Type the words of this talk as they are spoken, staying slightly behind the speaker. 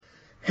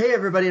Hey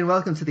everybody, and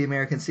welcome to the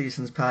American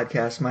Citizens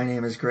podcast. My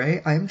name is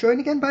Gray. I am joined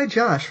again by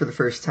Josh for the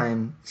first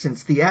time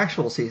since the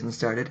actual season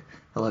started.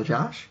 Hello,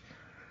 Josh.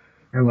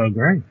 Hello,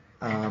 Gray.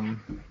 I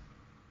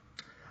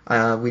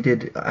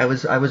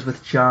was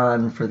with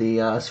John for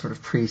the sort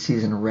of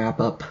preseason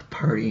wrap-up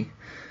party,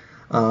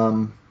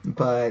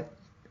 but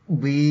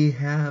we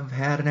have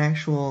had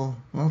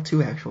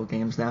two actual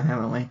games now,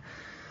 haven't we?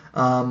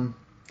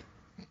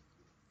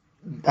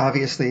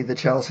 Obviously, the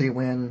Chelsea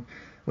win,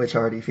 which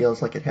already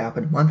feels like it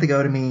happened a month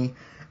ago to me,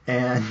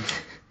 and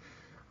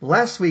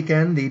last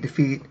weekend, the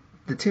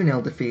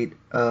 2-0 defeat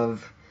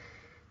of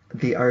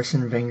the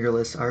Arsene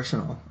Wengerless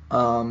Arsenal.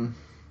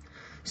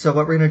 So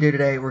what we're going to do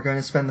today, we're going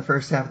to spend the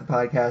first half of the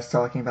podcast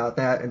talking about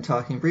that and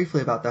talking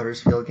briefly about the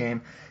Huddersfield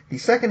game. The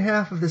second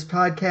half of this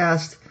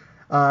podcast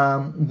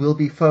will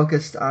be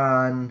focused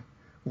on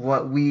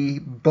what we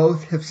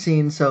both have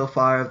seen so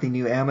far of the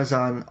new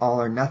Amazon All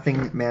or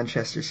Nothing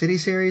Manchester City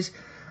series.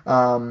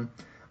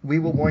 We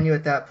will warn you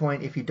at that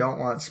point if you don't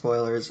want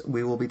spoilers.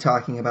 We will be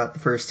talking about the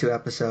first two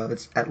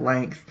episodes at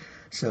length.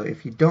 So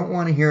if you don't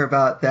want to hear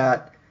about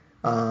that,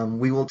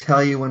 we will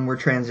tell you when we're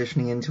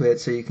transitioning into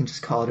it, so you can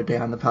just call it a day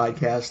on the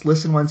podcast.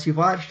 Listen once you've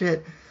watched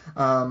it.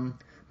 But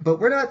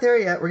we're not there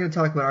yet. We're going to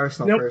talk about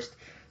Arsenal first.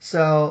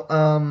 So,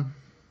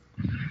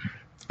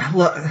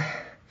 look,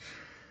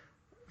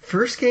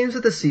 first games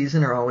of the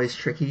season are always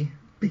tricky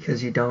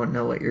because you don't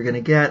know what you're going to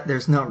get.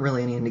 There's not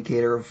really any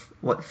indicator of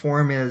what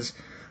form is.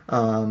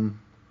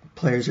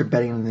 Players are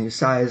betting on the new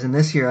size, and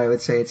this year I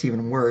would say it's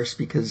even worse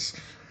because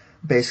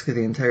basically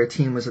the entire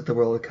team was at the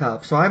World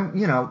Cup.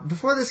 So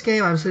before this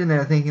game, I'm sitting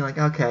there thinking like,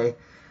 okay,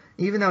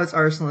 even though it's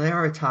Arsenal, they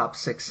are a top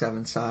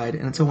 6-7 side,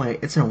 and it's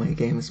an away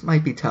game. This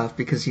might be tough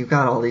because you've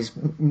got all these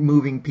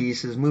moving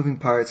pieces, moving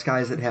parts,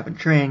 guys that haven't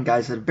trained,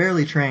 guys that have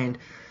barely trained.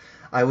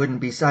 I'm not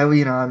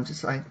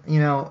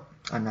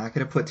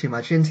going to put too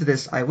much into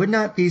this. I would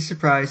not be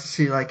surprised to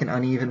see like an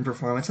uneven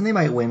performance, and they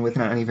might win with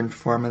an uneven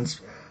performance.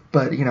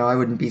 But, I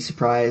wouldn't be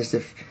surprised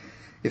if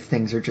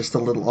things are just a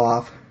little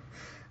off.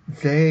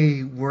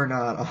 They were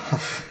not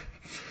off.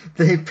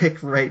 They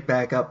picked right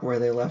back up where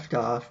they left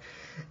off.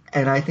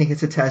 And I think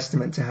it's a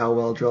testament to how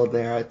well drilled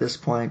they are at this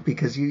point,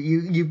 because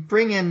you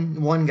bring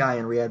in one guy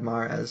in Riyad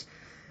Mahrez,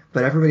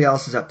 but everybody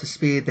else is up to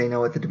speed. They know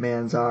what the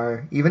demands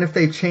are. Even if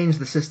they change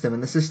the system,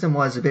 and the system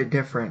was a bit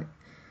different,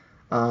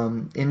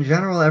 in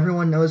general,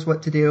 everyone knows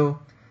what to do.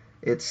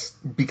 It's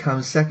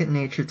become second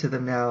nature to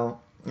them now.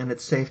 And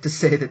it's safe to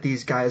say that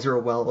these guys are a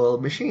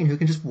well-oiled machine who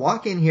can just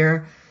walk in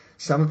here,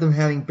 some of them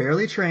having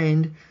barely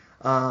trained,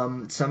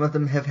 some of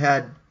them have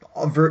had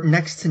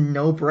next to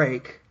no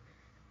break,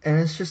 and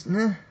it's just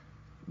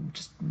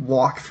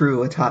walk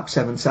through a top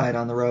 7 side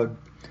on the road.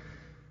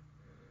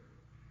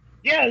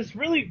 Yeah, it's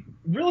really,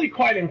 really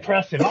quite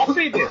impressive. I'll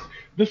say this.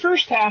 The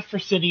first half for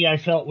City I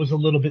felt was a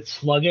little bit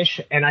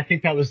sluggish, and I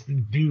think that was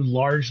due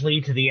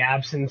largely to the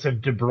absence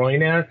of De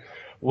Bruyne,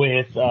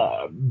 with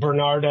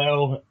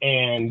Bernardo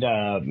and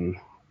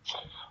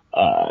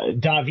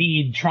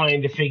David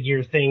trying to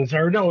figure things,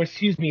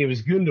 it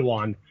was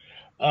Gundogan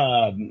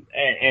and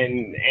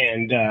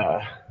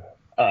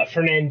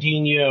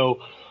Fernandinho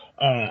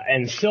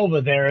and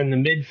Silva there in the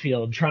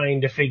midfield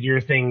trying to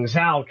figure things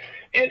out.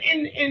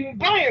 And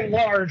by and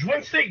large,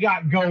 once they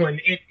got going,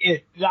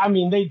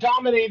 they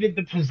dominated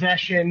the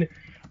possession.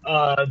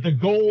 The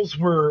goals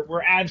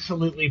were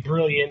absolutely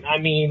brilliant. I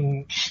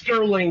mean,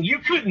 Sterling, you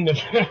couldn't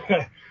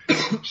have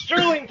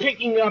Sterling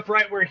picking up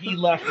right where he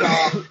left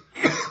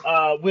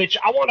off, which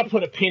I want to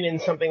put a pin in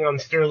something on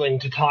Sterling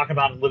to talk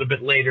about a little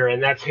bit later,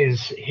 and that's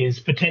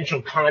his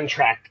potential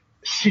contract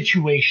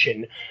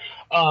situation.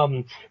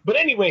 But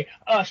anyway,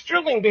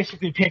 Sterling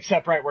basically picks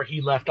up right where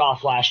he left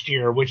off last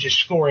year, which is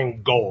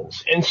scoring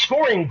goals and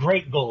scoring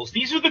great goals.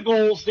 These are the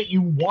goals that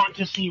you want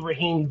to see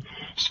Raheem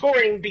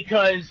scoring,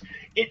 because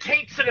it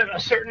takes a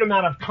certain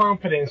amount of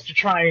confidence to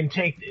try and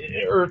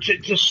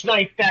to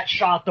snipe that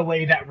shot the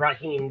way that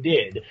Raheem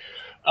did.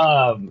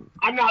 I'm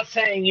not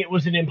saying it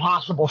was an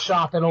impossible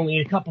shot that only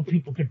a couple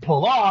people could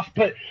pull off,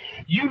 but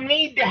you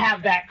need to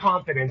have that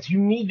confidence. You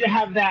need to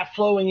have that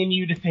flowing in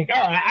you to think,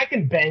 all right, I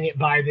can bang it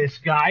by this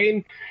guy.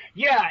 And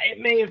yeah, it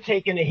may have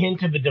taken a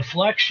hint of a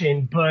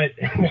deflection, but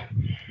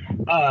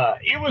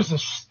it was a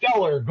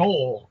stellar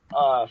goal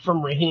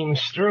from Raheem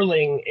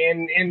Sterling.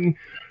 And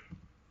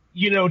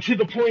to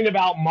the point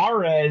about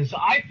Mahrez,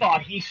 I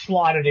thought he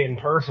slotted in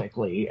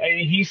perfectly.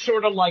 He's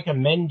sort of like a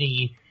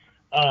Mendy,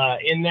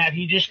 in that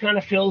he just kind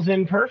of fills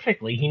in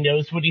perfectly. He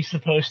knows what he's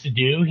supposed to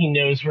do. He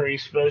knows where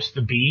he's supposed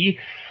to be.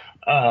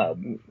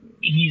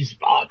 He's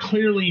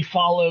clearly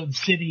followed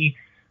City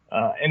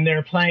and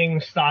their playing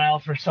style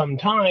for some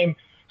time.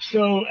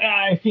 So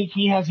I think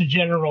he has a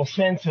general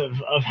sense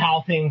of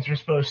how things are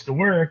supposed to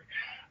work.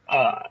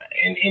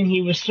 And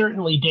he was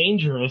certainly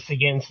dangerous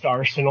against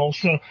Arsenal.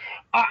 So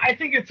I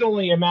think it's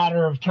only a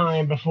matter of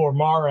time before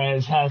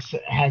Mahrez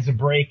has a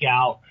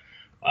breakout.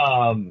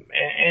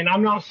 And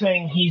I'm not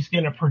saying he's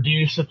going to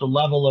produce at the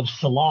level of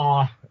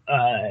Salah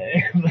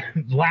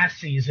last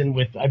season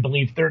with, I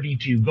believe,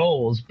 32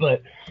 goals,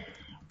 but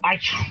I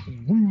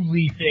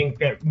truly think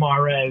that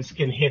Mahrez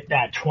can hit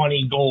that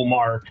 20 goal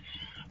mark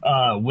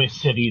with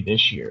City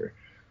this year.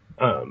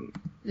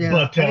 Yeah,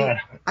 But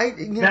I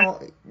mean,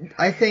 that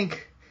I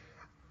think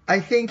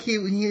he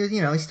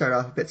started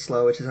off a bit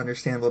slow, which is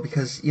understandable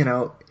because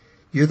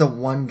you're the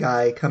one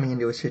guy coming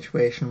into a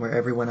situation where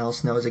everyone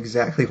else knows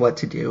exactly what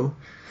to do.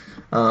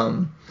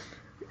 Um,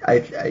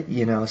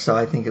 so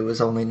I think it was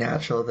only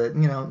natural that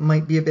it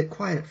might be a bit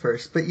quiet at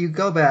first. But you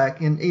go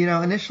back and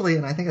initially,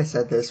 and I think I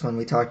said this when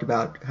we talked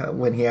about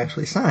when he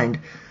actually signed.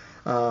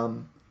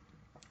 Um,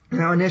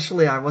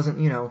 initially I wasn't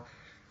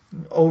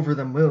over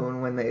the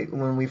moon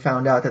when we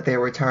found out that they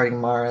were targeting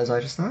Mahrez.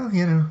 I just thought,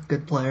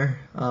 good player.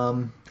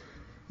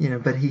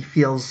 But he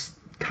feels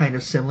kind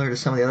of similar to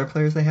some of the other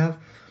players they have.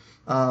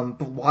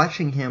 But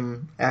watching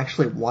him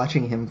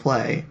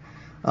play,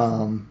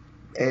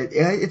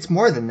 it's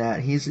more than that.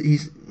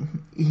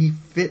 He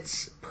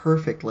fits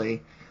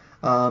perfectly.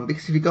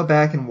 Because if you go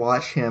back and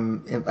watch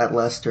him at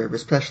Leicester,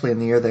 especially in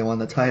the year they won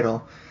the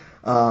title,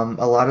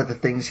 a lot of the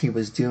things he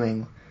was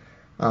doing,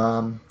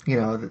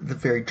 the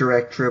very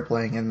direct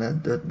dribbling and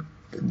the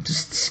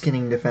just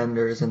skinning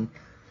defenders and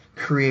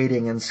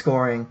creating and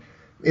scoring,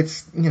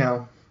 it's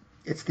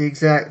the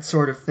exact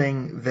sort of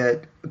thing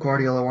that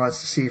Guardiola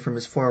wants to see from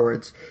his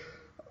forwards.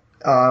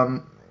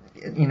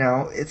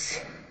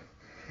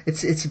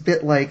 It's a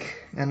bit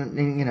like,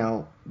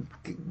 and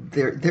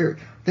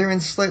they're in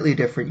slightly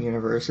different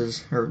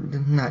universes, or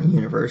not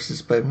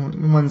universes, but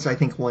one's I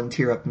think one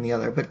tier up in the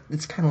other. But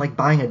it's kind of like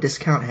buying a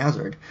discount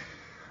Hazard,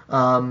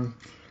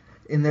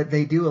 in that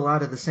they do a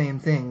lot of the same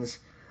things,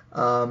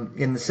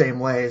 in the same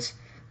ways.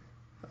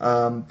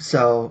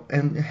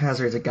 And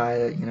Hazard's a guy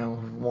that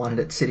wanted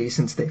at City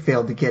since they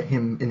failed to get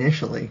him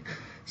initially.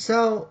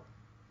 So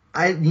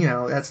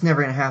that's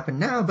never going to happen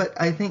now, but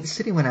I think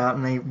City went out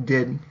and they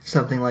did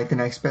something like the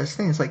next best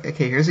thing. It's like,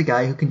 okay, here's a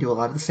guy who can do a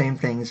lot of the same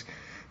things,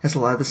 has a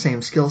lot of the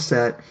same skill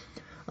set,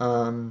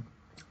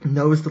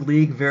 knows the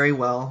league very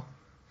well,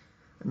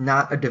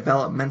 not a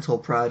developmental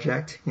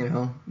project.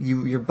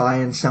 You're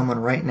buying someone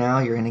right now,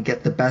 you're going to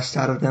get the best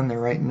out of them, they're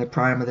right in the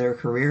prime of their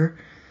career.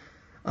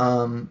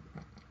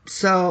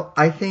 So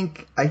I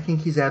think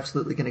he's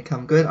absolutely going to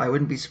come good. I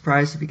wouldn't be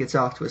surprised if he gets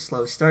off to a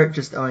slow start,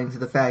 just owing to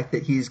the fact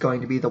that he's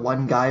going to be the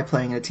one guy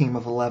playing in a team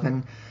of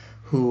 11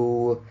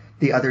 who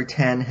the other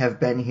 10 have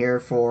been here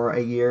for a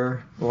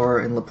year,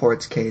 or in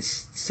Laporte's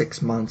case,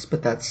 6 months,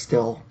 but that's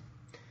still,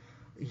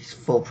 he's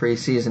full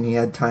preseason. He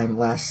had time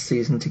last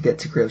season to get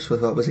to grips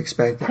with what was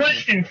expected.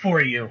 Question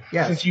for you,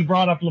 yes. Since you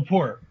brought up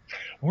Laporte.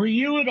 Were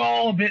you at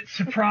all a bit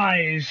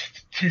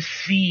surprised to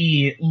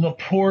see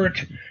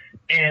Laporte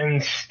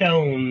and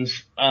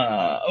Stones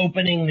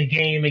opening the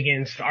game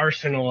against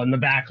Arsenal in the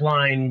back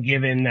line,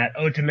 given that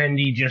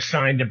Otamendi just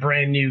signed a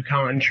brand new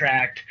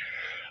contract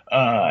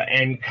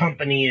and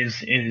company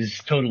is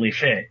totally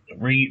fit?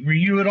 Were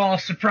you at all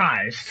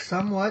surprised?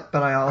 Somewhat,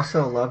 but I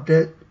also loved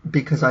it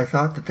because I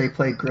thought that they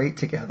played great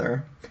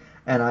together.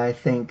 And I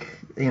think,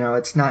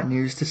 it's not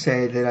news to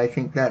say that I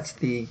think that's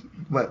the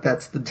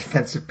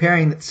defensive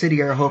pairing that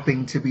City are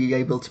hoping to be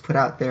able to put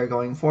out there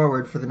going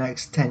forward for the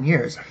next 10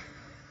 years.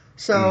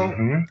 So,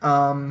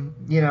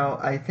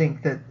 I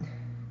think that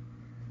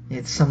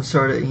it's some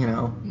sort of,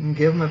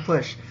 give him a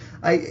push.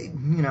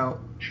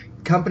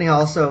 Company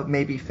also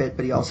may be fit,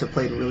 but he also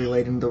played really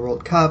late into the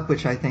World Cup,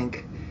 which I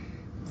think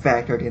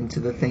factored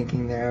into the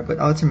thinking there. But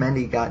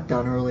Otamendi got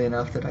done early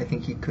enough that I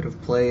think he could have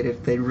played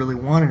if they really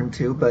wanted him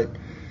to. But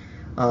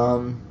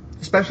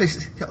especially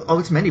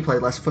Otamendi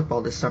played less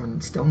football this summer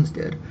than Stones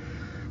did.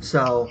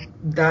 So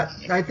that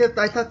I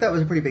thought that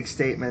was a pretty big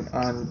statement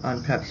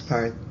on Pep's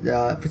part,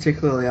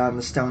 particularly on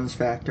the Stones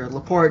factor.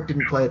 Laporte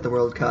didn't play at the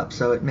World Cup,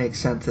 so it makes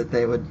sense that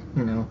they would,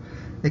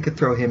 they could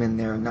throw him in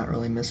there and not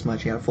really miss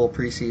much. He had a full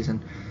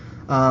preseason.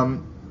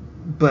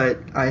 But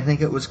I think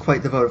it was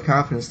quite the vote of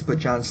confidence to put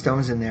John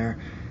Stones in there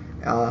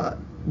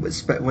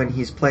when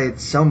he's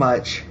played so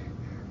much,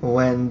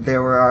 when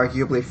there were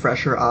arguably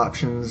fresher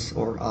options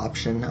or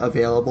option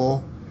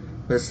available.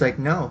 But it's like,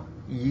 no,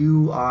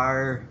 you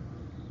are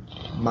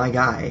my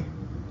guy.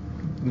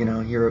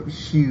 You're a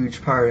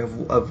huge part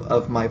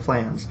of my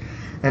plans.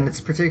 And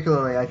it's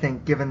particularly, I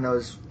think, given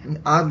those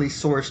oddly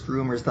sourced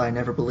rumors that I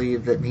never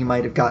believed that he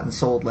might have gotten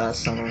sold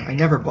last summer. I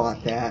never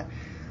bought that.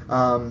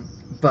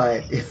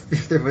 But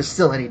if there was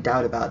still any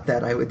doubt about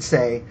that, I would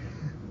say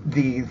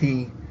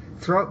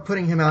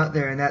putting him out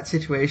there in that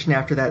situation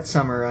after that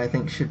summer, I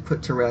think, should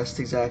put to rest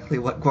exactly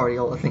what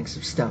Guardiola thinks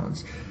of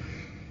Stones.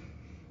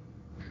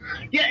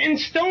 Yeah, and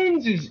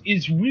Stones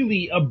is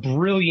really a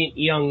brilliant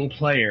young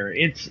player.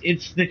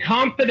 It's the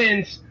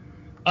confidence,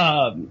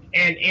 and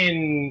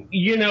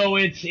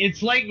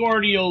it's like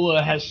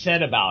Guardiola has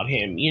said about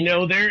him.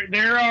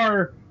 There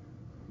are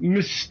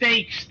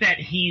mistakes that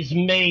he's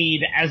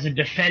made as a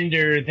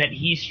defender that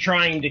he's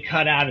trying to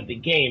cut out of the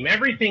game.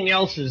 Everything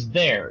else is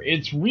there.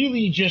 It's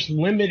really just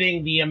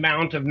limiting the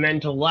amount of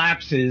mental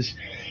lapses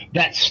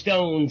that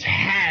Stones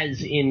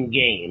has in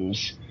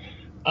games.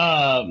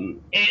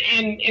 I'm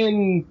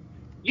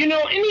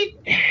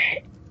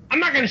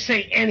not going to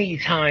say any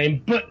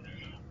time, but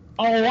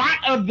a lot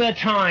of the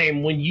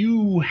time when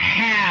you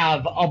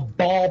have a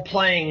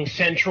ball-playing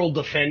central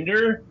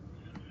defender,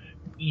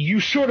 you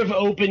sort of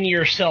open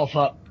yourself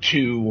up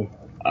to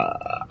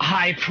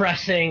high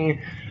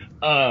pressing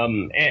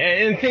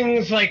and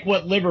things like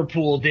what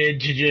Liverpool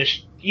did to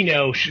just,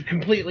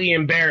 completely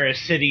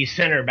embarrass City's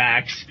center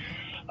backs,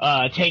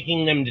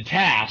 taking them to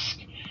task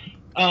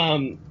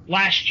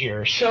last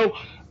year. So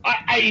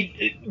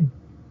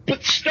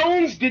but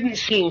Stones didn't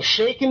seem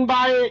shaken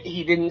by it.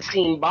 He didn't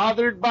seem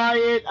bothered by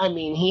it. I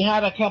mean, he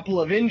had a couple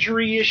of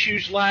injury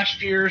issues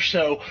last year,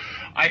 so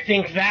I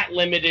think that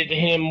limited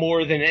him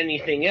more than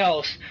anything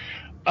else.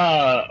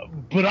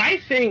 But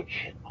I think,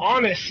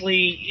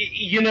 honestly,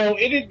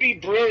 it'd be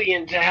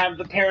brilliant to have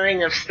the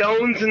pairing of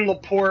Stones and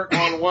Laporte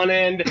on one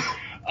end,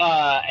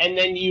 and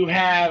then you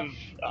have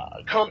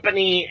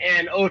Company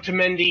and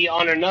Otamendi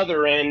on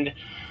another end,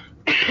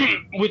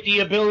 with the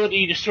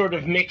ability to sort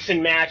of mix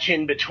and match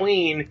in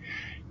between.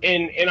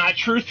 And I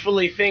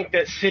truthfully think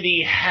that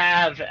City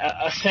have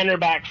a center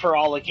back for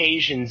all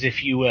occasions,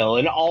 if you will,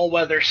 an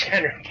all-weather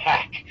center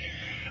back.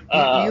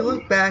 You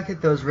look back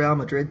at those Real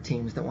Madrid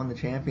teams that won the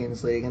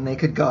Champions League, and they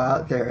could go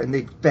out there and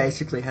they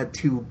basically had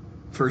two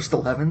first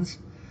 11s.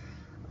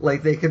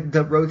 Like, they could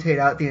rotate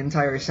out the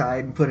entire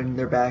side and put in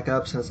their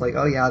backups, and it's like,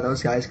 oh yeah,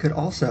 those guys could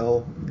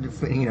also,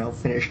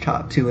 finish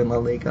top two in La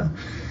Liga.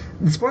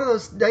 It's one of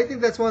those. I think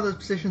that's one of those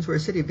positions where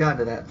City have gotten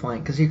to that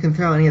point, because you can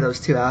throw any of those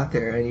two out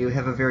there, and you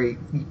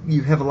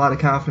have a lot of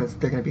confidence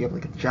that they're going to be able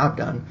to get the job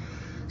done.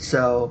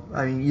 So,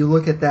 I mean, you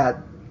look at that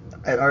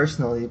at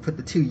Arsenal. You put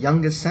the two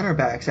youngest center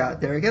backs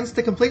out there against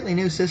the completely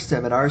new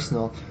system at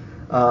Arsenal,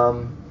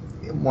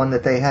 one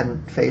that they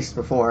hadn't faced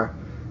before,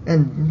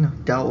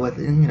 and dealt with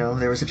it. And,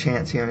 there was a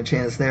chance here and a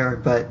chance there,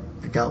 but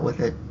they dealt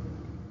with it.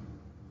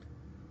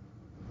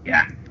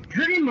 Yeah.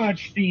 Pretty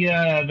much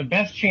the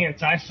best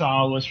chance I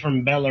saw was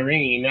from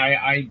Bellerin.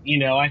 I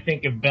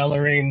think if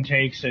Bellerin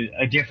takes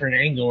a different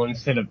angle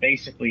instead of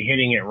basically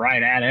hitting it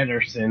right at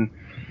Ederson,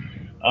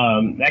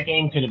 that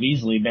game could have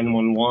easily been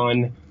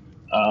 1-1.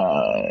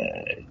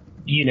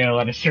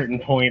 At a certain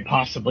point,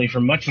 possibly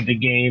for much of the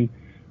game.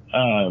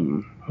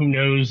 Who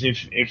knows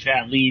if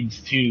that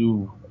leads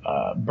to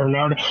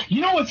Bernardo.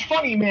 What's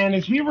funny, man,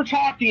 is we were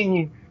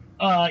talking.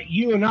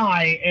 You and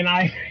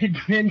I had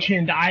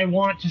mentioned I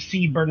want to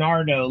see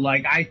Bernardo.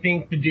 Like, I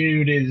think the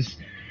dude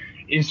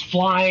is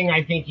flying.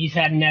 I think he's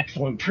had an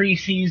excellent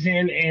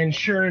preseason, and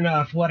sure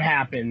enough, what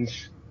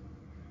happens?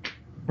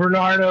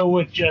 Bernardo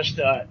with just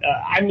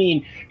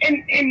and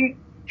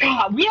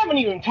God, we haven't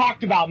even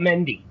talked about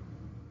Mendy.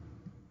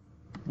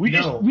 We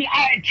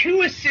had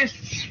 2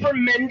 assists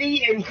from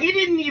Mendy, and he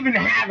didn't even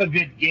have a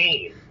good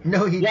game.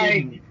 No, he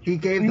didn't. He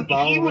gave the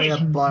ball away a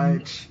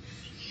bunch.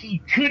 He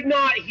could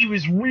not. He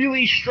was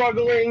really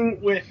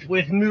struggling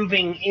with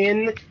moving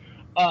in,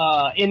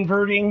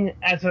 inverting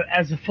as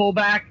a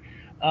fullback.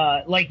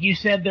 Like you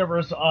said, there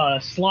was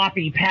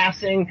sloppy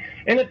passing,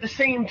 and at the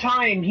same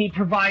time, he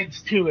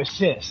provides 2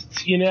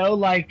 assists.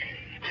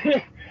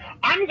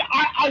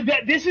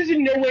 This is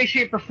in no way,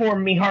 shape, or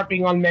form me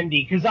harping on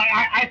Mendy, because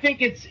I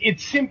think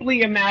it's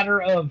simply a matter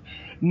of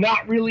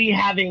not really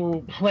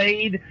having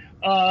played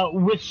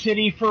with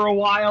City for a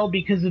while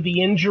because of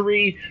the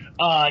injury.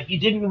 He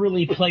didn't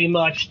really play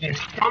much this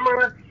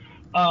summer.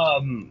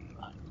 I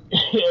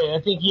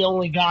think he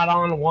only got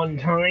on 1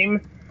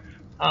 time,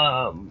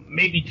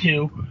 maybe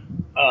 2.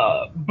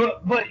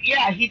 But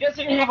yeah, he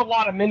doesn't have a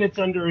lot of minutes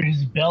under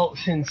his belt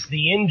since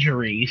the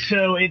injury,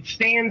 so it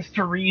stands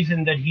to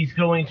reason that he's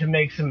going to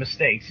make some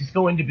mistakes. He's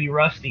going to be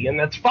rusty, and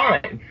that's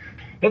fine.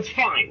 That's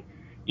fine.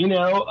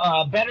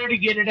 Better to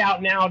get it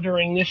out now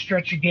during this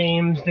stretch of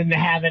games than to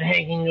have it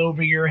hanging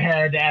over your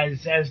head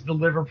as the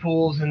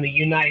Liverpools and the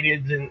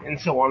Uniteds and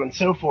so on and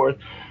so forth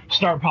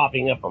start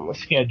popping up on the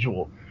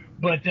schedule.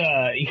 But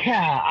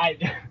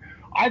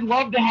I'd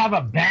love to have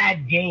a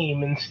bad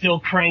game and still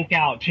crank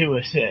out 2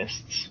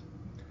 assists.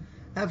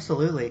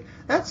 Absolutely.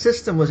 That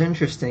system was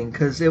interesting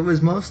because it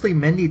was mostly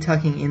Mendy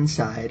tucking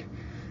inside,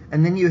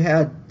 and then you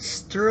had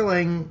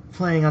Sterling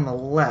playing on the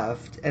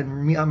left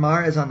and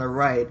Mahrez on the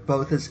right,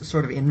 both as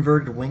sort of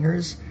inverted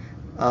wingers.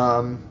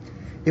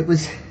 It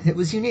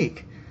was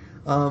unique,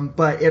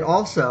 but it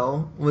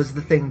also was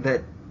the thing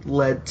that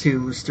led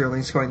to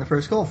Sterling scoring the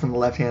first goal from the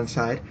left-hand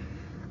side,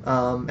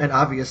 and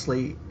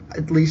obviously,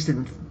 at least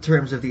in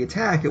terms of the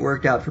attack, it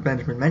worked out for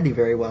Benjamin Mendy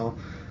very well.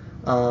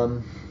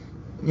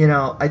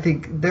 I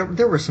think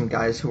there were some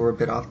guys who were a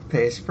bit off the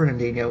pace.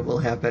 Fernandinho will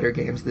have better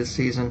games this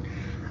season.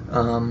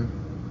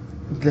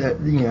 The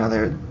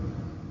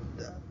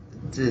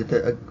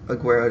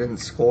Aguero didn't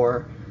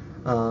score,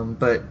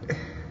 but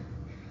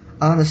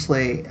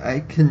honestly,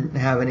 I couldn't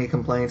have any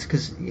complaints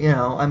because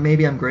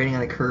maybe I'm grading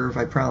on a curve.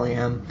 I probably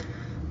am,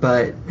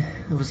 but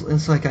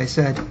it's like I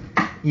said.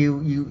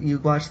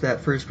 You watch that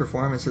first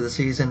performance of the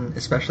season,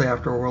 especially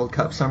after a World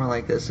Cup summer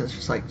like this, and it's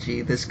just like,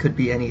 gee, this could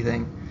be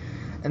anything.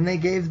 And they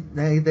gave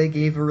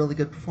a really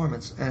good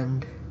performance,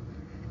 and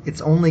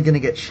it's only going to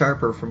get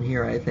sharper from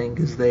here, I think,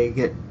 as they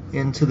get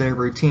into their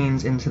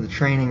routines, into the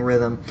training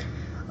rhythm.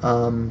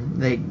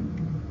 They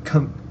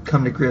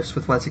come to grips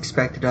with what's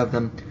expected of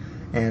them,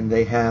 and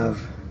they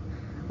have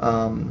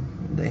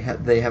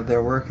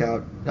their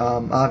workout.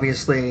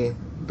 Obviously,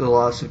 the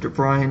loss of De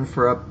Bruyne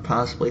for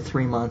possibly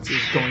 3 months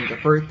is going to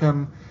hurt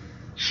them.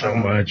 So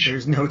much.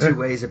 There's no two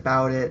ways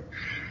about it.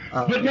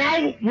 But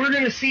now we're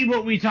going to see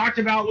what we talked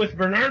about with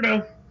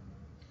Bernardo.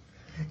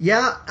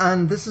 Yeah,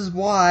 and this is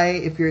why,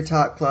 if you're a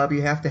top club,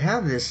 you have to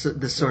have this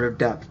sort of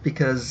depth,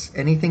 because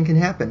anything can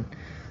happen.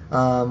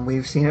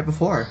 We've seen it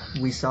before.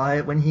 We saw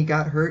it when he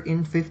got hurt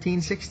in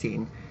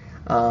 15-16.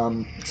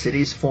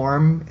 City's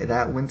form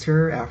that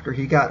winter after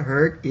he got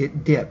hurt,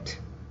 it dipped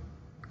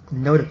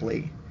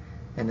notably.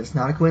 And it's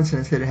not a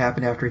coincidence that it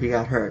happened after he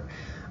got hurt.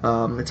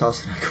 It's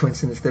also not a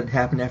coincidence that it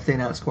happened after they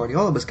announced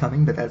Guardiola was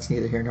coming, but that's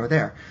neither here nor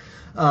there.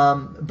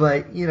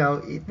 But,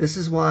 this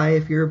is why,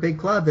 if you're a big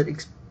club that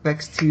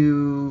expects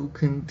to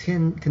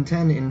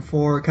contend in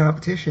 4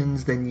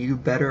 competitions, then you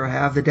better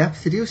have the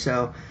depth to do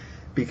so,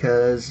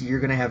 because you're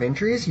going to have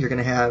injuries. You're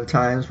going to have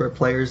times where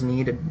players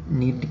need a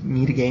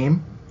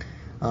game.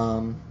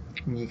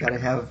 You got to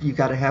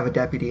have a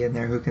deputy in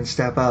there who can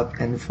step up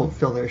and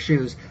fulfill their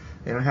shoes.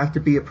 They don't have to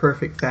be a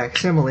perfect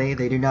facsimile.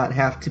 They do not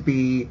have to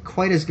be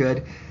quite as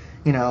good.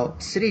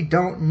 City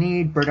don't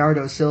need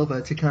Bernardo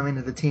Silva to come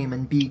into the team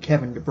and be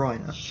Kevin De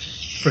Bruyne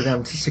for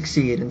them to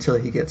succeed until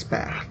he gets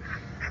back.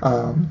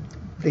 What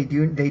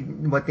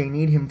they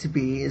need him to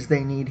be is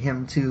they need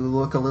him to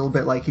look a little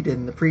bit like he did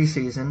in the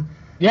preseason.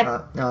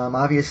 Yep.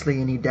 Obviously,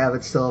 you need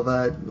David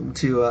Silva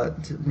to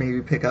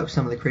maybe pick up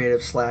some of the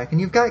creative slack,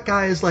 and you've got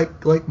guys like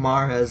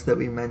Mahrez that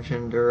we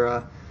mentioned,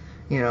 or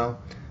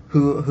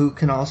who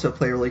can also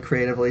play really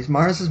creatively.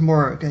 Mahrez is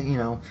more,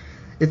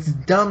 it's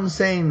dumb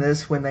saying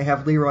this when they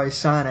have Leroy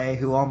Sané,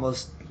 who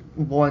almost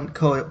won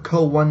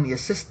the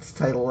assists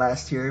title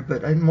last year,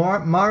 but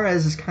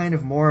Mahrez is kind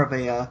of more of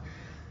a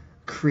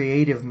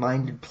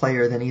creative-minded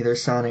player than either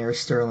Sané or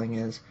Sterling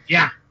is.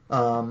 Yeah.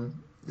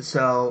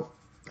 So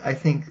I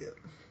think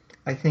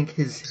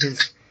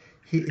his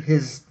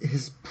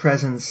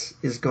presence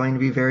is going to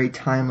be very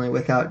timely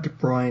without De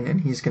Bruyne, and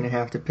he's going to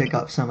have to pick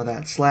up some of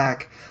that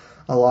slack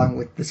along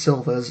with the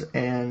Silvas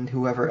and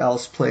whoever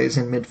else plays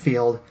in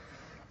midfield.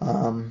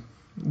 Which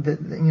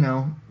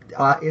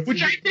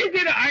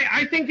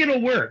I think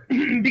it'll work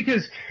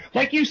because,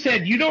 like you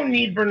said, you don't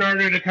need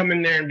Bernardo to come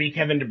in there and be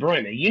Kevin De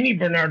Bruyne. You need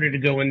Bernardo to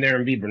go in there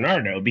and be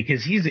Bernardo,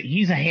 because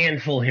he's a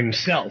handful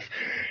himself.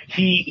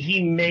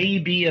 He may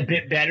be a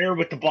bit better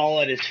with the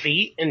ball at his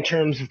feet in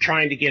terms of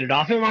trying to get it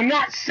off him. I'm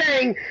not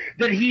saying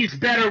that he's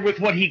better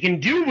with what he can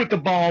do with the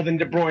ball than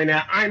De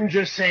Bruyne. I'm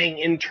just saying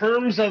in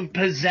terms of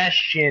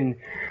possession,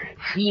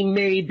 he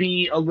may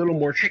be a little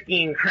more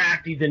tricky and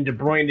crafty than De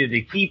Bruyne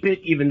to keep it,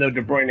 even though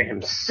De Bruyne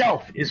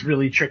himself is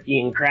really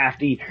tricky and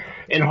crafty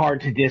and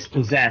hard to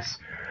dispossess.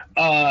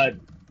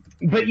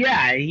 But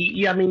yeah,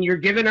 you're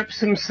giving up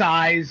some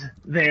size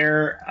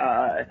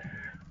there.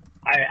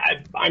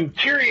 I'm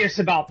curious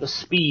about the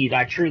speed.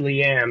 I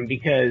truly am,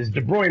 because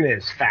De Bruyne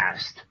is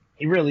fast.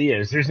 He really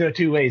is. There's no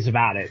two ways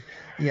about it.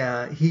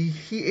 Yeah,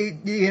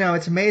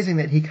 it's amazing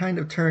that he kind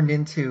of turned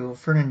into,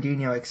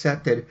 Fernandinho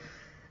accepted,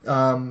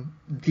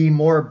 the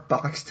more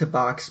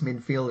box-to-box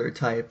midfielder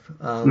type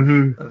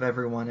of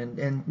everyone,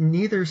 and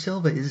neither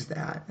Silva is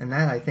that, and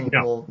that I think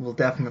will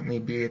definitely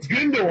be its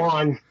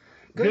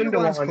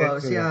Gundogan's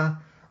close, yeah.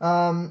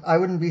 I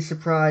wouldn't be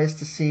surprised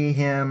to see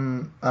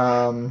him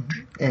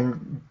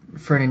and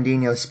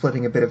Fernandinho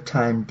splitting a bit of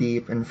time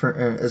deep, and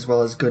as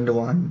well as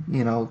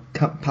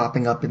Gundogan,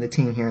 popping up in the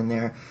team here and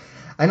there.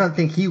 I don't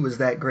think he was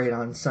that great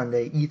on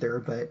Sunday either,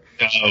 but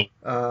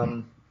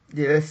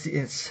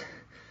it's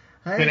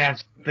could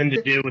have something to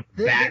do with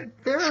that.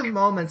 There are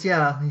moments,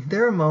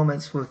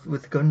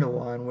 with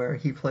Gundogan where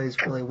he plays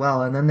really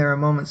well, and then there are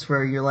moments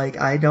where you're like,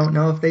 I don't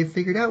know if they've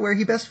figured out where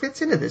he best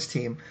fits into this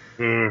team.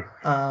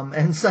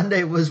 And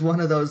Sunday was one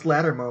of those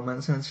latter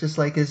moments, and it's just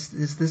like, is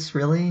this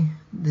really,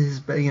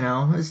 is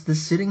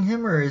this suiting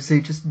him, or is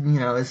he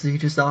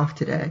just off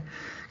today?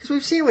 Because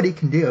we've seen what he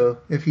can do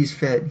if he's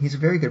fit. He's a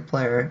very good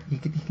player. He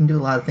can do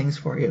a lot of things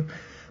for you,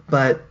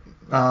 but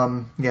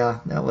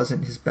that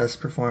wasn't his best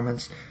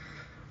performance.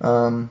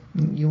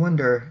 You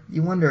wonder,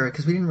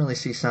 because we didn't really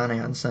see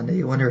Sané on Sunday.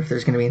 You wonder if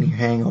there's going to be any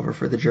hangover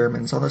for the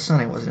Germans, although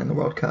Sané wasn't in the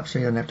World Cup, so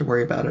you don't have to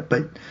worry about it.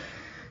 But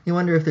you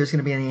wonder if there's going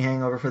to be any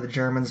hangover for the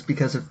Germans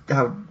because of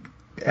how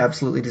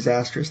absolutely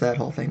disastrous that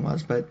whole thing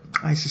was. But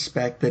I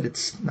suspect that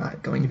it's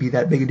not going to be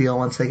that big a deal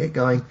once they get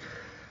going.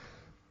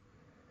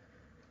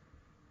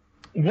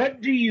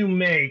 What do you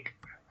make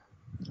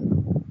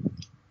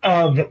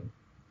of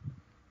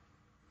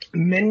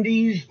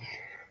Mendy's?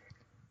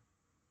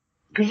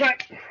 Because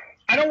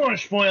I don't want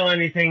to spoil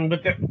anything,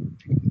 but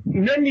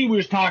Mendy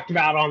was talked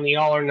about on the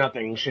All or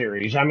Nothing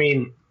series. I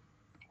mean,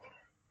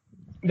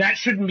 that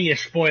shouldn't be a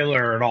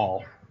spoiler at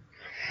all.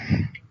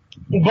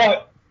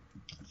 But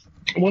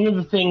one of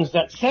the things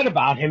that's said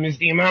about him is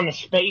the amount of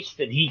space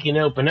that he can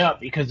open up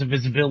because of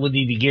his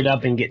ability to get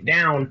up and get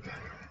down.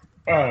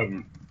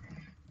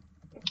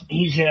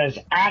 He's as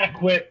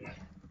adequate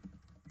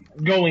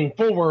going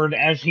forward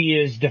as he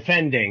is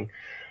defending.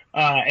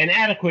 And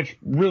adequate's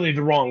really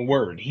the wrong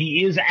word.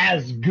 He is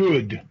as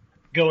good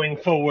going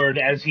forward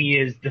as he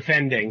is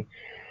defending.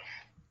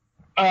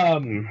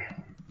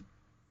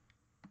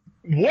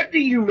 What do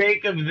you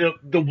make of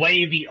the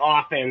way the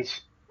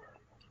offense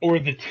or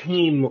the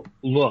team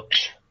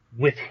looks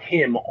with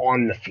him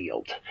on the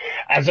field,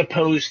 as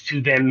opposed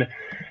to them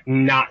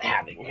not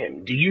having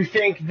him? Do you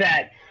think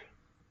that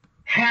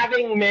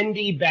having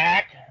Mendy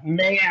back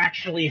may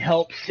actually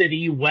help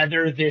City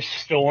weather this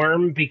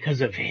storm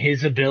because of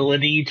his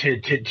ability to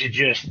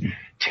just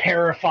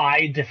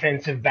terrify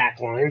defensive back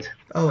lines?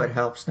 Oh, it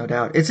helps, no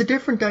doubt. It's a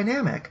different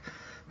dynamic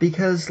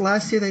because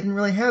last year they didn't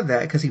really have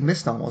that because he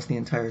missed almost the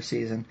entire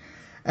season.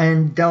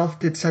 And Delph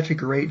did such a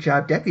great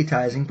job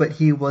deputizing, but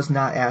he was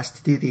not asked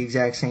to do the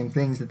exact same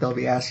things that they'll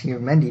be asking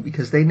of Mendy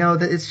because they know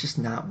that it's just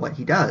not what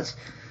he does.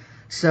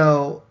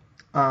 So,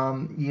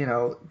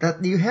 that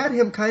you had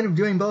him kind of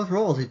doing both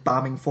roles. He's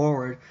bombing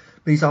forward,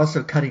 but he's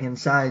also cutting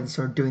inside and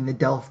sort of doing the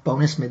Delph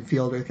bonus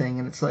midfielder thing.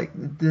 And it's like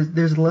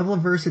there's a level of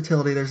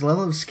versatility, there's a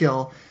level of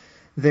skill,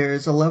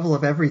 there's a level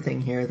of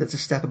everything here that's a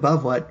step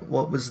above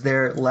what was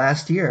there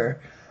last year.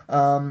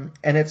 And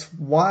it's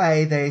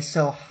why they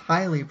so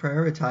highly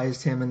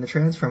prioritized him in the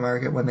transfer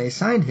market when they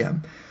signed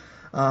him.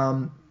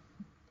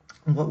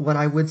 What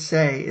I would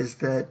say is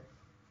that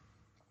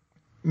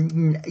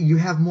you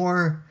have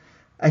more.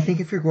 I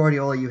think if you're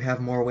Guardiola, you have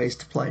more ways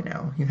to play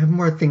now. You have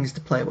more things to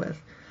play with.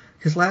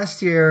 Because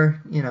last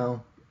year,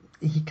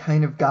 he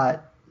kind of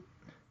got,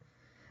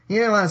 I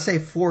don't want to say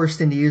forced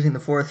into using the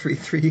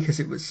 4-3-3 because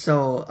it was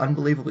so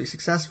unbelievably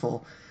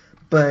successful.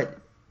 But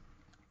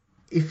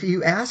if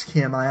you ask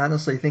him, I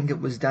honestly think it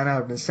was done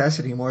out of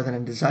necessity more than a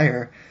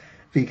desire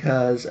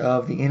because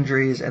of the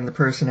injuries and the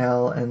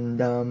personnel. And,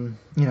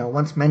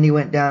 once Mendy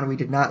went down, we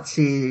did not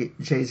see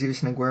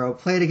Jesus and Aguero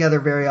play together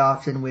very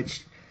often,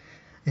 which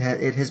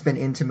it has been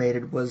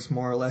intimated was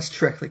more or less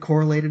directly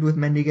correlated with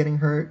Mendy getting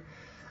hurt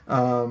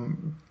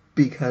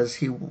because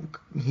he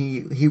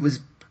was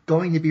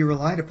going to be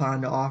relied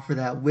upon to offer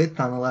that width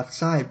on the left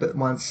side. But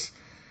once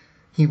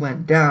he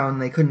went down,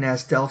 they couldn't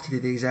ask Delph to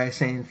do the exact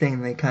same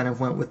thing. They kind of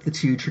went with the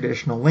two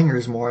traditional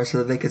wingers more so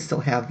that they could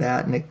still have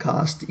that, and it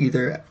cost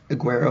either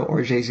Aguero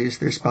or Jesus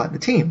their spot in the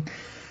team.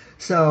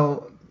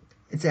 So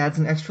it adds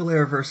an extra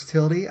layer of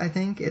versatility, I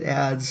think. It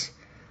adds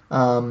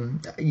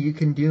you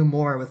can do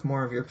more with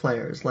more of your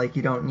players. Like,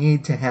 you don't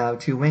need to have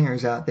two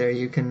wingers out there.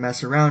 You can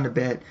mess around a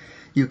bit.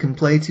 You can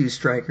play two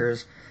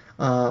strikers.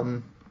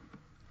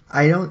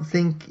 I don't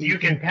think you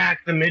can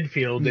pack the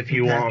midfield if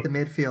you want. The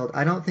midfield.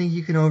 I don't think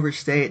you can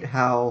overstate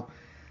how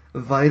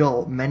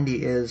vital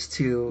Mendy is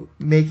to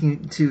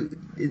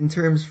in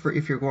terms for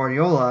if you're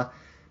Guardiola,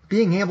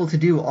 being able to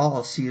do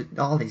all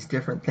these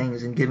different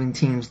things and giving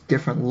teams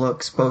different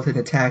looks, both in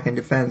attack and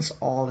defense,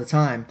 all the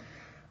time.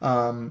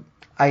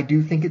 I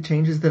do think it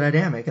changes the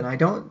dynamic, and I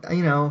don't,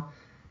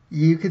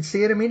 you could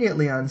see it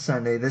immediately on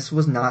Sunday. This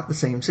was not the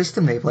same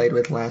system they played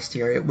with last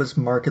year. It was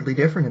markedly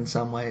different in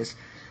some ways.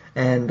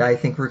 And I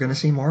think we're going to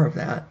see more of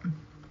that.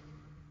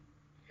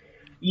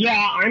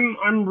 Yeah,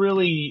 I'm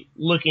really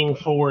looking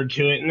forward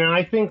to it, and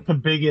I think the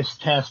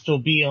biggest test will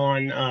be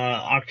on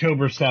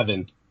October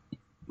 7th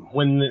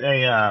when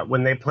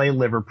they play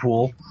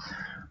Liverpool,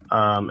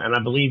 and I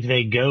believe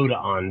they go to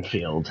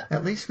Anfield.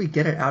 At least we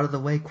get it out of the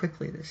way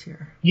quickly this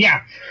year.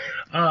 Yeah,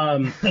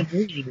 I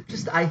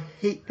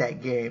hate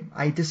that game.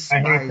 I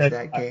despise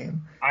that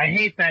game. I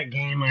hate that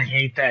game. I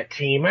hate that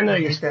team. I know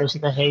you're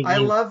supposed to hate me.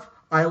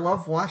 I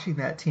love watching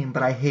that team,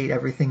 but I hate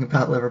everything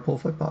about Liverpool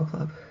Football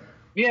Club.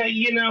 Yeah,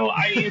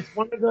 it's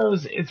one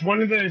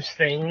of those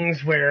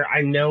things where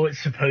I know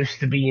it's supposed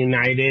to be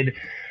united.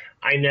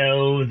 I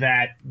know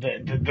that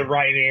the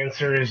right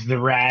answer is the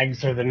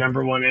Rags are the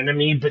number one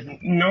enemy,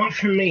 but not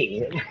for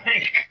me.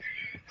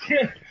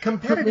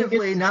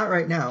 Competitively, not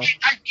right now.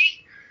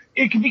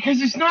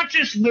 Because it's not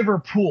just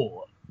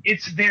Liverpool;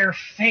 it's their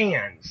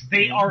fans.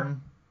 They are.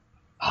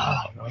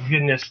 Oh my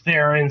goodness,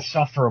 they're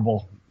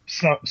insufferable.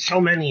 So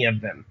many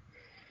of them.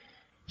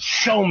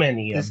 So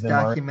many of them. This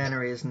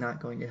documentary is not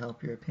going to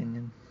help your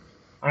opinion.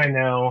 I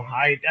know.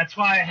 That's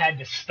why I had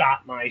to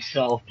stop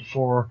myself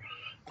before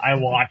I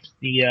watched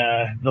the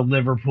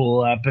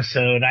Liverpool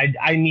episode.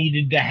 I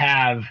needed to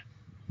have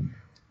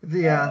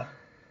the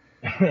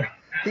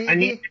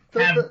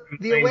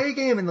away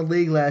game in the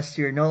league last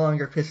year no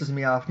longer pisses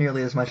me off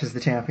nearly as much as the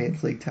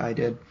Champions League tie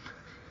did.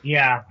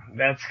 Yeah,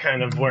 that's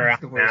kind of where that's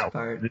the worst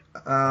part.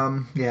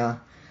 Yeah.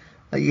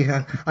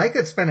 Yeah, I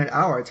could spend an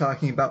hour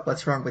talking about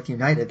what's wrong with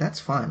United. That's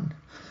fun.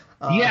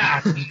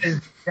 Yeah,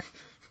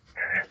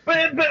 but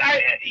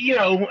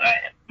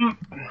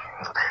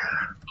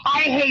I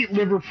hate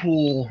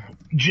Liverpool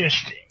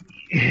just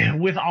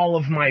with all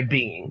of my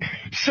being.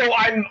 So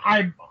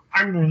I'm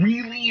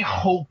really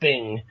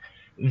hoping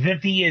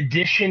that the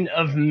addition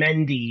of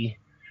Mendy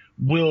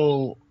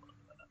will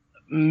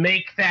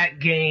make that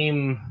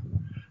game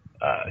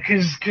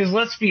Because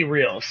let's be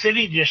real,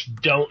 City just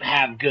don't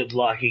have good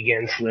luck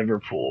against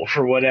Liverpool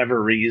for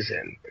whatever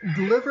reason.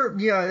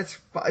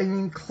 I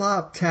mean,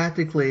 Klopp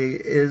tactically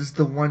is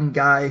the one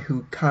guy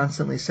who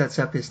constantly sets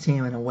up his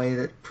team in a way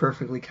that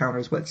perfectly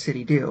counters what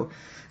City do.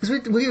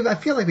 Because I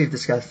feel like we've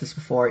discussed this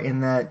before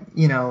in that,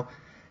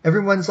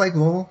 everyone's like,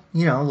 well,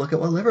 look at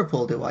what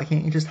Liverpool do. Why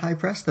can't you just high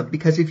press them?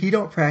 Because if you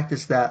don't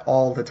practice that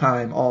all the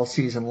time, all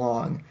season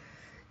long,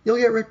 you'll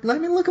get ripped. I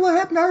mean, look at what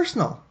happened to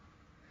Arsenal.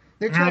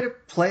 They're trying to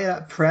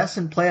press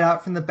and play it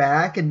out from the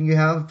back, and you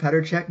have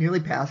Petr Cech nearly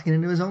passing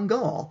into his own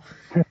goal.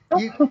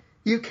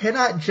 You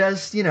cannot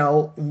just,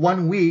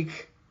 1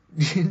 week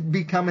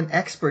become an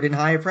expert in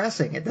high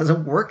pressing. It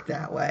doesn't work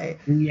that way.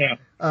 Yeah.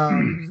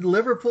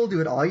 Liverpool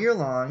do it all year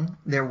long.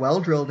 They're well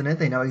drilled in it.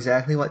 They know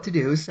exactly what to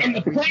do. So and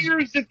the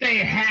players that they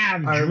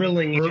have are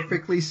drilling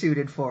perfectly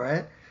suited for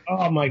it.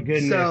 Oh my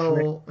goodness!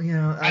 So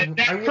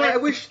I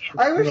wish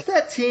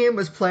that team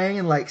was playing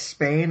in like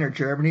Spain or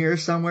Germany or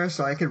somewhere,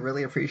 so I could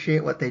really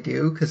appreciate what they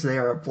do because they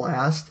are a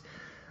blast.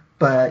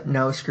 But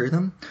no, screw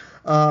them.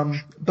 That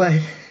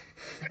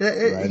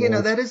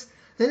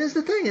is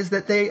the thing, is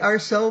that they are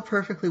so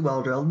perfectly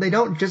well drilled. They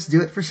don't just do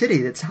it for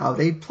City. That's how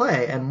they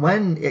play. And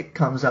when it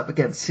comes up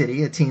against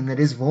City, a team that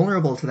is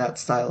vulnerable to that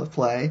style of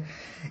play,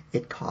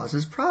 it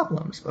causes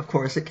problems. Of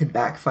course, it can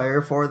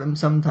backfire for them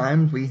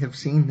sometimes. We have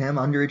seen them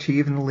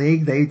underachieve in the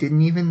league. They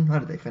didn't even... How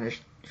did they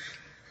finish?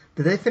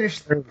 Did they finish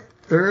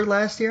third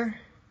last year?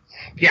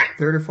 Yeah.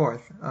 Third or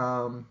fourth?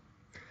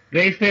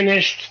 They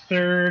finished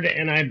third,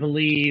 and I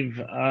believe...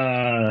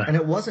 and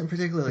it wasn't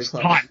particularly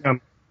close.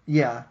 Tottenham.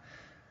 Yeah.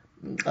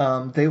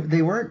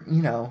 They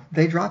weren't,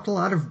 they dropped a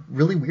lot of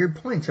really weird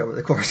points over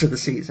the course of the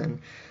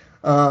season.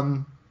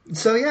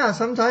 So yeah,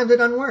 sometimes it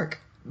doesn't work.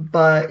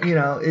 But,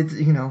 it's,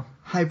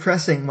 high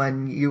pressing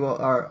when you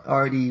are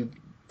already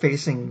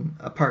facing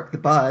a park the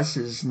bus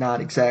is not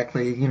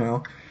exactly,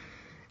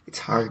 it's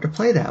hard to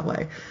play that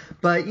way.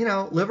 But,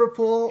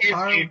 Liverpool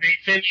They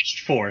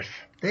finished fourth.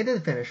 They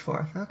did finish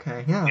fourth.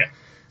 Okay, yeah.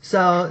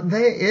 So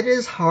it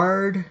is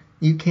hard.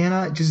 You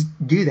cannot just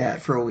do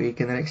that for a week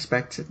and then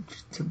expect it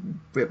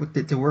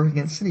to work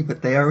against City.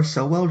 But they are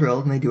so well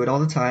drilled and they do it all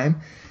the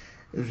time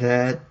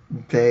that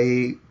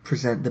they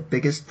present the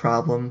biggest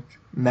problem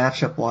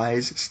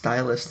matchup-wise,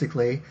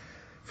 stylistically,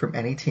 from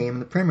any team in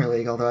the Premier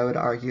League. Although I would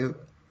argue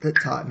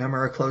that Tottenham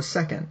are a close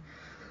second.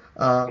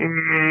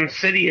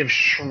 City have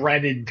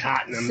shredded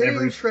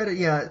Tottenham.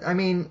 Yeah. I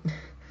mean,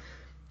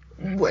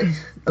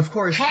 of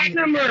course,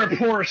 Tottenham are a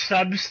poor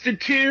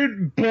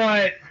substitute,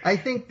 but I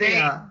think they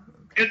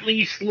at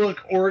least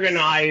look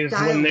organized.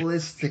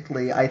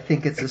 Stylistically, I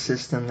think it's a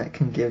system that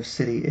can give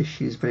City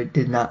issues, but it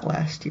did not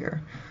last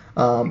year.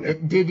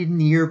 It did in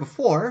the year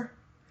before,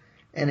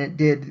 and it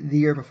did the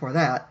year before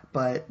that,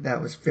 but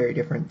that was a very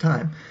different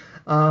time.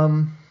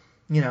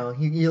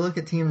 You look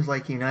at teams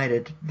like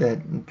United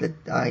that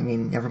I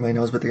mean, everybody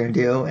knows what they're going to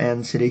do,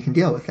 and City can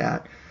deal with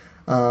that.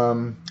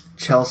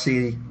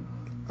 Chelsea,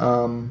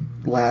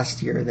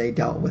 last year they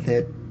dealt with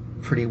it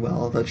pretty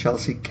well, although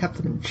Chelsea kept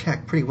them in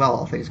check pretty well,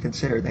 all things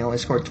considered. They only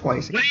scored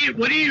twice.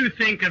 What do you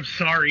think of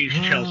Sarri's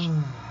Chelsea?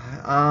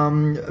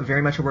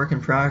 Very much a work in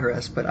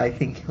progress, but I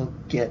think he'll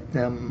get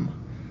them.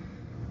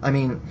 I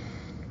mean,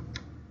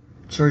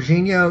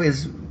 Jorginho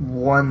is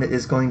one that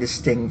is going to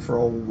sting for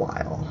a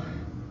while.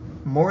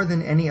 More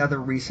than any other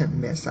recent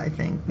miss, I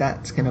think.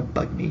 That's going to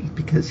bug me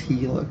because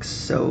he looks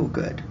so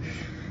good.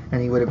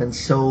 And he would have been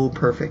so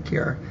perfect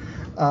here.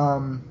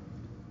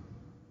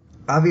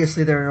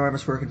 Obviously, they're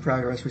enormous work in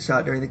progress. We saw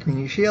it during the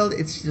Community Shield.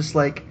 It's just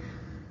like,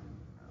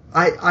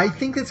 I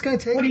think it's going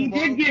to take. But he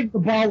did give the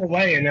ball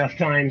away enough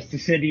times to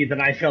City that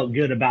I felt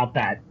good about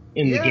that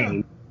in the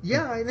game.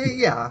 Yeah,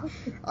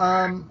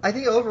 I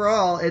think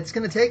overall it's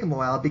going to take him a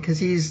while because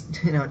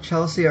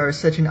Chelsea are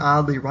such an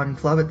oddly run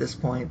club at this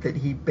point that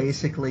he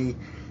basically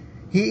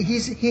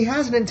he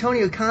has an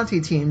Antonio Conte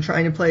team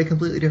trying to play a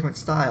completely different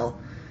style,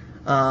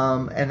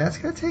 and that's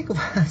going to take a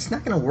while. It's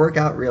not going to work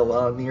out real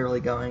well in the early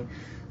going.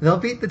 They'll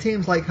beat the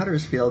teams like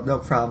Huddersfield, no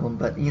problem.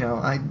 But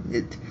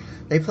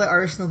they play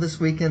Arsenal this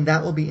weekend.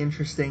 That will be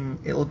interesting.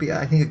 It will be,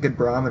 I think, a good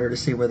barometer to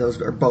see where those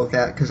are both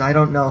at. Because I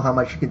don't know how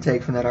much you can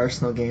take from that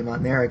Arsenal game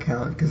on their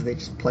account because they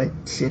just played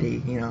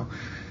City.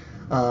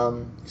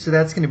 So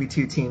that's going to be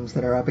two teams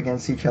that are up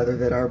against each other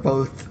that are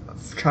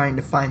both trying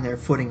to find their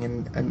footing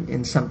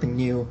in something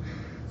new.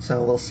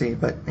 So we'll see.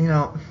 But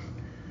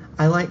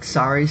I like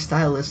Sarri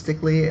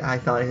stylistically. I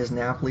thought his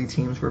Napoli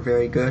teams were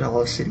very good,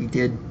 although City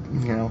did,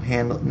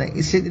 handle.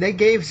 They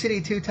gave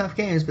City two tough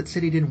games, but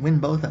City did win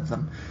both of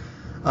them.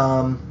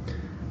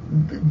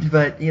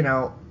 But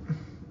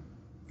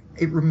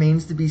it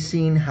remains to be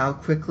seen how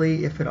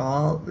quickly, if at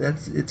all,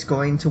 it's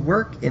going to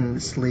work in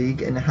this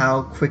league, and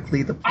how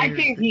quickly the players. I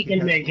think he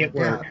can make it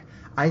work.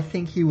 I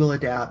think he will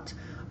adapt.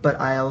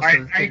 But I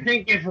also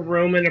think if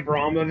Roman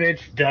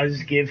Abramovich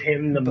does give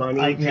him the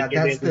money to get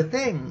that's the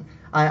thing.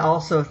 I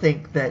also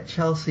think that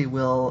Chelsea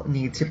will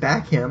need to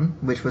back him,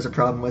 which was a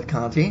problem with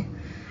Conte.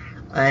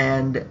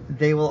 And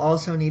they will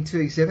also need to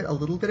exhibit a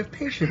little bit of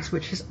patience,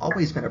 which has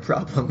always been a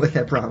problem with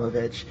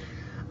Abramovich.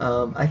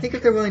 I think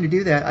if they're willing to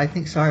do that, I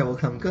think Sarri will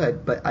come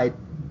good, but I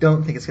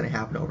don't think it's going to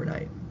happen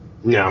overnight.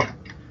 No,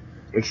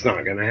 it's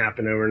not going to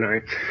happen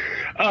overnight.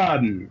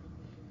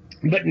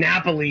 But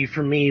Napoli,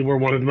 for me, were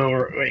one of the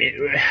more,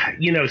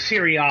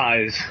 Serie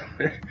A's.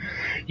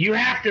 You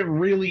have to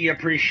really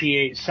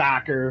appreciate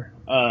soccer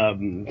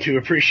to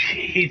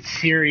appreciate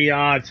Serie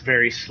A. It's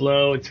very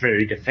slow. It's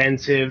very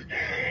defensive,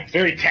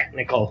 very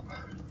technical.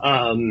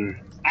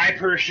 I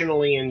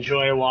personally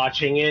enjoy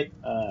watching it.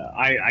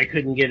 I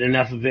couldn't get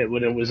enough of it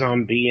when it was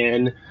on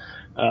BN.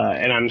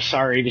 And I'm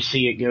sorry to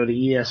see it go to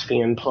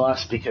ESPN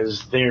Plus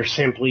because they're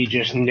simply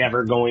just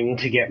never going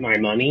to get my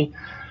money.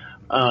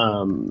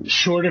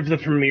 Short of the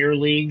Premier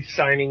League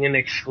signing an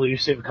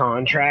exclusive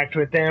contract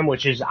with them,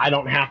 which is I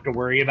don't have to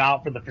worry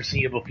about for the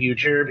foreseeable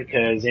future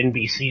because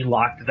NBC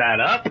locked that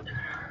up.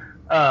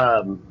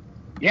 I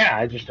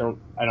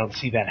don't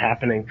see that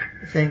happening.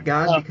 Thank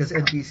God, because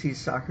NBC's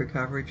soccer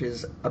coverage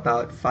is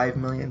about 5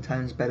 million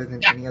times better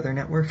than any other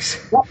networks.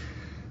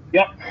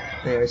 Yep.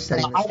 They are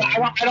setting the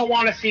standard. I don't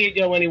want to see it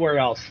go anywhere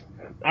else.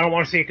 I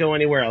love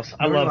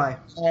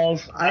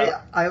balls.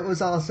 I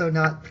was also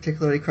not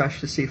particularly crushed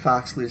to see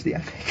Fox lose the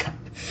FA Cup.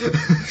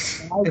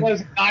 I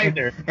wasn't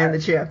either. And the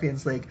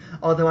Champions League.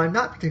 Although I'm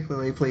not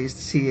particularly pleased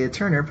to see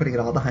Turner putting it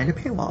all behind a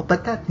paywall.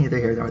 But that's neither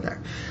here nor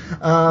there.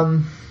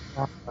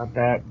 Not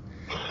that.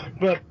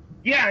 But,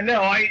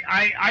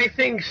 I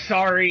think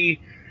Sarri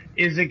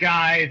is a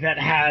guy that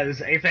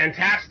has a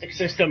fantastic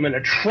system, an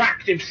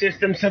attractive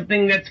system,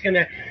 something that's going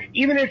to,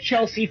 even if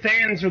Chelsea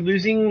fans are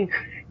losing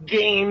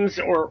games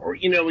or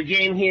a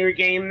game here, a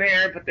game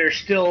there, but they're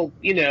still,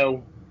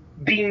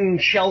 being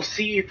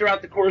Chelsea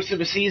throughout the course of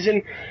a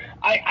season,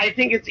 I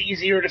think it's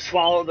easier to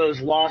swallow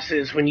those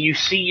losses when you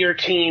see your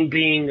team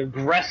being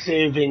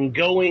aggressive and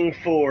going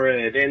for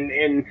it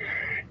and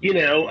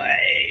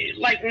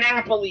like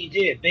Napoli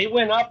did. They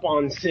went up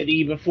on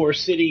City before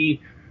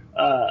City,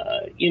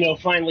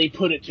 finally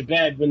put it to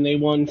bed when they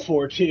won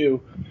 4-2.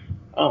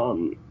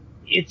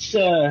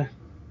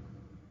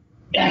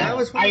 That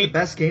was one of the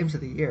best games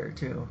of the year,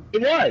 too.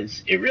 It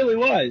was. It really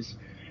was.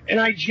 And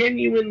I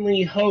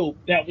genuinely hope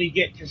that we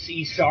get to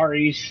see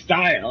Sarri's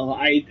style.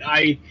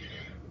 I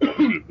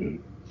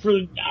don't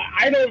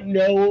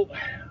know.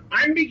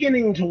 I'm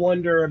beginning to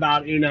wonder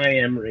about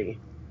Unai Emery.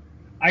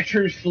 I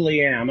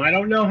truthfully am. I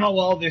don't know how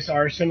well this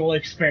Arsenal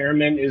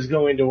experiment is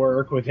going to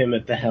work with him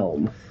at the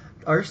helm.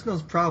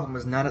 Arsenal's problem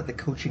is not at the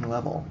coaching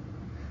level,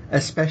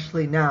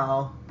 especially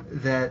now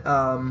that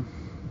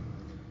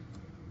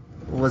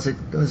was it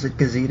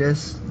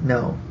Gazidis?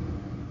 No.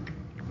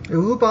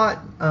 Who bought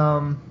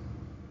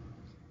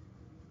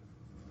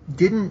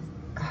didn't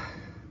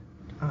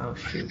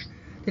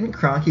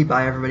Kroenke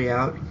buy everybody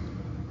out?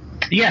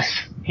 Yes,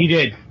 he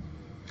did.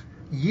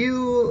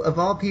 You, of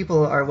all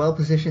people, are well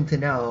positioned to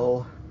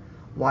know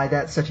why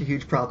that's such a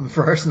huge problem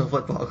for Arsenal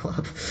Football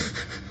Club.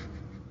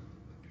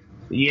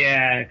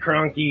 Yeah,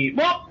 Kroenke.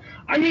 Well,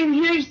 I mean,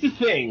 here's the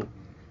thing.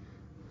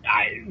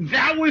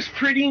 That was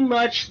pretty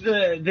much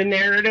the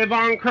narrative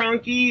on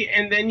Kroenke,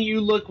 and then you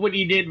look what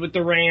he did with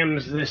the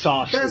Rams this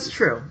offseason. That's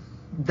true.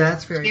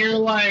 That's very You're true.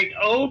 like,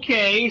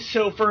 okay,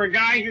 so for a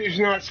guy who's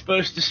not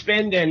supposed to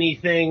spend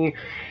anything,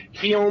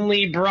 he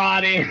only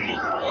brought in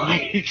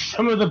like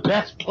some of the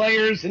best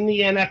players in the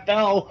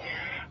NFL,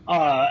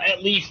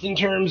 at least in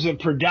terms of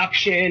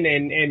production.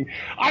 And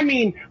I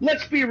mean,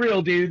 let's be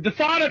real, dude. The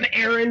thought of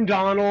Aaron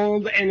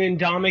Donald and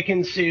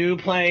Ndamukong Suh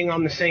playing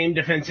on the same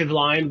defensive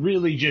line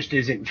really just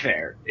isn't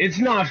fair. It's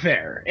not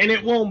fair, and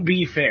it won't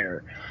be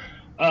fair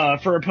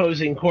for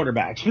opposing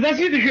quarterbacks. But that's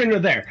neither here nor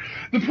there.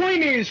 The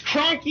point is,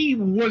 Kroenke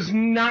was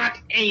not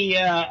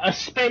a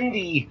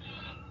spendy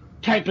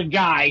type of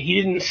guy.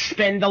 He didn't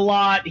spend a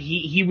lot.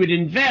 He would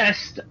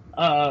invest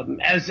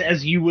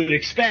as you would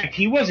expect.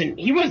 He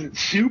wasn't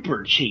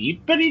super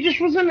cheap, but he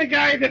just wasn't a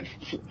guy that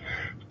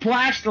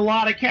flashed a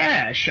lot of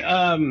cash.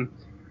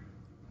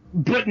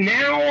 But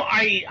now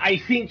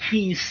I think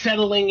he's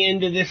settling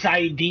into this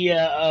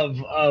idea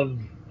of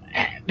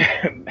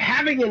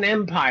having an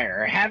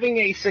empire, having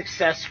a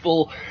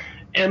successful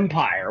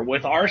empire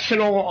with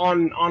Arsenal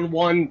on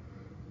one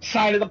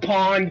side of the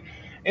pond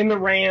and the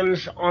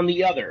Rams on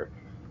the other.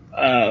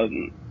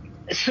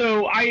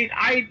 So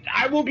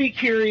I will be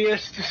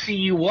curious to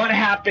see what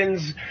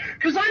happens,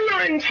 because I'm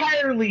not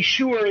entirely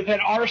sure that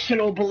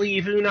Arsenal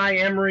believe Unai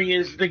Emery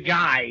is the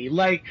guy.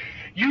 Like,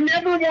 you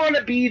never want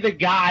to be the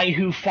guy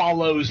who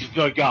follows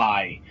the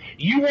guy.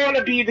 You want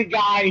to be the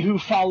guy who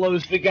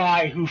follows the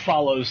guy who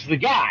follows the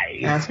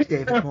guy. Ask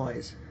David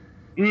Moyes.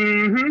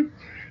 Mm-hmm.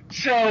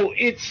 So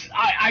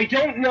I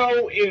don't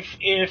know if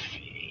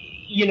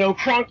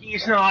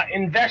Kroenke's not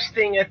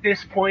investing at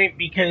this point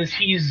because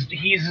he's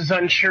as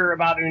unsure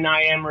about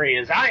Unai Emery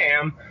as I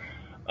am,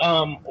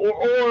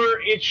 or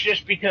it's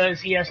just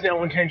because he has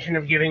no intention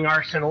of giving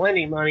Arsenal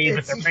any money,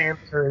 but the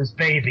Rams are his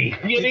baby.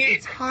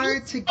 It's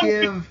hard to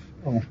give,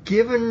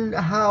 given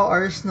how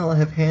Arsenal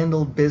have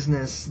handled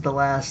business the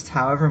last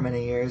however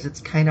many years, it's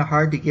kind of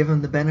hard to give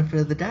them the benefit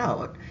of the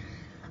doubt.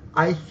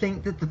 I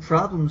think that the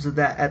problems of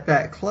at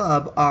that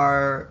club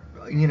are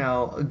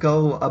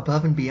go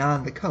above and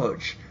beyond the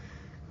coach.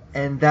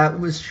 And that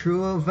was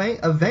true of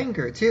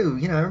Wenger too.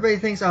 Everybody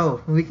thinks,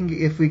 oh,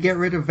 if we get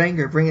rid of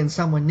Wenger, bring in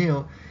someone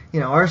new.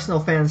 Arsenal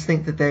fans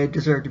think that they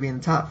deserve to be in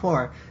the top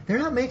four. They're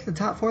not making the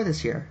top four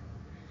this year.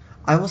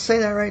 I will say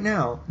that right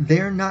now.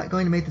 They're not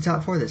going to make the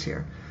top four this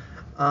year.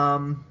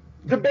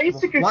 The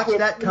basic watch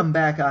that come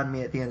back on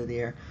me at the end of the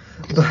year.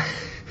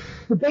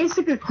 The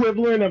basic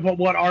equivalent of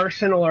what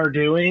Arsenal are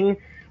doing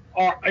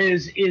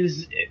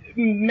is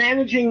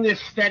managing this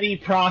steady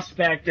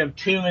prospect of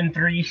 2 and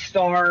 3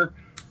 star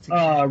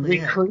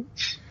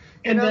recruits.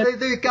 And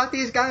they've got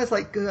these guys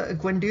like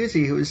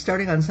Guendouzi, who is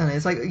starting on Sunday.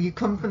 It's like you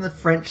come from the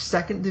French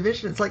second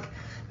division. It's like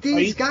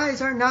these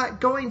guys are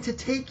not going to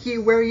take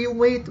you where you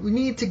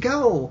need to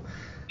go.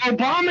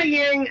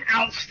 Aubameyang,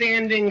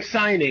 outstanding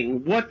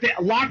signing.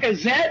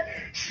 Lacazette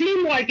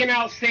seemed like an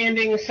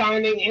outstanding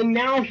signing, and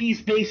now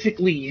he's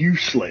basically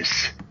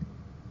useless.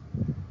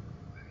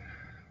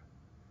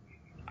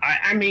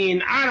 I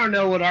mean, I don't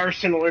know what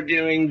Arsenal are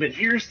doing, but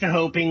here's to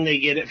hoping they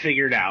get it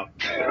figured out.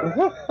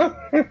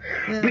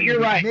 But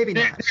you're right. Maybe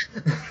not.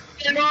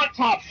 They're not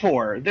top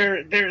four.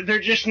 They're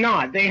just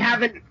not. They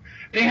haven't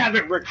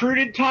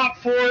recruited top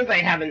four. They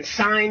haven't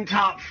signed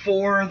top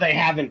four. They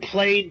haven't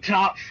played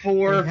top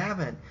four. They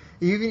haven't.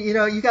 You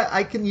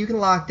can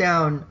lock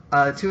down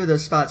 2 of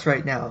those spots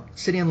right now.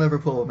 City and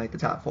Liverpool will make the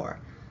top 4.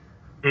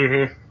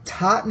 Mm-hmm.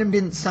 Tottenham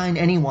didn't sign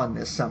anyone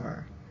this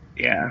summer.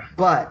 Yeah.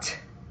 But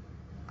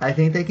I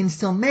think they can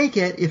still make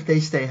it if they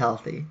stay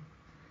healthy.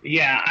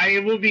 Yeah, I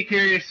will be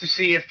curious to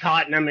see if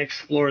Tottenham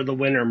explore the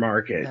winter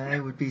market. I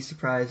would be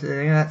surprised.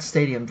 That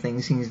stadium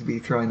thing seems to be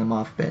throwing them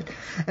off a bit.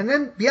 And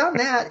then beyond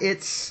that,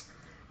 it's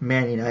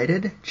Man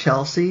United,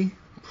 Chelsea,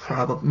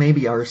 probably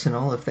maybe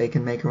Arsenal if they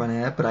can make a run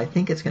at it, but I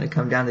think it's going to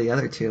come down to the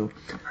other two.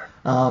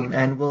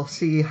 And we'll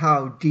see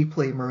how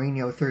deeply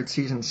Mourinho third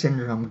season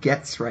syndrome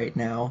gets right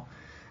now,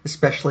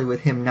 especially with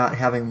him not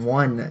having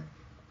won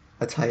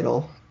a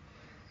title.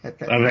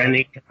 Of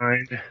any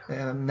kind.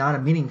 Not a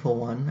meaningful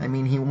one. I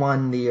mean, he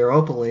won the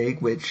Europa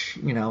League, which,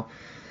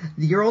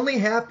 you're only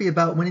happy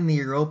about winning the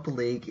Europa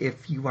League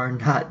if you are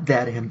not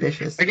that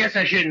ambitious. I guess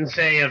I shouldn't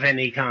say of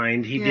any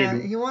kind. He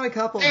didn't. He won a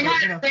couple. They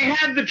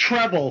had the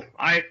treble.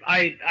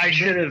 I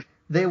should have.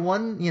 They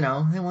won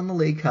the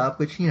League Cup,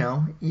 which,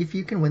 if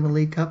you can win the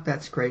League Cup,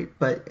 that's great.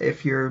 But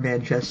if you're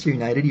Manchester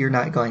United, you're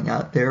not going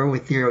out there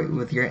with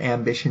your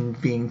ambition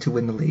being to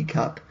win the League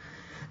Cup.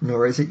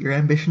 Nor is it your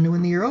ambition to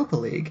win the Europa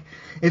League.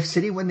 If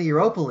City win the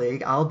Europa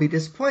League, I'll be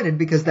disappointed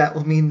because that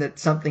will mean that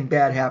something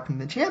bad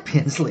happened in the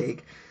Champions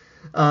League.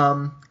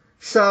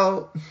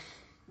 So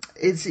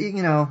it's,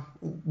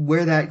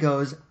 where that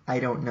goes, I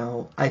don't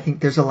know. I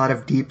think there's a lot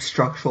of deep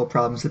structural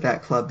problems at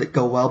that club that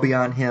go well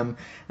beyond him.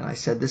 And I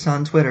said this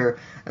on Twitter,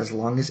 as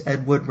long as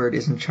Ed Woodward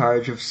is in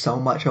charge of so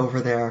much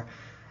over there,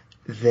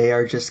 they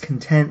are just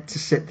content to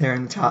sit there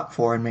in the top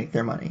 4 and make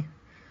their money.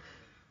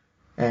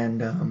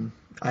 And,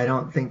 I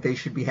don't think they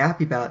should be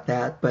happy about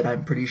that, but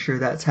I'm pretty sure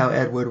that's how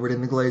Ed Woodward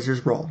and the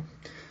Glazers roll.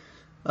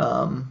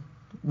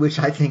 Which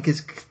I think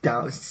is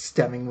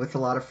stemming with a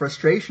lot of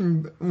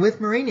frustration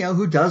with Mourinho,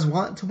 who does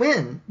want to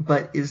win,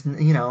 but is,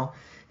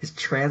 his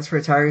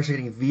transfer targets are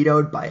getting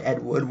vetoed by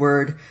Ed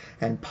Woodward,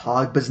 and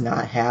Pogba's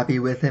not happy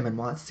with him and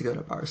wants to go to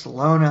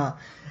Barcelona,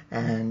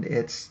 and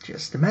it's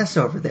just a mess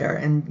over there.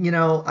 And,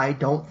 I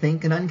don't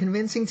think an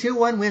unconvincing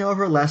 2-1 win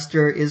over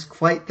Leicester is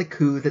quite the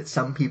coup that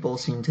some people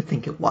seem to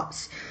think it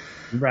was.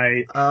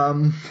 Right.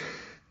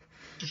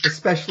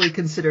 Especially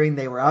considering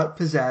they were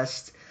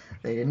outpossessed.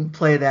 They didn't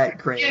play that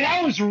great. Yeah,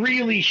 that was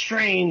really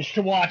strange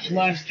to watch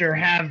Leicester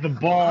have the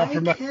ball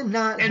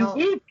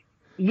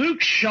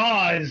Luke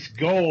Shaw's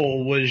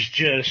goal was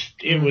just,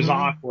 it was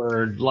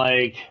awkward.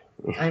 Like,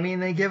 I mean,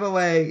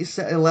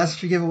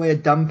 Leicester give away a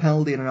dumb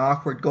penalty and an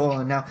awkward goal.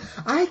 And now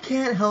I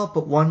can't help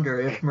but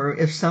wonder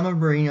if some of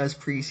Mourinho's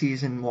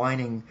preseason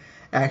whining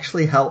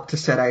actually helped to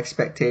set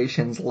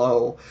expectations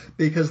low,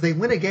 because they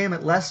win a game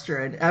at Leicester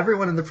and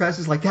everyone in the press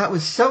is like, that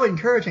was so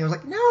encouraging. I was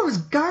like, no, it was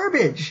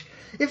garbage.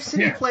 If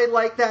City played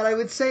like that, I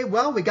would say,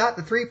 well, we got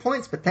the 3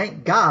 points, but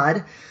thank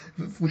God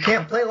we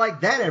can't play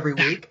like that every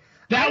week.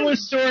 That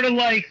was sort of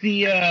like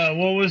the,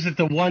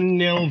 the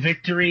 1-0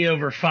 victory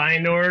over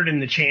Feyenoord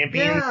in the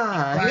Champions.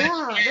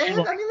 Yeah.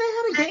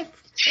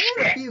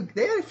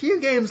 They had a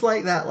few games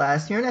like that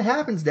last year, and it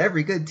happens to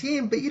every good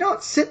team, but you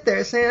don't sit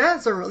there saying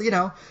that's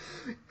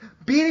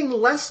beating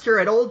Leicester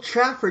at Old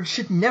Trafford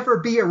should never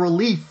be a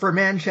relief for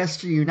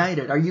Manchester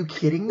United. Are you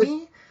kidding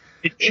me?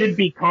 It should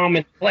be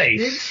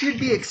commonplace. They should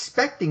be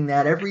expecting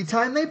that every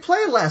time they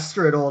play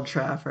Leicester at Old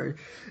Trafford.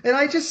 And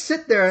I just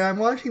sit there and I'm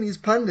watching these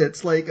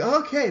pundits like,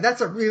 okay,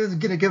 that's going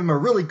to give them a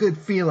really good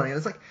feeling. And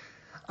it's like,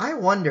 I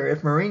wonder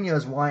if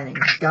Mourinho's whining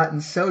has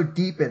gotten so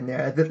deep in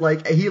there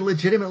that he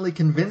legitimately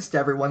convinced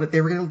everyone that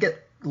they were going to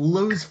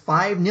lose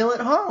 5-0 at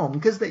home,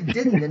 because they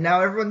didn't, and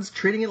now everyone's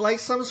treating it like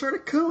some sort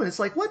of coup. And it's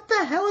like, what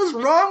the hell is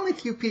wrong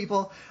with you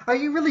people? Are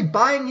you really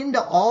buying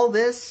into all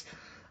this?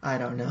 I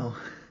don't know.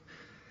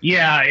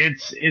 Yeah,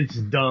 it's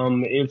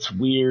dumb. It's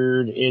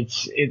weird.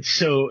 It's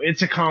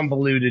a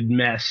convoluted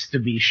mess, to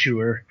be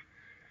sure.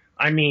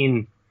 I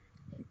mean,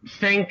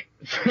 thank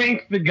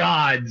the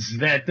gods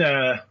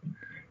that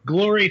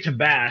glory to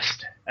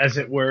Bast, as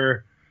it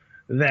were,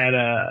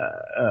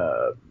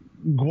 that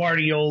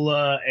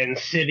Guardiola and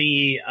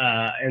City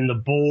and the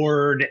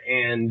board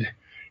and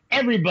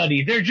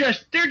everybody, they're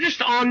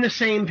just on the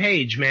same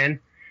page, man.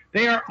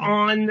 They are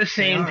on the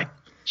same page.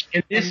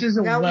 And this is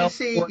a now we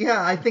see,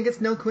 I think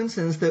it's no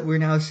coincidence that we're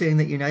now seeing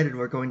that United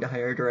were going to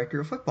hire a director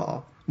of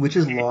football, which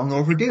is long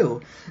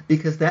overdue,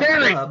 because that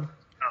club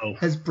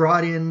has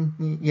brought in,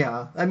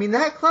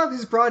 that club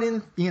has brought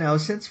in,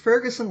 since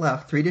Ferguson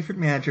left, 3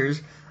 different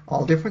managers,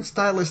 all different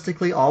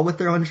stylistically, all with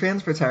their own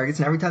transfer targets,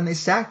 and every time they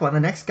sack one, the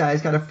next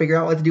guy's got to figure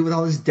out what to do with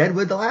all this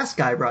deadwood the last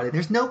guy brought in.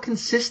 There's no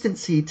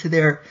consistency to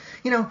their,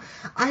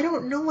 I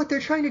don't know what they're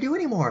trying to do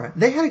anymore.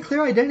 They had a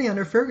clear identity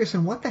under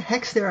Ferguson. What the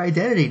heck's their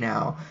identity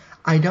now?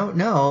 I don't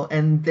know,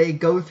 and they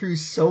go through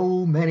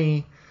so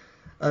many,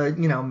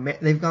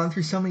 they've gone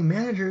through so many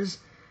managers,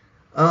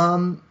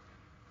 and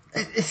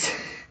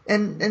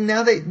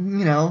now they,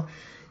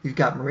 you've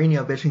got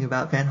Mourinho bitching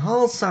about Van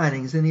Gaal's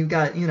signings, and you've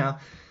got,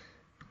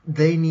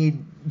 they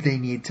need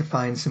to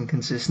find some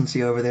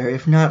consistency over there,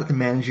 if not at the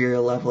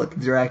managerial level, at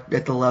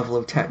the level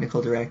of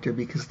technical director,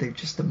 because they're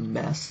just a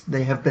mess.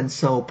 They have been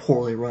so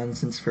poorly run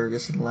since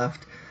Ferguson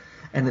left,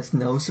 and it's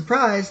no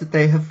surprise that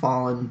they have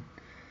fallen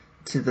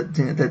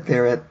that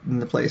they're in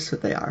the place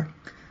that they are.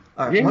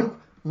 All right,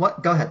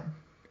 go ahead.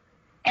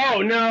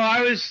 Oh no,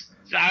 I was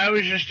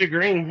just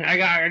agreeing. I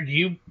got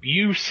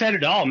you said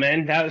it all,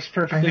 man. That was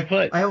perfectly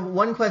put. I have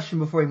one question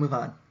before we move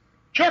on.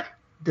 Sure.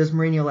 Does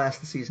Mourinho last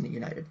the season at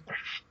United?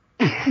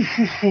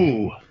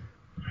 All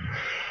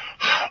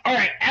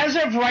right, as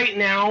of right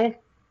now,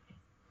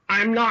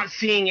 I'm not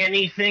seeing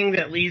anything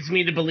that leads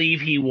me to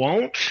believe he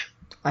won't.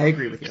 I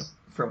agree with you.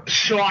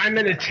 So I'm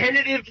going to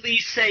tentatively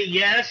say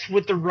yes,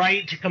 with the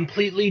right to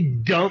completely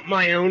dump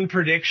my own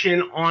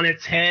prediction on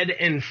its head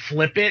and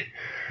flip it,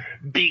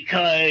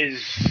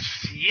 because,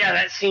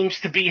 that seems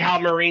to be how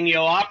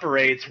Mourinho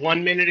operates.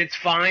 1 minute it's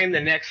fine,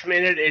 the next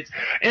minute it's...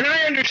 And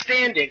I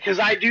understand it, because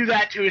I do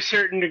that to a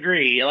certain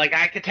degree. Like,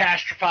 I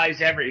catastrophize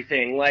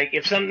everything. Like,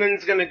 if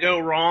something's going to go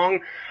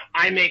wrong,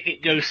 I make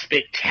it go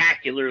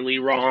spectacularly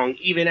wrong,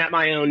 even at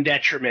my own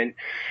detriment.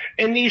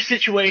 And these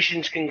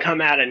situations can come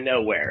out of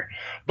nowhere.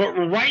 But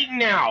right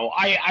now,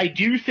 I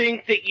do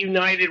think that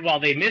United, while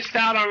they missed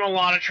out on a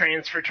lot of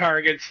transfer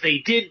targets, they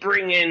did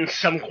bring in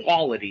some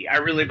quality. I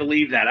really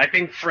believe that. I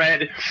think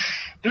Fred,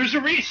 there's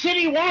a reason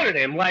City wanted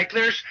him. Like,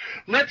 let's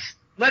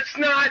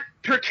not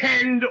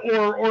pretend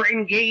or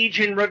engage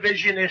in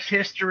revisionist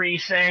history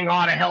saying,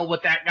 oh, to hell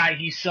with that guy,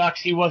 he sucks,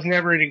 he wasn't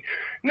ever anything.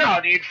 No,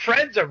 dude,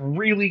 Fred's a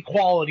really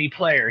quality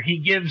player. He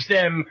gives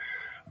them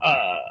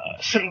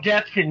some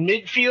depth in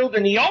midfield,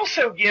 and he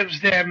also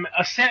gives them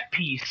a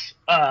set-piece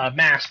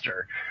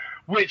master,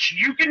 which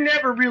you can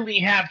never really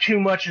have too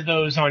much of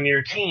those on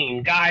your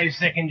team, guys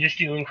that can just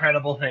do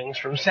incredible things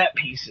from set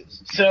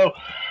pieces. So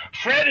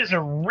Fred is a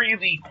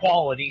really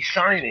quality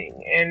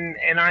signing,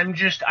 and I'm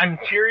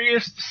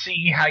curious to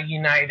see how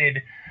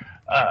United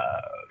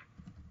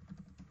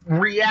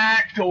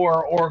react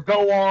or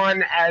go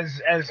on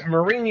as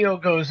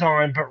Mourinho goes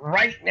on. But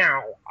right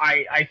now,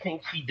 I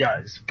think he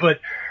does. But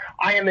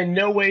I am in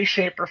no way,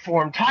 shape, or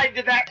form tied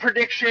to that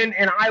prediction,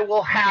 and I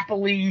will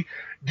happily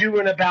do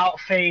an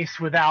about-face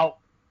without...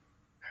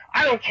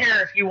 I don't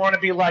care if you want to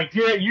be like,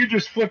 yeah, you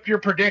just flipped your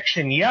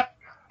prediction. Yep,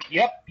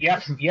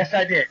 yes,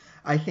 I did.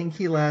 I think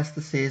he lasts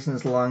the season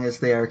as long as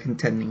they are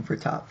contending for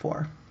top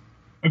 4.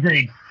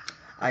 Agreed.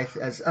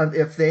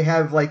 If they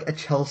have, like, a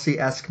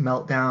Chelsea-esque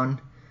meltdown,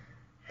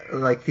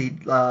 like he's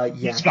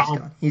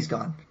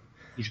gone.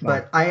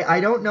 But I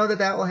don't know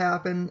that will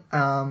happen.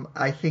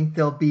 I think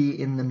they'll be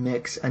in the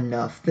mix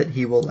enough that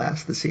he will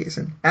last the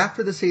season.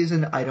 After the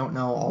season, I don't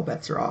know. All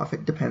bets are off.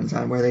 It depends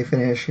on where they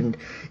finish and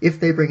if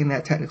they bring in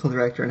that technical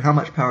director and how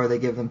much power they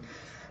give them.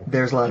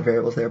 There's a lot of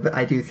variables there. But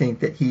I do think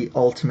that he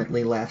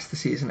ultimately lasts the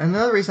season. And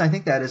another reason I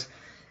think that is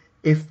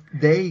if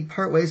they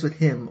part ways with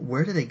him,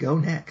 where do they go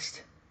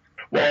next?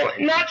 Well,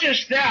 not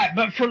just that,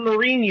 but for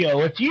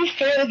Mourinho, if you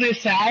fail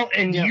this out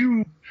and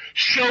you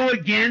show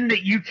again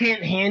that you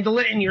can't handle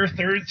it in your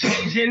third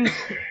season,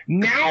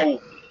 now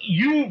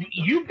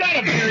you've got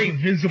a very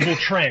visible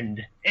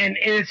trend, and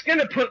it's going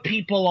to put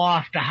people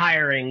off to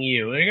hiring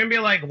you. They're going to be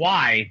like,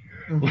 why?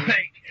 Mm-hmm.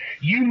 Like,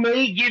 you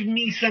may give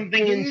me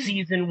something in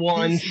season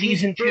 1,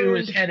 season 2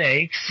 is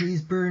headaches.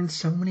 He's burned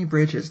so many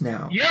bridges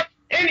now. Yep.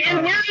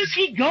 And where does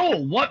he go?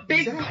 What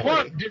big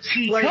club does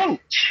he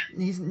coach?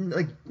 He's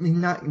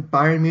not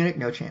Bayern Munich,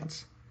 no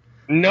chance.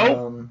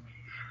 Nope.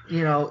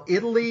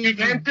 Italy.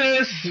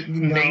 Juventus,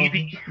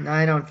 maybe.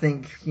 I don't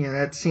think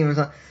that seems.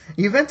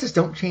 Juventus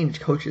don't change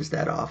coaches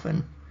that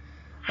often.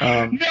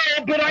 No,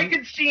 but I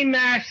could see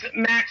Max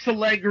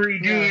Allegri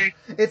doing.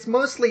 Yeah. It's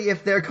mostly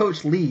if their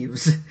coach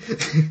leaves.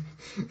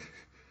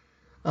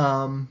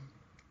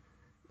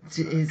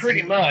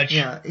 Pretty much.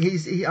 Yeah,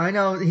 I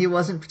know he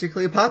wasn't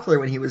particularly popular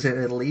when he was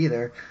in Italy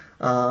either.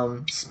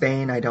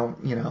 Spain,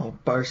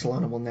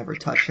 Barcelona will never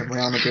touch him.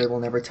 Real Madrid will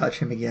never touch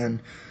him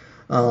again.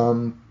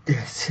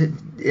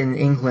 In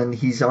England,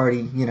 he's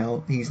already,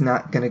 he's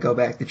not going to go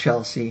back to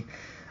Chelsea.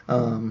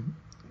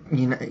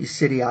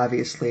 City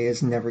obviously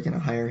is never going to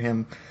hire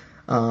him.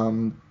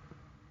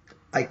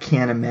 I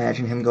can't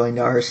imagine him going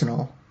to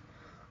Arsenal.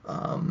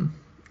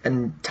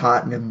 And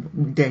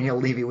Tottenham, Daniel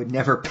Levy would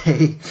never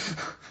pay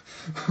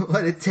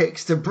what it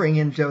takes to bring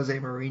in Jose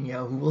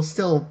Mourinho, who will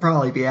still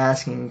probably be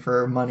asking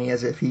for money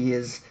as if he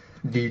is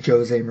the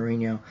Jose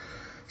Mourinho.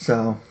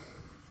 So,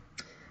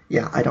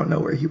 yeah, I don't know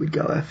where he would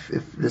go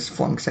if this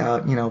flunks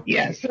out.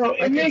 Yeah, so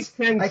it makes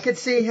sense. I could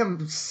see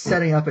him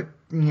setting up at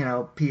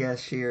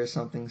PSG or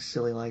something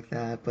silly like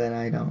that, but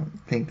I don't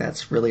think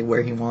that's really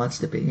where he wants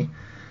to be.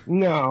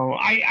 No,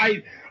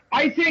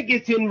 I think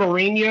it's in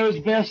Mourinho's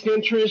best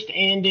interest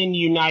and in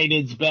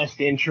United's best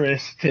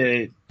interest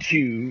to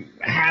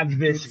have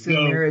this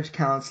go. Marriage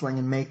counseling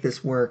and make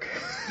this work.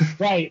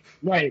 Right.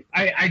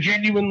 I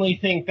genuinely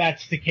think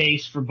that's the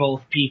case for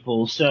both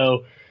people.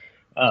 So,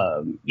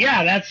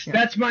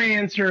 that's my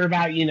answer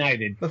about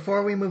United.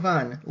 Before we move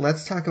on,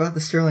 let's talk about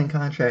the Sterling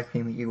contract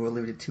thing that you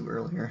alluded to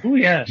earlier. Oh,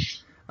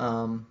 yes.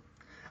 I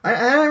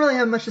don't really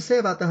have much to say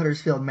about the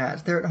Huddersfield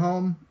match. They're at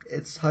home.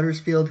 It's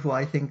Huddersfield, who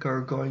I think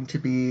are going to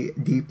be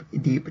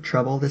deep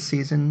trouble this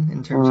season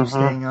in terms of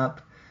staying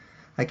up.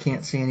 I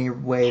can't see any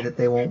way that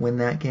they won't win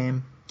that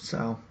game.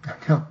 So,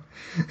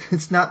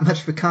 it's not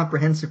much of a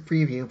comprehensive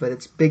preview, but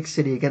it's big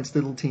city against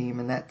little team,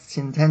 and that's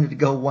intended to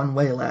go one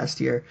way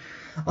last year.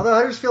 Although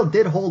Huddersfield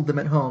did hold them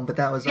at home, but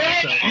that was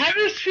also...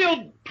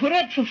 Huddersfield put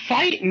up a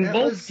fight in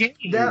both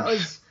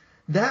games.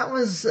 That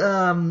was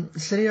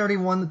City already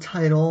won the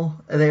title.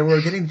 They were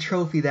getting the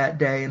trophy that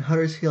day, and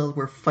Huddersfield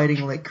were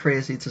fighting like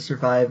crazy to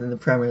survive in the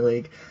Premier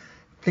League.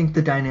 I think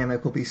the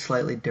dynamic will be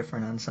slightly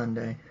different on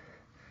Sunday.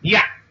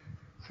 Yeah.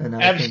 And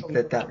I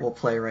think that will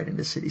play right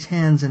into City's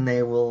hands, and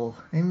they will,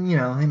 they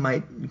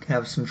might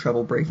have some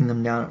trouble breaking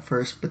them down at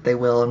first, but they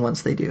will, and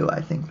once they do,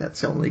 I think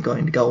that's only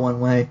going to go one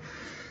way.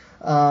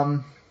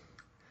 So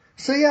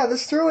yeah, the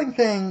Sterling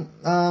thing,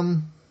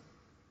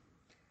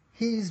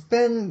 he's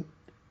been,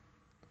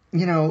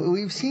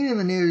 we've seen in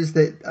the news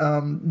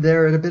that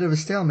they're at a bit of a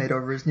stalemate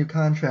over his new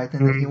contract,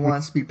 and that he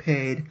wants to be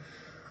paid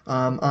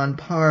on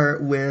par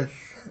with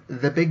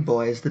the big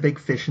boys, the big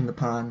fish in the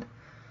pond.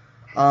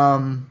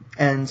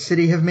 And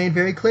City have made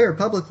very clear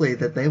publicly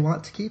that they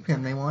want to keep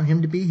him. They want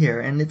him to be here.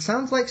 And it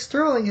sounds like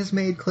Sterling has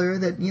made clear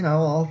that,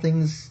 all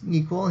things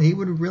equal, he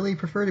would really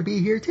prefer to be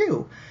here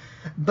too.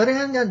 But it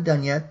hasn't gotten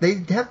done yet.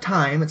 They have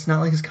time. It's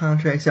not like his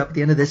contract's up at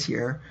the end of this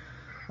year.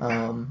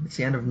 It's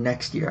the end of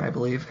next year, I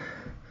believe.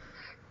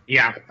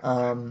 Yeah.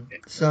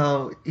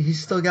 So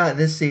he's still got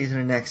this season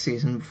and next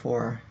season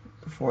before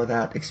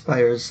that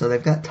expires. So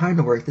they've got time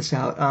to work this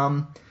out.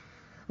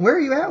 Where are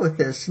you at with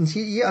this? Since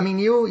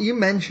you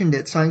mentioned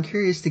it, so I'm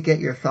curious to get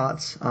your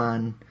thoughts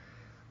on.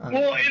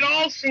 Well, it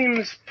all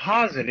seems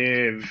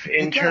positive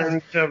in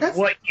terms of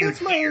what you hear.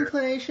 That's my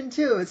inclination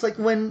too. It's like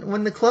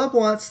when the club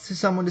wants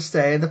someone to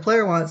stay, the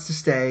player wants to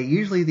stay.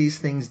 Usually these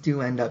things do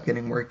end up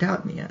getting worked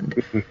out in the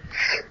end.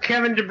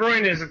 Kevin De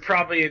Bruyne is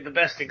probably the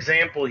best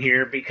example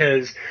here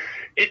because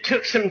it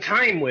took some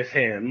time with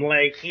him.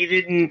 Like, he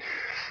didn't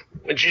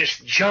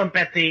just jump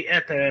at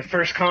the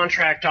first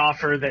contract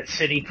offer that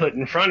City put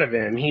in front of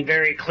him. He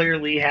very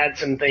clearly had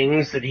some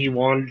things that he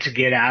wanted to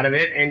get out of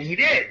it, and he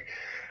did.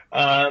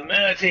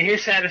 To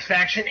his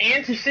satisfaction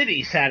and to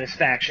City's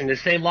satisfaction,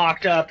 as they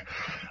locked up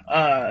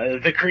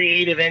the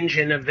creative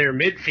engine of their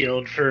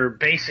midfield for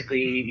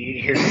basically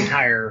his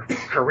entire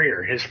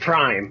career, his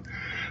prime.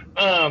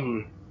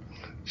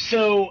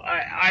 So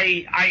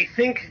I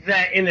think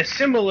that in a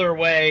similar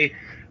way,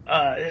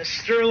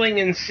 Sterling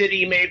and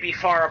City may be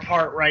far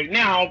apart right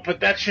now,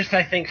 but that's just,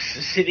 I think,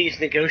 City's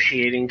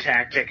negotiating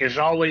tactic is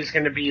always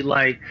going to be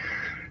like,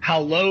 how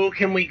low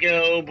can we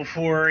go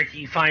before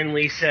he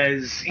finally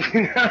says,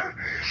 And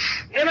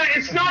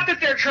it's not that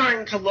they're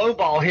trying to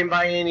lowball him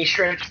by any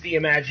stretch of the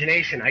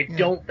imagination. I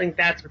don't think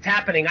that's what's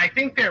happening. I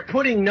think they're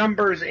putting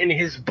numbers in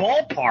his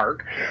ballpark.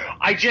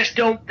 I just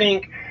don't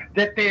think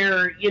that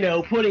they're,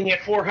 putting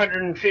it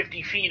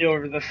 450 feet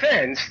over the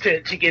fence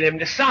to get him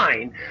to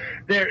sign.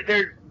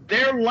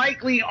 They're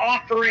likely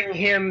offering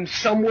him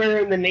somewhere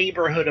in the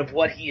neighborhood of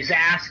what he's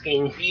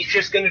asking. He's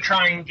just going to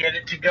try and get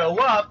it to go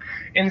up,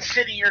 and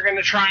City are going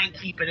to try and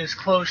keep it as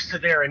close to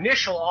their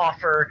initial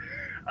offer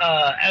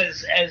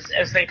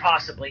as they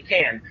possibly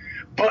can.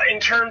 But in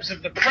terms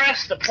of the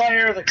press, the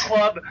player, the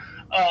club,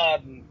 hell,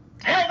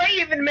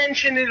 they even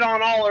mention it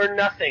on All or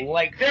Nothing.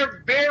 Like,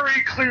 they're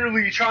very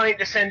clearly trying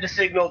to send a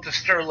signal to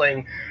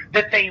Sterling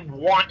that they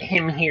want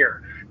him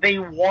here. They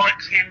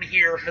want him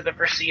here for the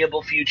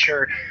foreseeable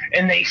future,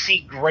 and they see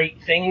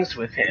great things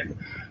with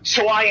him.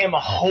 So I am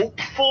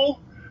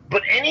hopeful,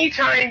 but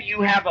anytime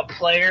you have a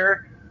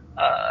player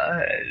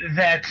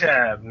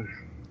that,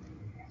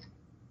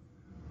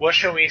 what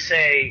shall we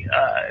say,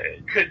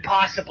 could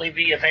possibly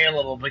be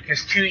available,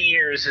 because 2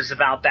 years is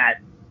about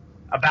that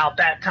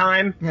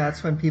time. Yeah,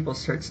 that's when people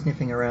start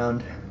sniffing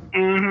around.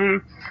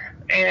 Mm-hmm.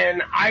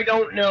 And I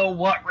don't know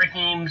what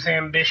Raheem's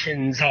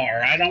ambitions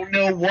are. I don't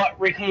know what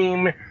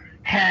Raheem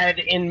had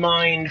in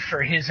mind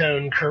for his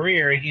own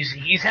career.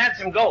 He's had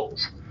some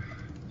goals.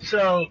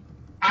 So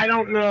I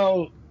don't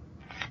know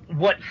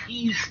what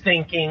he's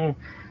thinking,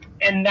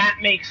 and that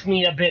makes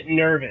me a bit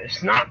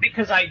nervous. Not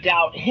because I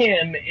doubt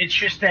him, it's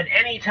just that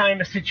anytime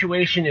a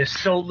situation is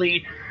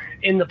solely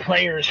in the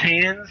player's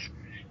hands,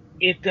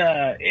 it's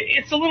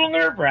a little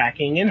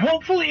nerve-wracking, and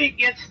hopefully it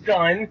gets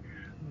done.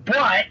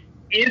 But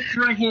if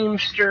Raheem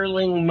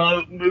Sterling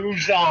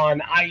moves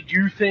on, I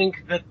do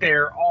think that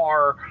there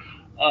are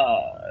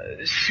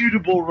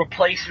suitable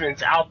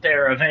replacements out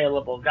there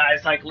available.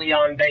 Guys like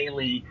Leon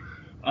Bailey,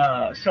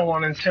 so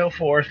on and so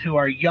forth, who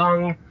are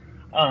young,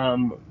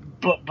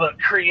 but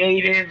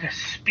creative,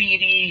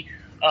 speedy.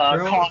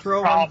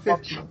 Throw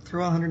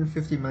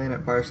 150 million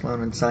at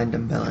Barcelona and sign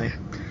Dembele.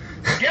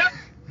 Yep.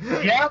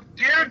 Yep,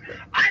 dude.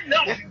 I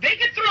know they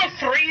could throw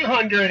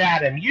 300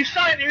 at him. You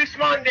signed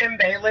Ousmane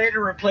Dembele to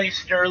replace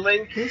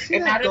Sterling,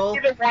 and that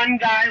would be the one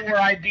guy where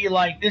I'd be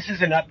like, "This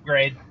is an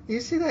upgrade."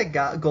 You see that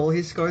goal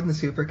he scored in the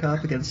Super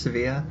Cup against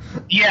Sevilla?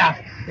 Yeah.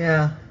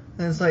 Yeah.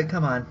 And it's like,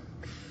 come on.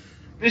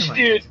 This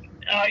dude.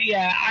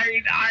 Yeah,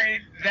 I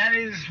that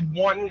is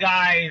one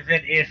guy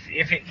that if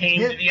it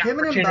came to the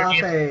opportunity, him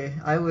and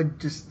Mbappe, I would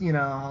just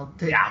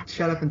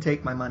shut up and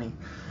take my money.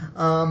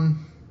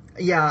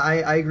 Yeah,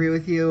 I agree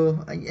with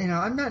you.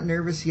 I'm not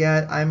nervous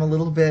yet. I'm a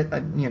little bit,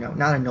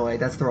 not annoyed.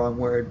 That's the wrong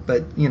word,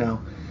 but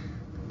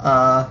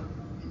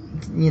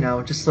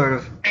just sort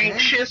of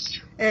anxious.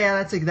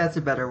 Yeah, that's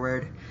a better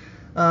word.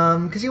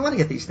 Because you want to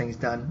get these things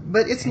done,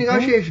 but it's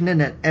negotiation,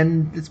 isn't it?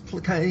 And it's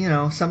kind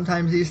of,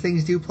 sometimes these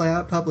things do play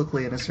out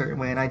publicly in a certain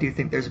way, and I do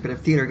think there's a bit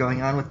of theater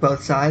going on with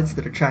both sides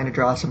that are trying to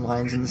draw some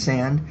lines in the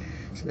sand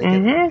so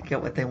they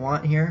get what they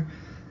want here.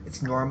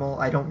 It's normal.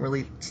 I don't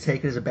really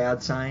take it as a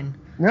bad sign.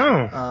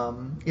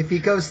 No. If he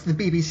goes to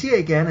the BBC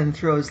again and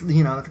throws, the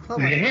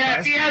club. Yeah,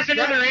 if he has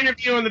another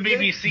interview on the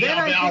BBC,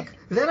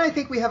 then I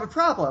think we have a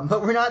problem,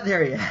 but we're not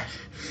there yet.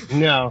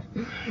 No.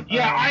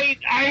 Yeah, I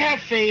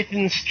have faith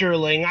in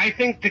Sterling. I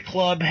think the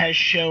club has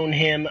shown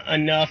him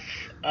enough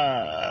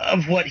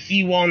of what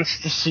he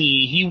wants to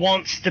see. He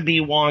wants to be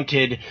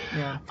wanted.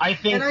 Yeah. I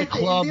think the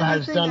club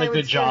has done a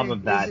good job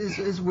of that.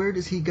 As where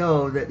does he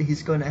go that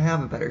he's going to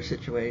have a better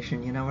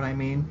situation? You know what I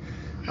mean?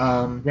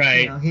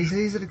 Right.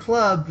 He's at a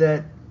club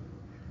that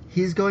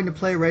he's going to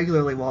play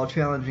regularly while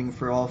challenging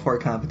for all four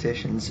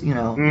competitions. You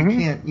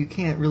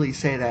can't really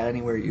say that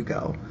anywhere you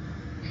go.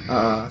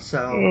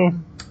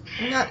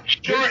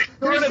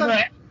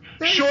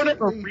 Short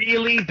of a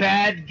really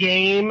bad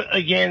game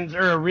against,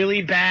 or a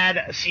really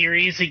bad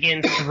series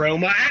against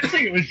Roma.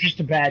 Actually, it was just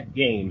a bad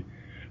game.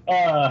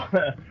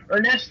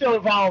 Ernesto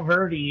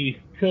Valverde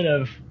could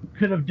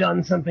have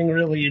done something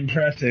really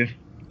impressive.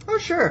 Oh,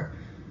 sure.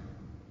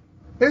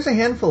 There's a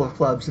handful of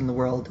clubs in the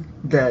world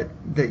that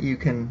you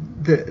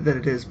can that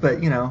it is,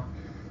 but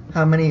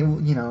how many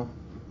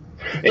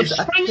It's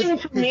frustrating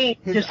for me.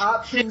 His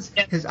options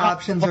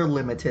are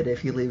limited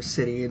if he leaves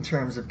City in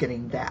terms of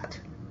getting that.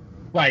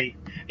 Right.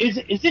 Is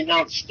it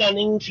not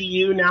stunning to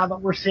you now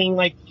that we're seeing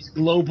these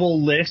global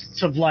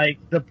lists of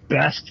the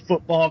best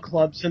football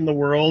clubs in the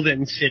world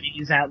and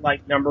City's at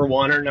number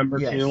 1 or number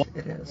 2?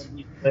 Yes,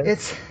 it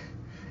is.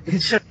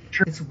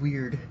 It's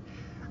weird.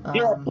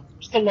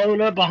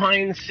 Barcelona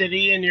behind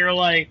City, and you're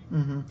like,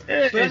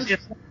 it's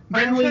just.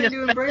 I'm trying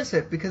to embrace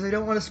it because I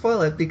don't want to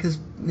spoil it, because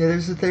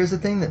there's a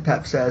thing that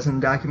Pep says in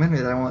the documentary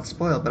that I won't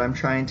spoil, but I'm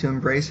trying to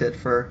embrace it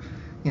for,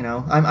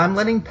 I'm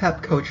letting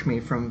Pep coach me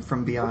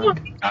from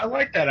beyond. I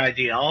like that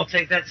idea. I'll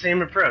take that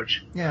same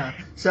approach. Yeah.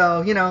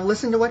 So,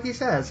 listen to what he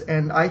says,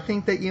 and I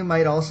think that you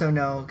might also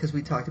know, because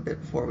we talked a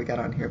bit before we got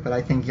on here, but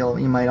I think you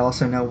might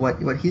also know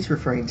what he's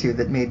referring to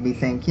that made me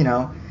think,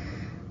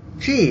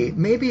 gee,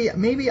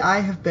 maybe I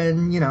have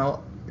been,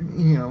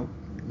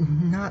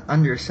 not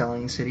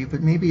underselling City,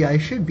 but maybe I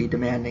should be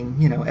demanding,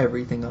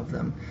 everything of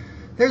them.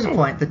 There's a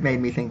point that made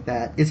me think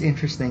that. It's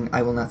interesting.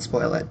 I will not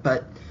spoil it,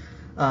 but,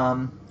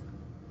 I'm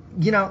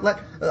going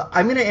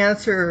to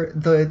answer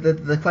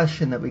the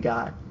question that we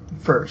got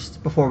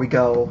first before we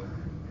go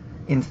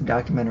into the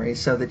documentary,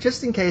 so that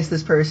just in case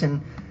this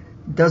person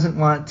doesn't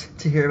want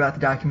to hear about the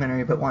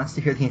documentary but wants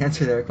to hear the answer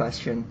to their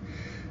question,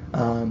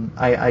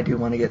 I do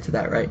want to get to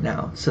that right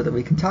now, so that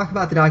we can talk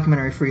about the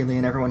documentary freely,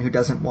 and everyone who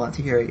doesn't want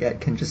to hear it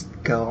yet can just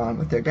go on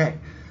with their day.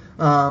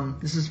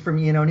 This is from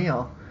Ian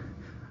O'Neill,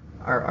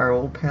 our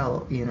old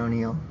pal Ian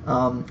O'Neill.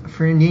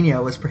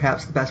 Fernandinho was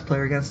perhaps the best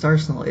player against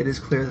Arsenal. It is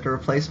clear that a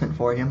replacement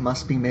for him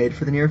must be made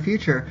for the near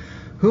future.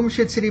 Whom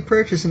should City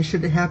purchase, and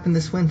should it happen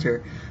this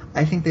winter?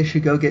 I think they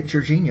should go get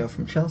Jorginho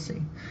from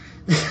Chelsea.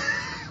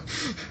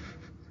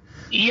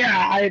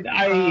 Yeah,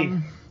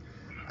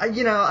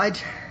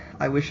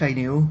 I wish I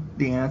knew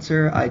the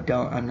answer.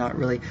 I'm not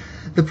really.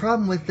 The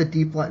problem with the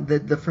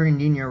the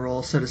Fernandinho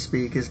role, so to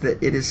speak, is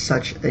that it is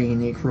such a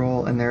unique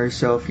role, and there are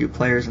so few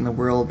players in the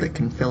world that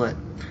can fill it.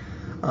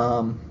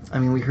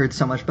 We heard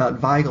so much about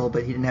Weigl,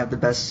 but he didn't have the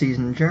best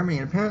season in Germany,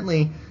 and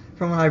apparently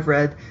from what I've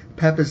read,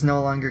 Pep is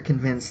no longer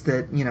convinced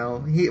that,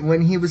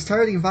 when he was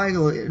targeting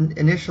Weigl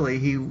initially,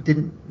 he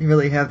didn't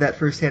really have that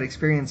first-hand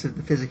experience of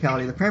the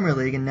physicality of the Premier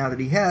League, and now that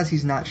he has,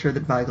 he's not sure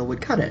that Weigl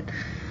would cut it.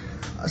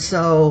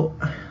 So,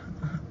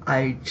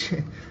 I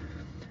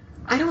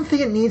don't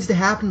think it needs to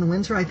happen in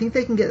Windsor. I think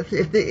they can get,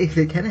 if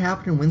it can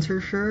happen in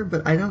Windsor, sure,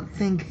 but I don't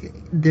think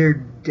they're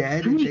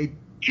dead.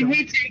 Can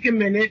we take a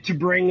minute to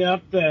bring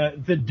up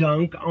the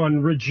dunk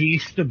on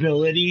Regis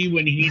Stability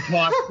when he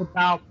talks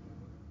about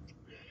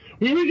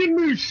when we can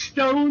move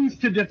Stones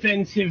to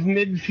defensive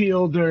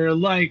midfielder?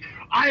 Like,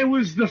 I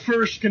was the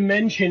first to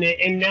mention it,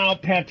 and now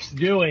Pep's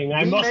doing.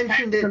 I must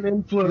have some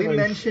influence. We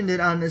mentioned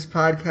it on this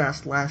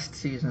podcast last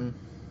season.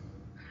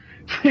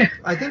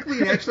 I think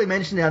we actually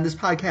mentioned it on this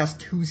podcast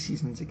 2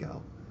 seasons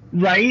ago.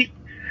 Right?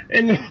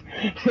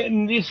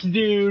 And this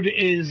dude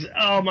is,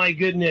 oh my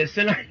goodness.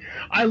 And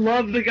I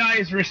love the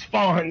guy's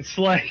response.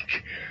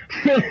 Like,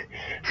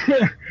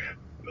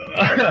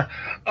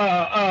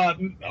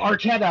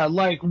 Arteta,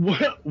 like,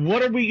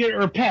 what are we going to,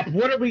 or Pep,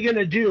 what are we going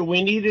to do?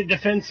 We need a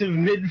defensive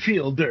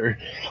midfielder.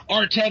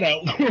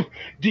 Arteta,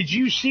 did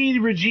you see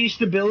Regis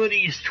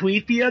Stability's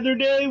tweet the other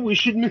day? We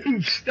should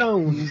move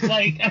Stones.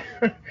 Like,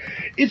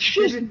 it's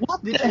just,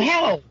 what the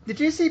hell? Did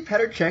you see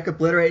Petr Cech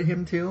obliterate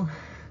him too?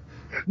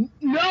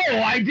 No,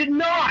 I did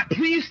not.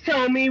 Please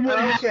tell me what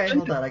happened. Okay,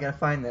 hold on. I gotta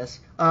find this.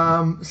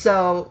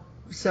 So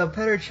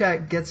Petr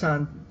Cech gets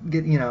on,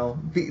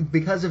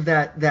 because of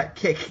that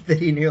kick that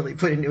he nearly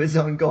put into his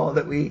own goal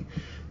that we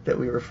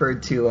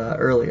referred to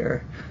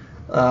earlier.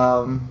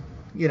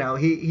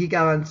 He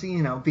got on,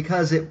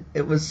 because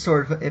it was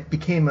it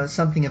became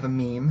something of a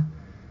meme.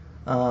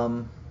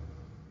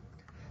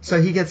 So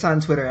he gets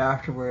on Twitter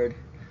afterward.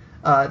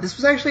 This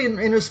was actually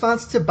in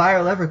response to Bayer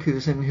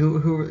Leverkusen,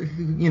 who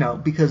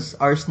because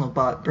Arsenal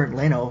bought Bernd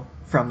Leno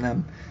from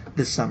them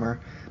this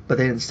summer, but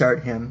they didn't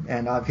start him,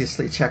 and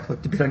obviously Cech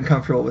looked a bit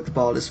uncomfortable with the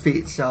ball at his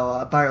feet.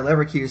 So Bayer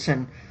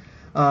Leverkusen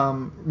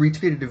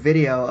retweeted a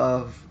video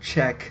of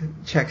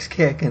Cech's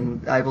kick,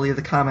 and I believe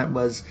the comment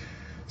was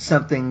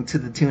something to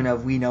the tune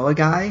of "We know a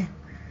guy,"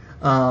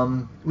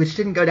 which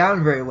didn't go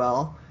down very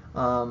well.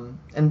 And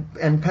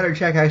Petr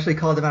Cech actually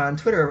called him out on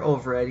Twitter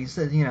over it. He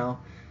said,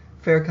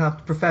 fair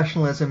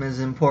professionalism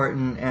is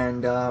important,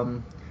 and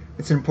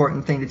it's an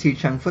important thing to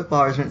teach young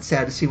footballers, and it's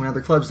sad to see when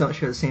other clubs don't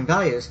share the same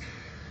values.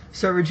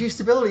 So Regis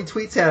Stability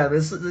tweets at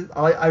him,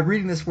 I'm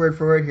reading this word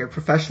for word here,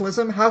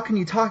 professionalism? How can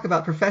you talk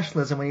about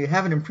professionalism when you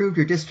haven't improved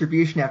your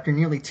distribution after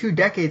nearly 2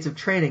 decades of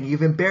training?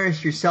 You've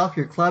embarrassed yourself,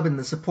 your club, and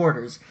the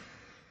supporters.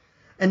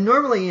 And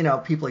normally,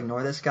 people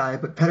ignore this guy,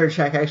 but Petr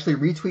Cech actually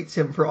retweets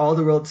him for all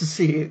the world to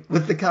see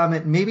with the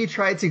comment, maybe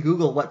try to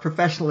Google what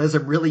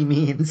professionalism really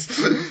means.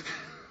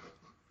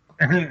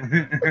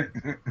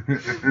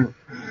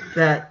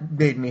 That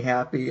made me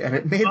happy, and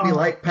it made me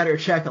like Petr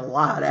Cech a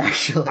lot,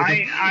 actually.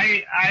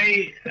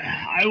 I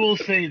will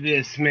say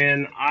this,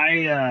 man.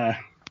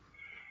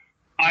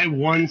 I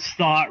once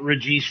thought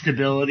Regis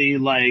Stability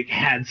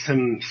had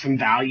some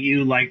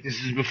value.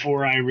 This is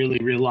before I really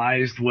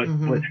realized what.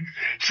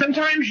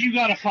 Sometimes you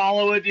gotta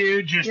follow a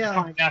dude just to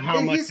find out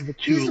how much of a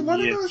tool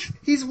he is.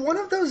 He's one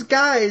of those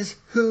guys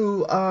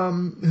who's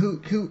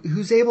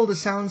able to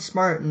sound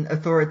smart and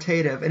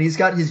authoritative, and he's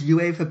got his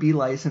UEFA B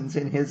license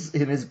in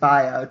his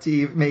bio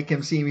to make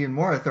him seem even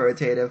more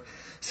authoritative.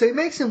 So he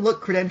makes him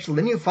look credentialed.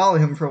 Then you follow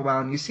him for a while,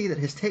 and you see that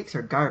his takes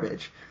are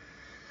garbage.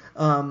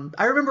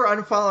 I remember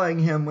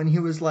unfollowing him when he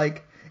was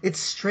like, it's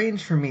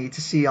strange for me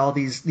to see all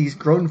these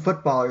grown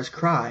footballers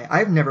cry.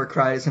 I've never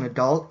cried as an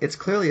adult. It's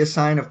clearly a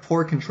sign of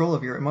poor control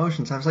of your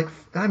emotions. I was like,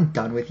 I'm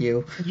done with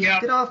you.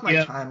 Get off my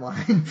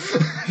timeline.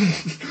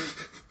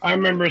 I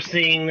remember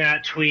seeing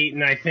that tweet,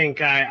 and I think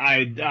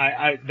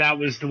I that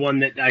was the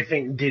one that I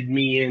think did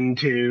me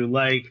into,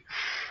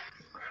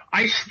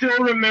 I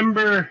still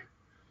remember,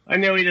 I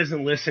know he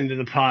doesn't listen to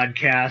the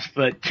podcast,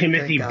 but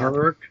Timothy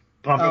Burke,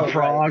 Papa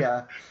Frog. Right,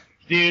 yeah.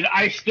 Dude,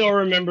 I still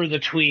remember the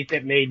tweet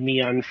that made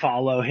me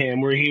unfollow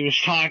him, where he was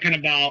talking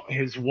about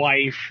his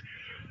wife,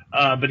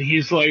 but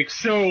he's like,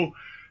 so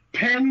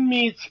pen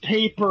meets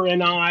paper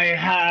and I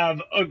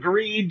have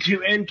agreed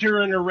to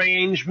enter an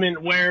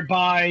arrangement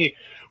whereby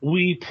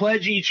we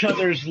pledge each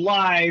other's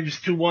lives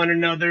to one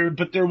another,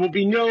 but there will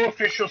be no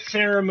official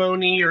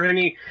ceremony or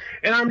any,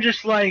 and I'm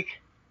just like,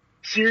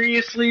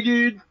 seriously,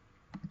 dude?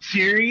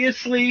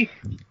 Seriously?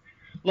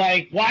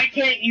 Why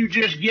can't you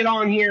just get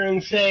on here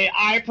and say,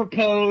 I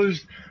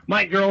proposed,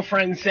 my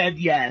girlfriend said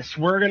yes,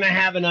 we're going to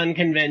have an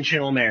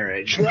unconventional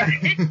marriage?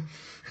 I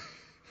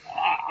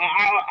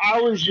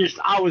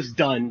was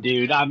done,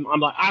 dude. I'm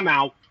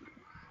out.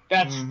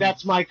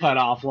 That's my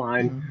cutoff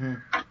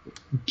line.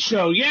 Mm-hmm.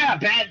 So, yeah,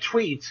 bad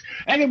tweets.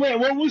 Anyway,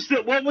 what was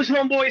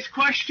Homeboy's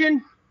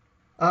question?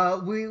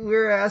 We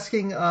were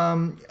asking,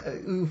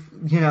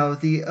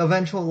 the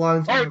eventual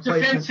long-term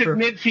replacement defensive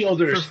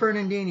midfielders for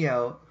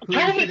Fernandinho.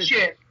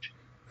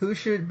 Who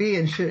should it be,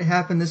 and should it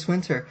happen this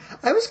winter?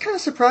 I was kind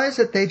of surprised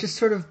that they just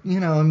sort of,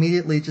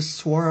 immediately just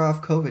swore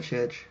off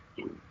Kovacic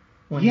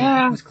when he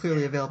was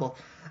clearly available.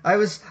 I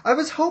was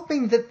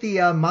hoping that the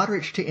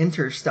Modric to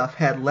Inter stuff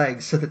had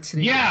legs, so that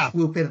City could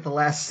swoop in at the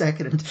last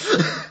second. And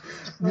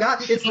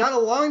it's not a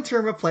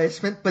long-term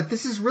replacement, but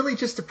this is really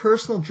just a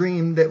personal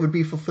dream that would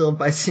be fulfilled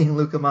by seeing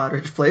Luka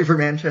Modric play for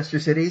Manchester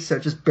City. So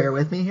just bear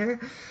with me here.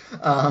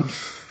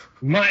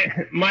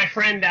 My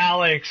friend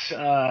Alex,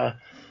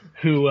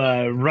 who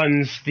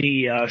runs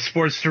the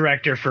sports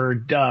director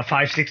for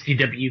 560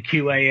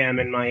 WQAM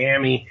in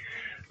Miami.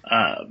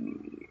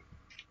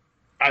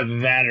 Either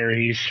that or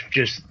he's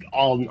just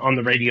all on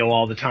the radio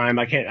all the time.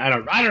 I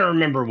don't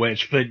remember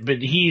which, but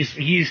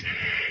he's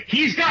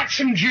got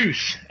some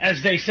juice,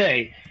 as they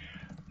say.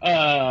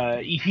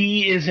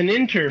 He is an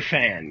Inter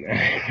fan,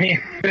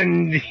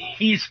 and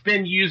he's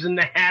been using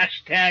the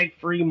hashtag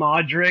Free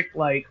Modric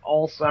like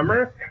all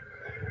summer.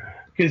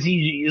 Because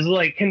he's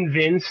like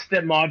convinced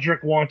that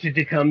Modric wanted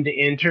to come to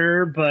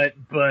Inter, but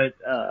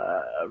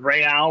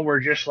Real were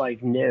just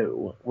like,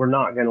 no, we're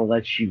not going to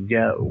let you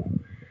go.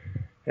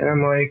 And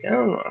I'm like,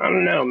 oh, I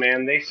don't know,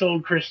 man. They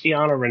sold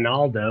Cristiano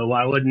Ronaldo.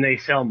 Why wouldn't they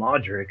sell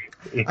Modric?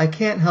 I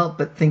can't help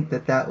but think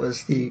that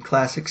was the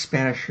classic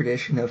Spanish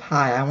tradition of,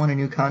 hi, I want a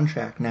new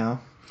contract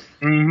now.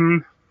 Mm-hmm.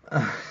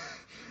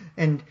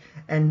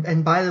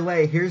 And by the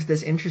way, here's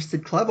this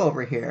interested club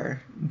over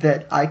here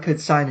that I could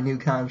sign a new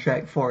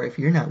contract for if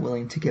you're not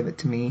willing to give it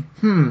to me.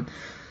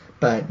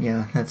 But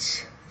yeah,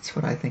 that's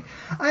what I think.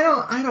 I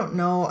don't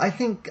know. I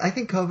think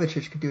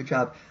Kovacic could do a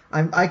job.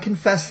 I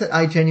confess that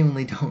I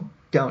genuinely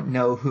don't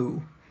know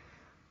who.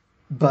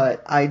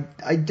 But I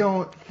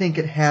don't think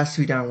it has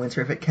to be done in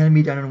winter. If it can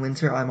be done in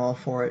winter, I'm all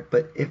for it.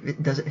 But if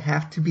it does it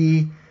have to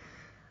be,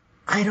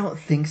 I don't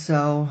think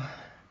so.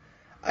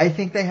 I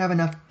think they have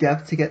enough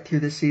depth to get through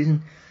this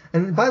season.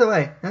 And by the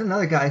way,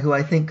 another guy who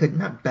I think could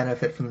not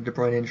benefit from the De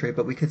Bruyne injury,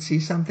 but we could see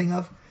something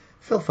of,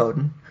 Phil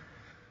Foden.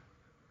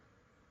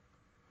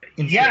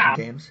 In certain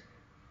games.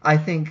 I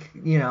think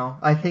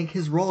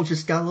his role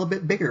just got a little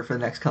bit bigger for the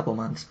next couple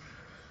months.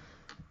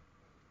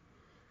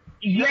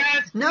 Yeah,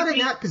 not in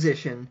that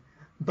position.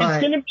 But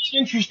it's going to be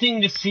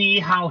interesting to see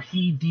how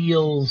he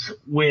deals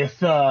with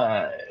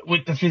the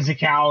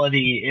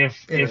physicality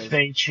if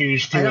they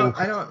choose to.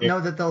 I don't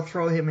know that they'll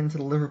throw him into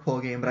the Liverpool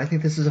game, but I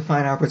think this is a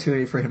fine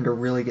opportunity for him to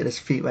really get his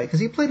feet wet because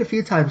he played a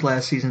few times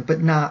last season,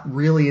 but not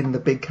really in the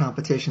big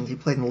competitions. He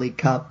played in the League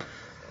Cup,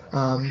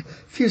 a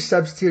few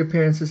substitute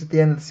appearances at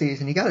the end of the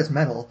season. He got his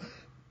medal,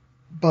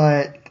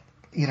 but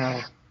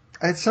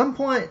at some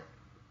point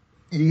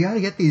you got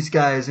to get these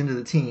guys into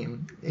the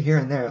team here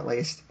and there at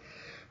least.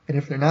 And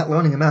if they're not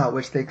loaning him out,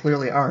 which they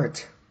clearly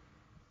aren't,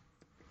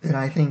 then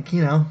I think,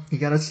 you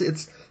gotta see,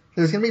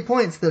 there's gonna be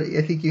points that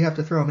I think you have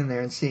to throw him in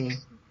there and see.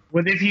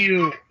 What if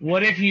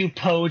you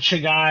poach a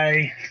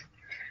guy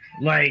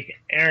like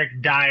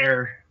Eric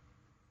Dyer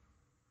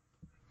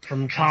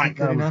from Tottenham? Is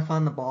he good enough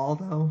on the ball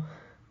though?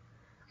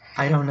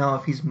 I don't know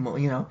if he's,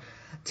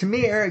 to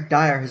me Eric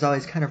Dyer has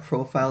always kind of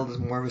profiled as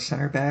more of a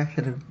center back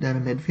than a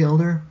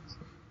midfielder.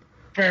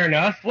 Fair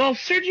enough. Well,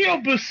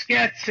 Sergio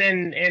Busquets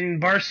and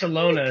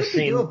Barcelona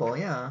seem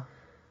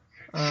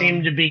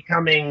to be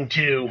coming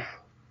to.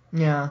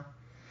 Yeah,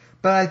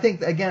 but I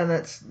think again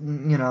that's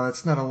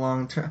not a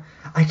long term.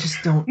 I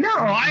just don't. No,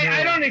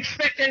 I don't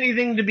expect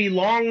anything to be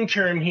long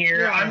term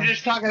here. Yeah. I'm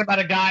just talking about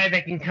a guy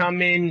that can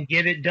come in,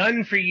 get it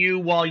done for you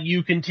while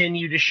you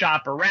continue to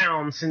shop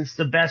around. Since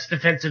the best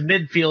defensive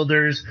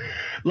midfielders,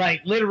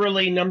 like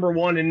literally number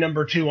 1 and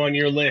number 2 on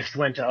your list,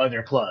 went to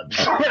other clubs.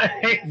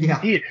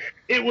 Yeah.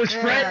 It was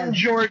Fred and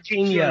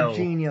Jorginho.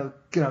 Jorginho,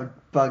 gonna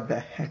bug the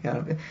heck out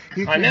of it.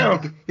 I know.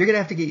 You're gonna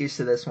have to get used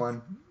to this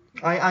one.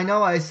 I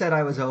know I said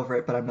I was over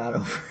it, but I'm not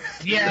over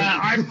it. Yeah,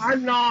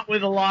 I'm not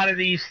with a lot of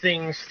these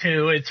things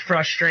too. It's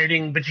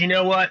frustrating, but you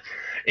know what?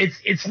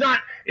 It's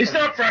not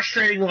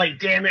frustrating like,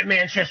 damn it,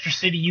 Manchester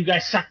City, you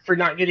guys suck for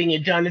not getting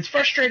it done. It's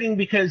frustrating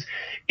because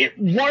it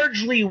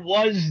largely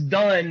was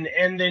done,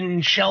 and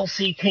then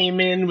Chelsea came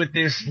in with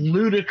this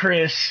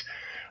ludicrous.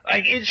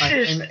 Like it's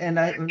just,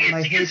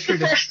 it's the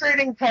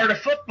frustrating part of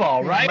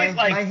football, right?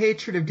 My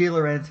hatred of De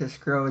Laurentiis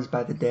grows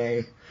by the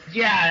day.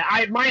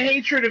 Yeah, my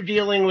hatred of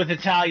dealing with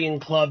Italian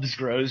clubs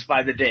grows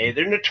by the day.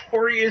 They're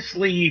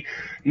notoriously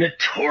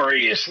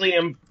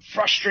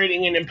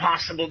frustrating and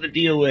impossible to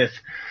deal with.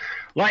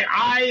 Like,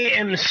 I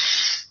am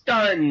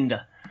stunned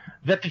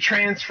that the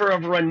transfer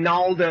of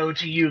Ronaldo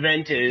to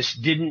Juventus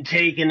didn't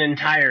take an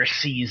entire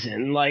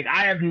season. Like,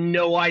 I have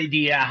no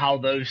idea how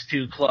those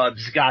two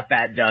clubs got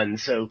that done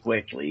so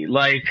quickly.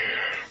 Like,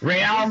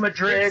 Real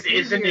Madrid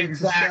isn't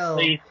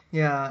exactly...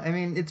 Yeah, I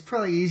mean, it's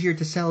probably easier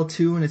to sell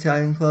to an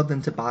Italian club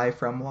than to buy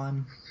from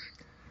one.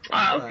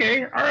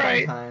 Okay, all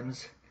right.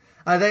 Sometimes.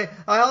 I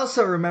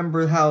also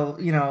remember how,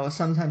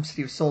 sometimes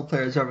City sold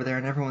players over there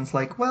and everyone's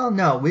like, well,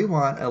 no, we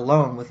want a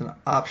loan with an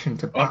option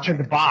to buy. Option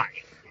to buy.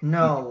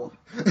 No.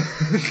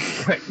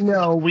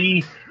 No,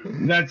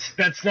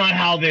 that's not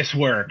how this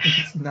works.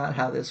 It's not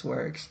how this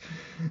works.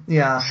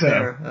 Yeah,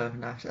 so.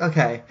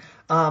 Okay.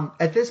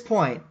 At this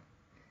point,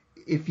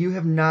 if you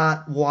have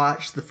not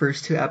watched the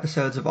first 2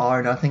 episodes of All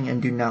or Nothing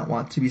and do not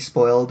want to be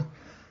spoiled,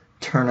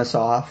 turn us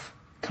off.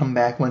 Come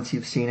back once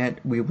you've seen it.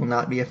 We will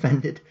not be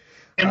offended.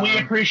 And we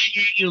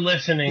appreciate you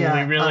listening.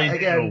 Yeah, we really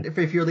again, do.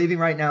 if you're leaving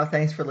right now,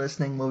 thanks for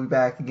listening. We'll be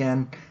back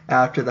again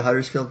after the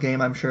Huddersfield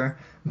game, I'm sure.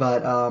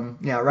 But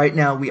yeah, right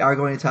now we are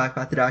going to talk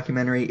about the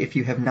documentary. If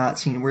you have not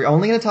seen, we're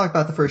only going to talk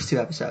about the first 2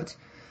 episodes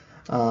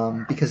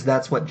because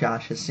that's what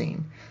Josh has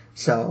seen.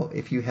 So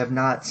if you have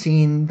not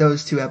seen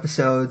those 2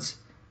 episodes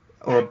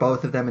or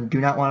both of them and do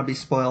not want to be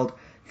spoiled,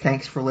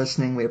 thanks for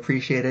listening. We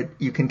appreciate it.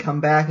 You can come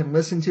back and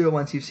listen to it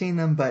once you've seen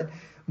them, but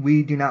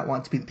we do not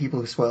want to be the people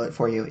who spoil it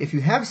for you. If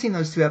you have seen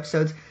those 2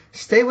 episodes,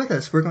 stay with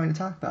us. We're going to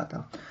talk about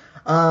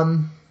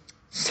them.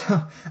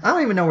 So I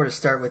don't even know where to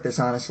start with this,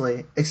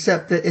 honestly,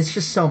 except that it's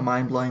just so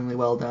mind-blowingly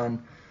well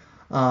done.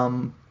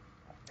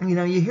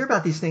 You hear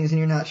about these things and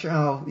you're not sure,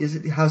 how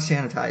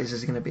sanitized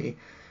is it going to be?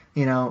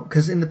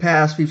 Because in the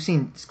past we've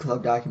seen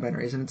club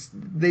documentaries and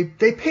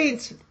they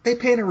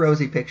paint a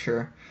rosy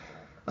picture.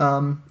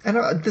 And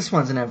this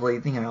one's inevitably,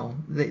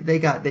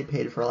 they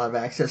paid for a lot of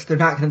access. They're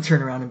not going to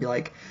turn around and be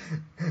like,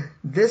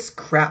 this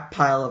crap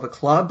pile of a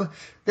club,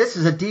 this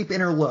is a deep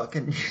inner look.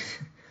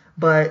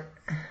 But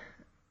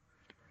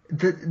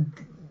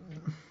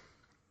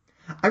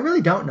I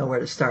really don't know where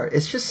to start.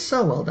 It's just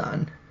so well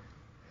done.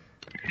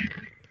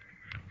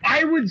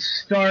 I would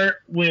start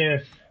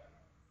with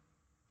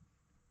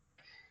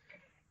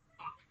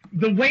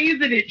the way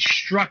that it's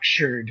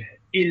structured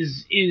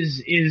is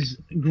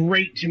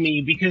great to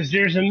me because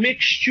there's a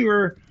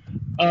mixture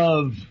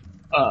of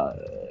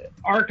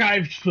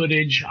archived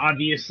footage,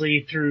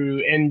 obviously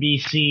through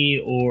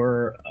NBC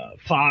or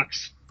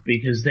Fox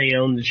because they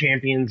own the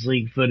Champions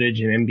League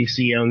footage and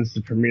NBC owns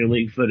the Premier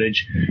League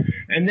footage,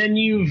 and then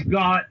you've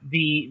got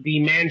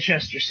the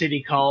Manchester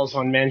City calls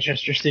on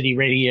Manchester City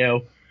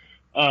Radio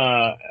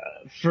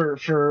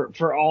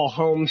for all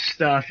home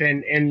stuff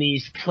and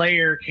these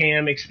player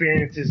cam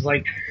experiences.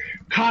 Like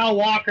Kyle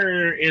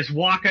Walker is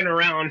walking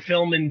around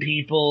filming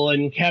people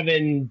and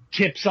Kevin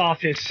tips off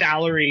his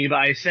salary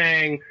by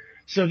saying,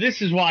 so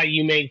this is why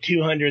you make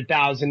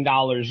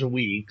 $200,000 a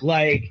week.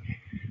 Like,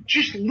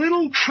 just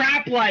little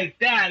crap like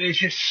that is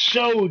just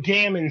so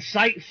damn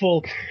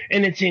insightful,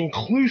 and it's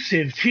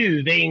inclusive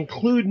too. They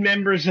include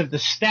members of the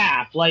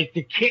staff, like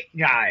the kit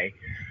guy.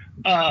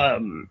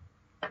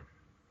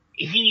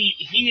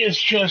 He is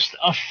just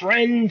a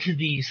friend to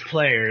these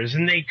players,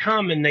 and they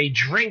come and they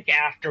drink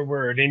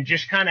afterward and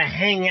just kind of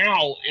hang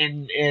out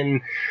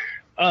and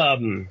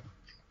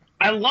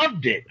I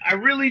loved it. I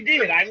really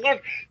did.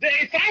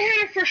 If I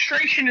had a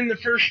frustration in the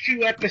first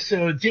 2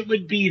 episodes, it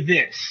would be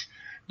this.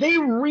 They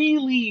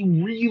really,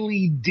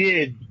 really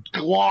did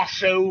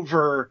gloss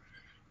over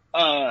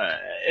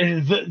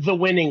the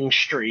winning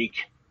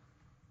streak.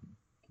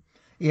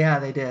 Yeah,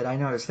 they did. I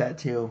noticed that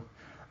too.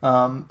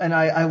 And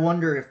I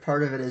wonder if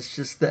part of it is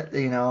just that,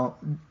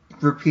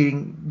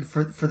 repeating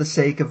for the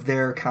sake of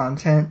their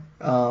content,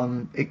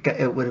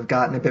 it would have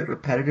gotten a bit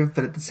repetitive,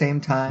 but at the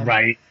same time,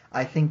 right.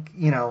 I think,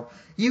 you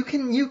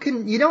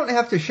don't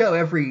have to show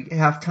every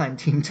halftime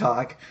team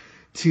talk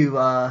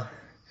to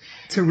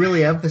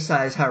really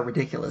emphasize how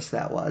ridiculous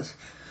that was.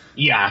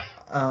 Yeah.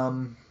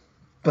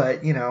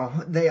 But,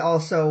 they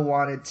also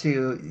wanted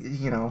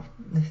to,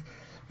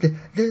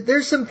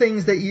 there's some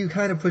things that you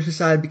kind of push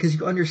aside because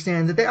you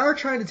understand that they are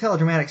trying to tell a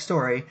dramatic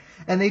story,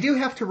 and they do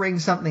have to wring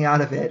something out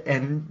of it,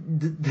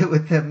 and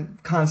with them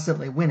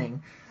constantly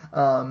winning.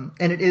 And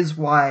it is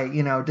why,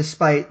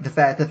 despite the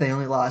fact that they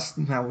only lost,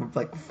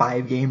 like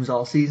 5 games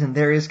all season,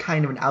 there is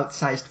kind of an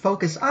outsized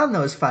focus on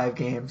those 5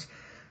 games,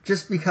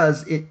 just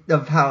because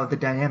of how the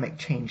dynamic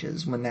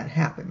changes when that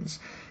happens.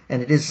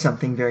 And it is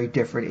something very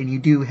different, and you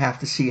do have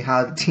to see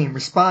how the team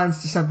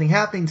responds to something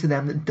happening to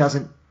them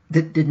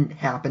that didn't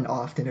happen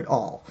often at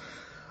all.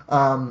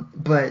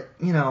 But,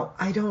 you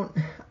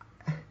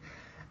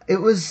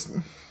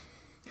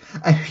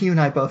and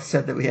I both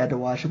said that we had to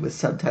watch it with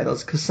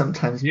subtitles because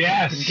sometimes you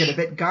can get a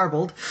bit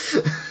garbled.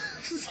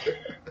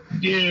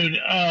 Dude,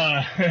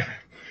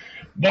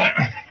 but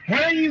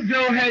why don't you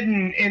go ahead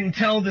and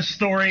tell the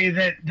story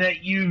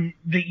that you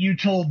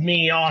told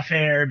me off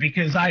air,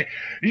 because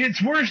it's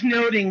worth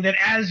noting that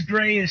as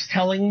Gray is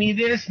telling me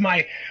this,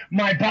 my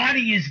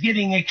body is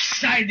getting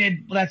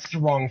excited. That's the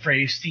wrong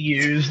phrase to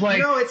use. Like,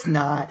 no, it's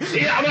not.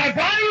 Yeah, my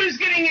body was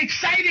getting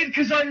excited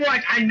because I'm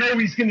like, I know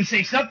he's going to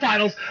say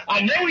subtitles.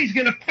 I know he's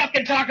going to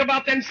fucking talk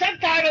about them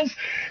subtitles.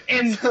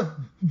 And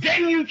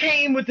then you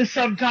came with the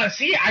subtitles.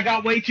 See, I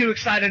got way too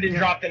excited and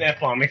dropped an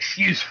F-bomb.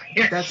 Excuse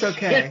me. That's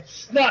okay.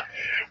 It's not.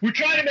 We're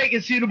trying to make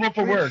it suitable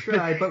for work.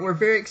 But we're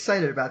very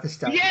excited about this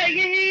stuff. Yeah.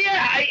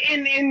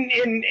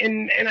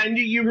 And I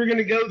knew you were going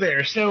to go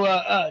there. So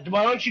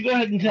why don't you go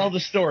ahead and tell the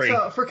story?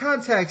 So for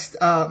context,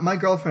 my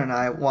girlfriend and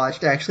I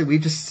watched.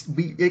 Actually,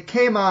 it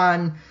came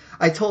on.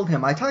 I talked to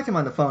him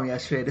on the phone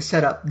yesterday to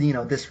set up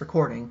this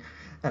recording.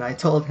 And I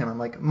told him, I'm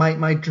like,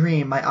 my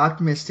dream, my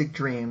optimistic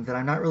dream that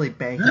I'm not really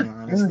banking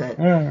on is that,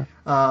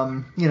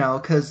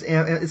 because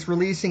it's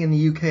releasing in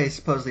the UK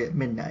supposedly at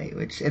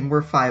midnight, and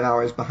we're 5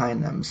 hours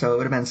behind them. So it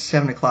would have been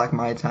 7 o'clock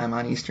my time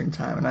on Eastern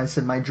time. And I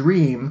said, my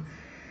dream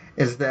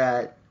is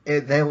that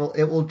it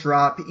will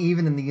drop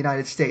even in the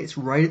United States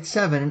right at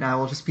 7, and I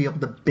will just be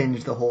able to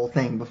binge the whole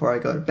thing before I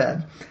go to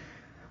bed.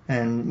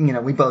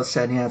 And, we both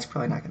said, yeah, it's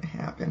probably not going to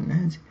happen.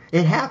 And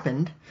it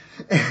happened.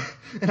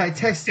 And I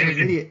texted him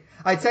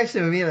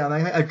immediately.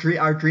 I'm like,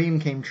 our dream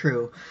came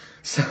true.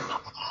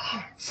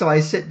 So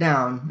I sit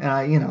down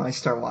and I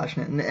start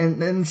watching it.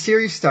 And the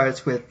series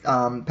starts with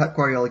Pep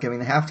Guardiola giving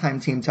the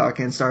halftime team talk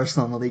against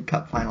Arsenal in the League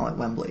Cup final at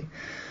Wembley.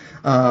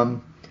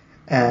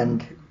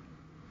 And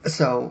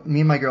so me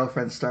and my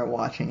girlfriend start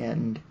watching it,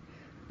 and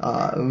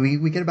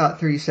we get about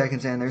 30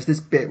 seconds in. There's this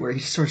bit where he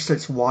sort of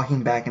starts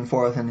walking back and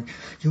forth, and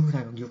you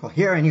go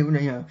here, and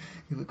and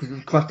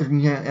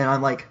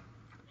I'm like,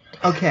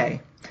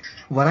 okay,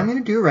 what I'm going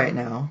to do right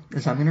now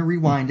is I'm going to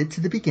rewind it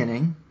to the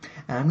beginning,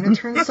 and I'm going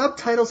to turn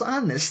subtitles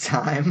on this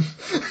time,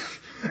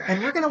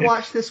 and we're going to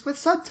watch this with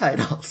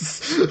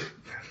subtitles.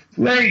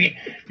 Like,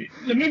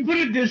 let me put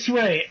it this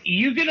way.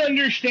 You could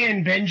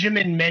understand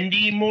Benjamin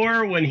Mendy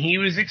more when he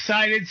was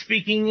excited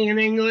speaking in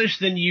English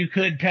than you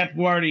could Pep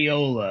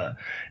Guardiola.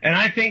 And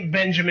I think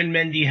Benjamin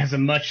Mendy has a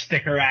much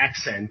thicker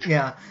accent.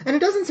 Yeah, and it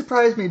doesn't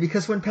surprise me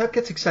because when Pep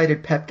gets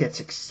excited, Pep gets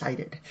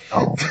excited.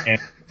 Oh, man.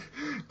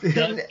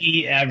 Does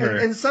he ever?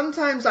 And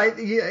sometimes I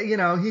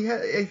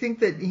think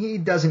that he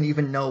doesn't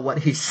even know what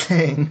he's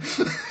saying.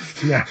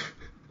 Yeah.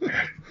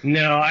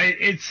 No,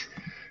 it's...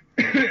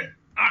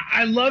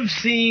 I love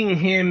seeing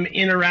him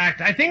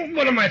interact. I think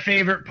one of my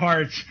favorite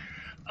parts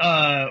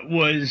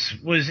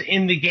was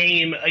in the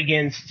game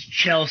against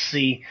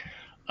Chelsea.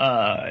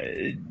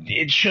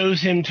 It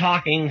shows him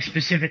talking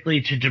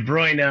specifically to De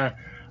Bruyne.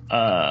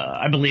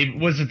 I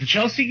believe, was it the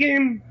Chelsea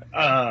game?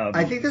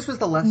 I think this was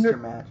the Leicester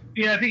match.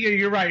 Yeah, I think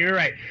you're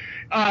right.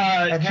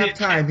 At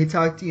halftime, he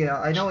talked to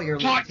I know what you're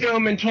talked to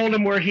him and told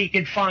him where he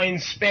could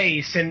find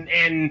space,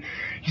 and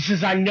he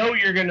says, I know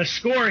you're going to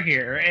score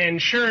here.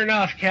 And sure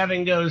enough,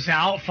 Kevin goes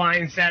out,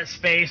 finds that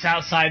space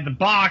outside the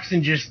box,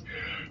 and just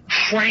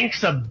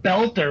cranks a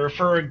belter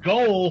for a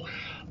goal.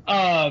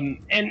 And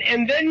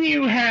then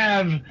you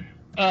have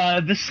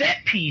the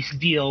set piece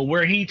deal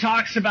where he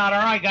talks about,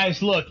 all right,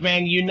 guys, look,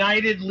 man,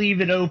 United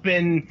leave it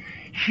open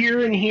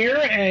here and here,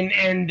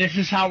 and this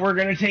is how we're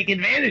going to take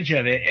advantage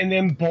of it. And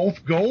then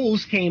both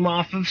goals came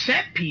off of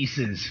set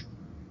pieces.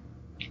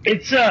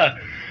 It's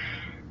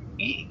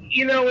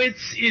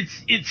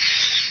it's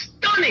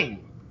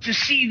stunning to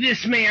see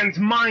this man's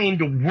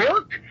mind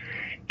work,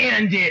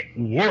 and it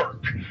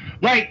work.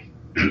 Like,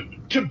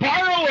 to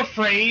borrow a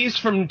phrase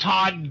from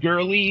Todd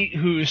Gurley,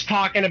 who's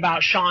talking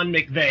about Sean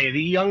McVay,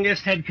 the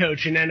youngest head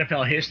coach in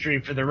NFL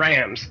history for the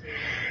Rams.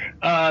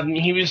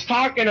 He was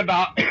talking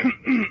about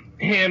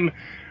him,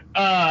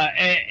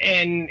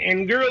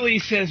 and Gurley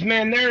says,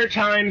 man, there are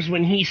times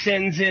when he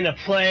sends in a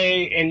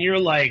play and you're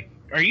like,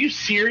 are you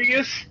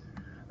serious?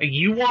 Like,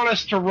 you want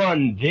us to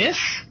run this?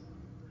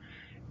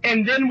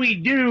 And then we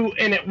do,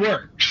 and it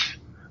works.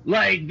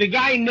 Like, the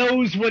guy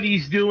knows what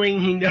he's doing.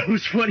 He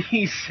knows what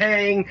he's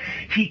saying.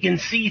 He can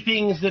see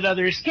things that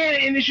others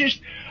can't. And it's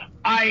just,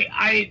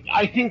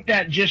 I think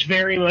that just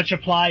very much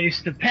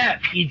applies to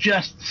Pep. He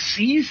just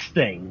sees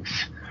things.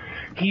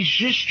 He's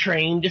just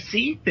trained to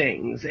see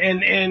things.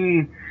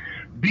 And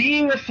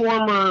being a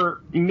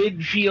former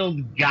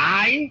midfield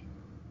guy,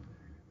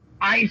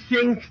 I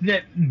think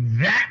that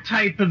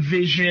type of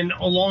vision,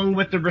 along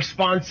with the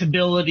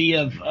responsibility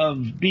of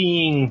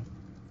being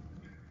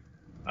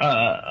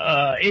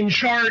in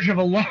charge of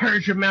a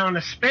large amount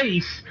of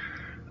space,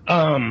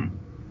 I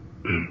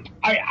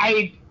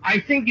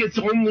think it's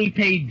only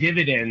paid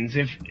dividends.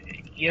 If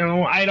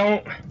I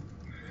don't.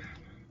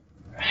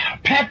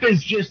 Pep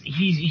is just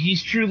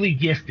he's truly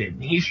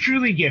gifted. He's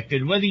truly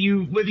gifted. Whether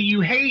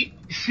you hate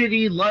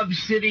City, love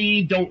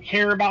City, don't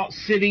care about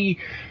City,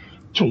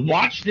 to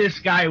watch this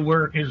guy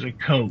work as a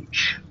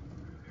coach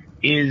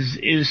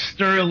is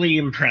thoroughly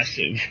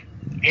impressive.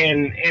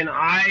 And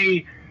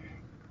I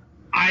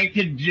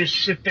could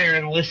just sit there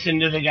and listen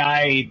to the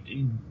guy,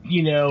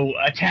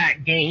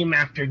 attack game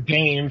after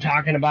game,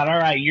 talking about, all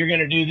right, you're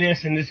going to do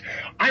this and this.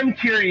 I'm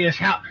curious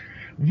how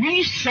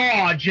we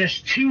saw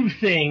just two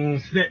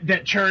things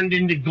that turned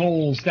into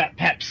goals that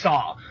Pep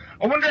saw.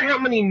 I wonder how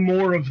many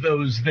more of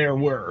those there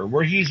were,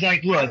 where he's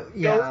like, look,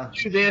 go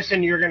do this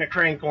and you're going to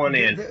crank one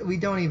in. We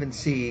don't even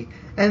see.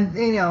 And,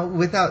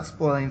 without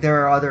spoiling,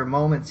 there are other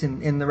moments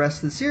in the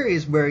rest of the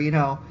series where,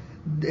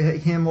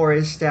 him or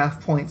his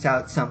staff points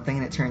out something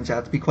and it turns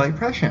out to be quite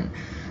prescient.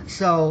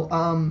 So,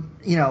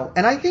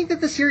 and I think that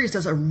the series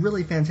does a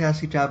really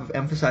fantastic job of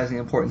emphasizing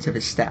the importance of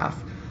his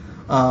staff.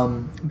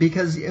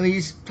 Because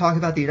you talk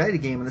about the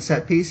United game and the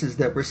set pieces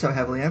that were so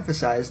heavily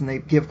emphasized, and they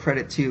give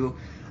credit to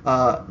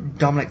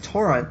Dominic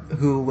Torrent,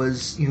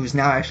 who's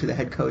now actually the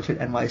head coach at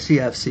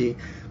NYCFC,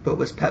 but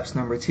was Pep's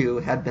number 2,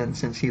 had been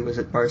since he was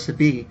at Barca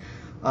B.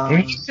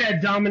 He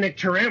said Dominic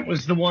Torrent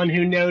was the one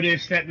who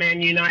noticed that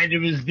Man United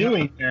was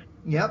doing that.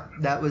 Yep,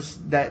 that was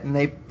that, and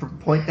they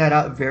point that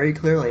out very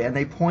clearly, and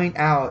they point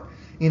out,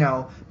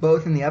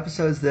 both in the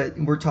episodes that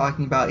we're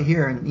talking about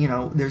here, and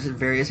there's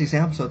various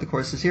examples over the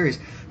course of the series,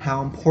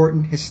 how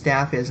important his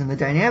staff is, and the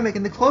dynamic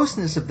and the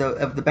closeness of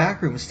the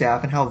backroom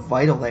staff, and how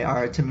vital they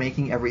are to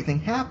making everything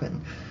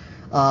happen.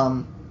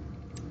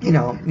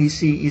 You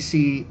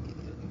see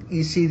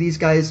you see these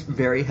guys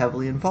very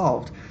heavily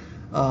involved.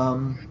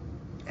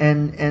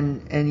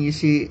 And you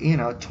see,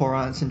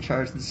 Torrance in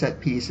charge of the set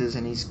pieces,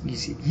 and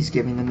he's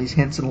giving them these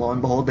hints, and lo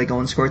and behold, they go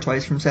and score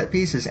twice from set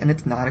pieces, and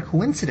it's not a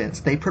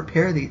coincidence. They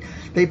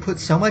they put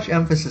so much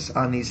emphasis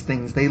on these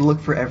things. They look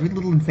for every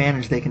little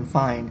advantage they can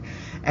find,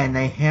 and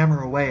they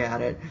hammer away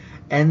at it,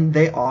 and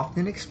they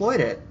often exploit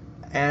it.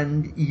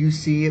 And you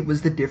see, it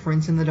was the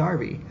difference in the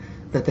Derby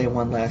that they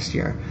won last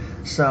year.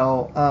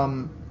 So,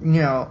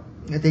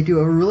 they do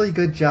a really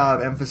good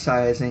job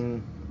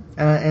emphasizing.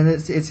 And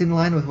it's in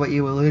line with what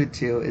you alluded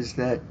to, is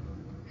that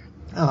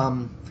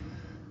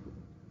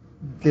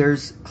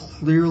there's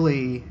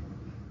clearly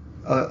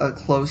a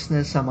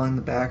closeness among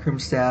the backroom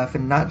staff,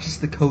 and not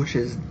just the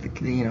coaches. The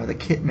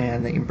kit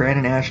man,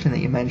 Brandon Ashton that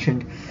you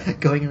mentioned,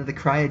 going into the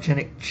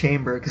cryogenic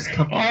chamber because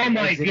oh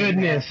my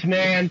goodness,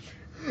 man,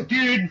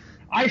 dude.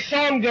 I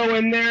saw him go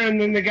in there, and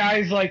then the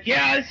guy's like,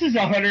 "Yeah, this is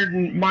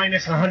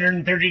minus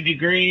 130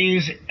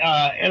 degrees,"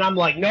 and I'm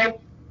like,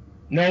 "Nope.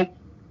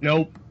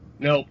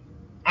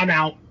 I'm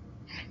out."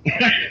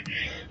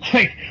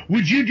 Like,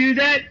 would you do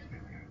that?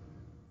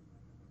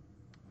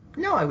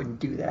 No, I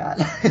wouldn't do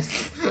that.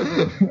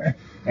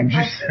 I'm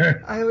just.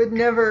 I would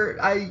never.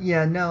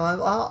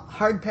 I'll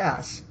hard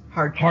pass.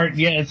 Hard.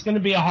 Yeah, it's going to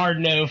be a hard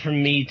no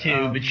from me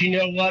too. But you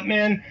know what,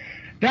 man?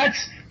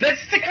 That's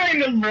the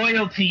kind of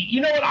loyalty.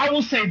 You know what? I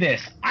will say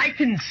this: I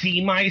can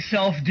see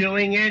myself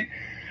doing it.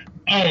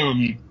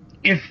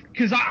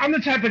 Because I'm the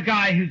type of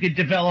guy who could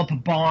develop a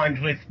bond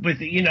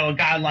with a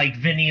guy like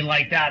Vinny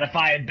like that if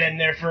I had been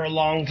there for a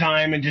long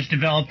time and just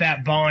developed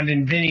that bond,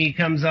 and Vinny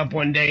comes up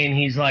one day and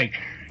he's like,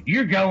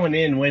 "You're going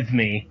in with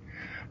me."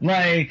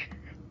 Like,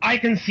 I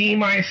can see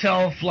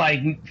myself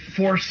like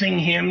forcing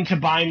him to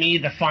buy me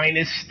the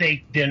finest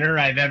steak dinner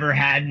I've ever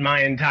had in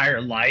my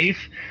entire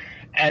life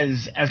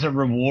as a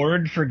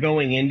reward for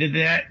going into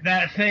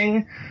that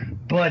thing.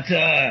 But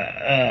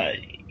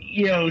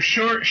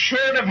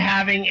short of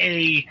having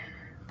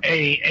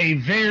a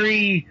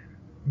very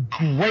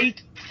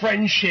great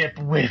friendship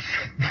with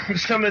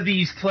some of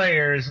these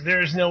players,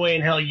 there's no way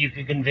in hell you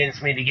could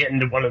convince me to get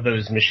into one of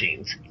those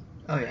machines.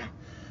 Oh yeah,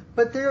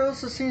 but there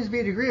also seems to be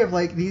a degree of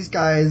like these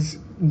guys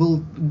will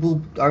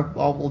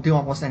do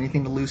almost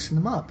anything to loosen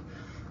them up,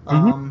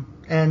 and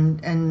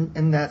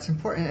that's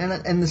important.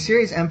 And the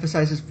series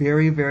emphasizes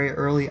very, very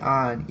early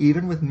on,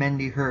 even with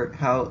Mendy hurt,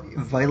 how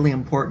vitally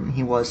important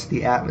he was to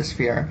the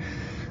atmosphere.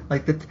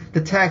 Like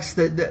the text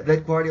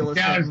that Guardiola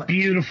said. That was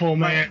beautiful,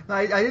 man.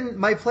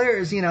 My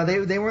players,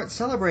 they weren't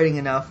celebrating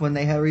enough when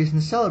they had reason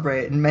to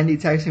celebrate. And Mendy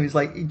texted me, he's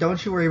like,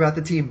 "Don't you worry about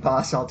the team,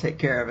 boss. I'll take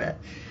care of it."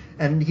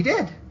 And he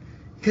did.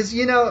 Because,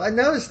 I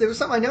noticed, there was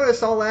something I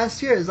noticed all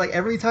last year. Is like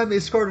every time they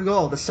scored a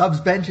goal, the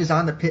subs bench is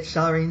on the pitch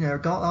celebrating. They're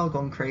all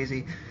going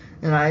crazy.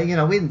 And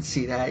we didn't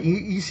see that.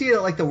 You see it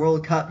at like the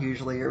World Cup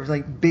usually, or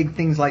like big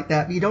things like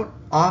that. But you don't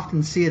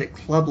often see it at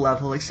club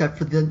level except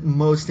for the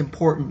most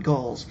important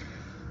goals.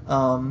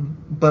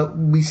 But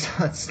we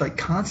saw it like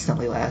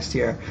constantly last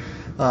year,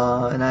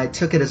 and I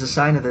took it as a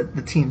sign of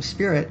the team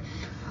spirit.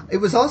 It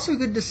was also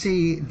good to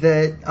see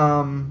that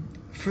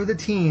for the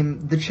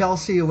team, the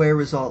Chelsea away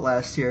result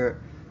last year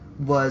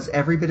was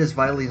every bit as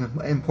vitally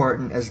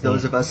important as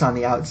those of us on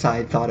the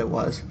outside thought it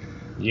was.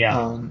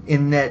 Yeah.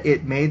 In that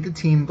it made the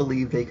team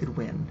believe they could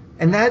win,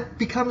 and that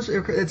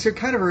it's a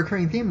kind of a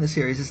recurring theme in the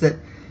series, is that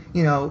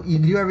you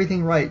do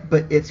everything right,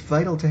 but it's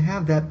vital to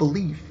have that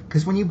belief.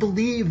 Because when you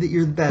believe that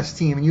you're the best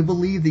team and you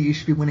believe that you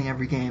should be winning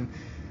every game,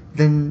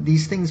 then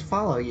these things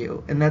follow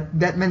you. And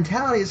that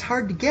mentality is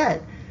hard to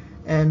get.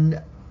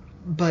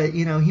 But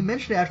he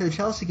mentioned after the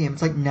Chelsea game,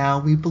 it's like, now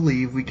we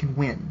believe we can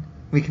win.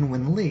 We can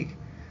win the league.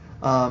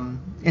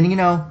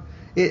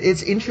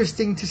 It's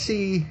interesting to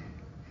see,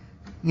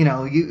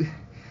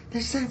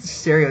 there's that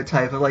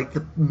stereotype of like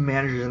the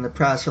managers and the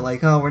press are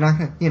like, "Oh, we're not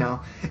going to,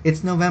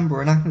 it's November,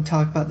 we're not going to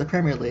talk about the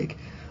Premier League."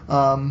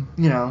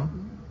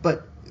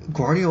 But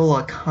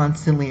Guardiola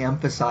constantly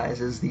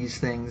emphasizes these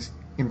things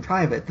in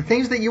private. The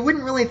things that you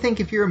wouldn't really think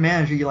if you're a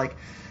manager. You're like,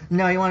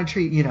 no, you want to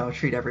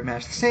treat every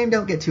match the same.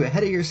 Don't get too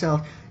ahead of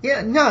yourself.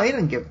 Yeah, no, he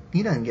doesn't give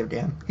a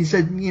damn. He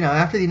said,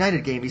 after the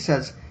United game, he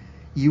says,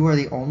 "You are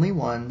the only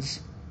ones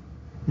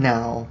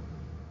now."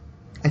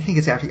 I think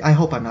it's after. I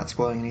hope I'm not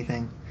spoiling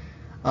anything.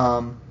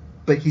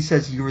 But he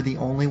says you're the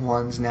only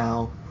ones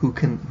now who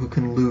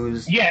can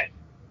lose. Yeah,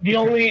 the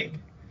only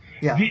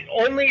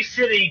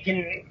city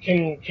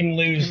can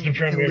lose the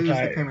Premier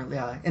title.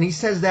 Yeah, and he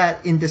says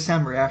that in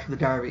December after the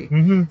Derby.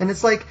 Mm-hmm. And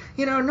it's like,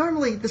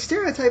 normally the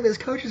stereotype is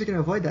coaches are going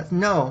to avoid that.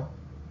 No,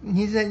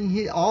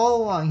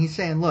 all along he's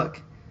saying,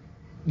 look,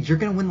 you're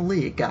going to win the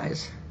league,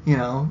 guys.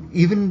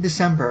 Even in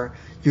December,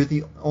 you're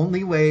the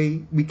only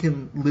way we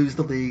can lose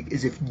the league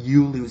is if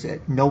you lose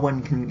it. No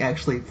one can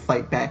actually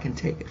fight back and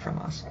take it from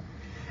us.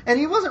 And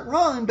he wasn't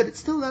wrong, but it's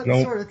still that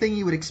sort of thing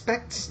you would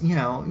expect,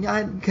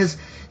 because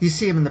you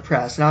see him in the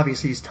press, and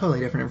obviously he's totally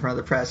different in front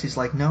of the press. He's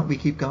like, no, we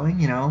keep going,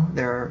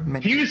 there are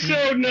many... He was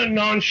so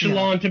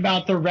nonchalant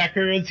about the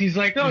records. He's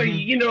like, oh,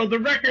 the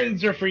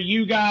records are for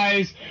you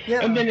guys.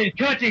 Yeah. And then it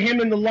cut to him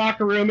in the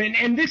locker room,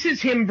 and this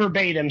is him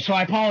verbatim, so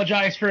I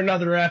apologize for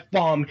another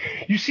F-bomb.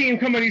 You see him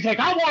come in, he's like,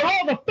 I want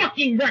all the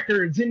fucking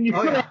records, and you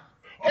put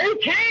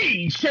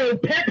okay, so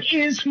Pep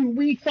is who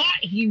we thought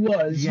he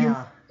was.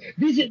 Yeah.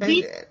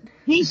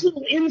 These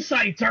little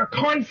insights are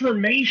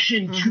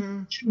confirmation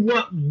to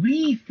what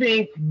we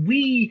think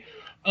we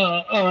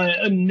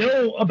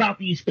know about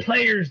these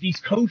players, these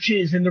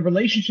coaches, and the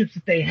relationships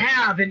that they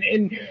have,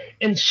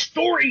 and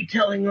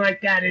storytelling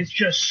like that is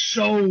just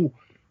so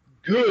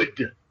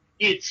good.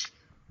 It's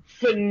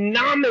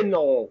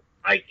phenomenal.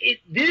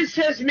 This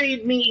has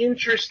made me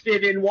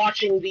interested in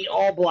watching the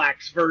All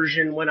Blacks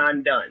version when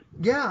I'm done.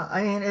 Yeah,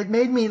 I mean, it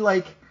made me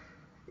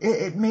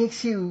it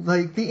makes you,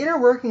 the inner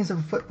workings of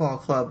a football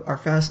club are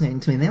fascinating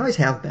to me, and they always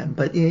have been,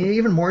 but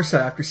even more so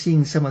after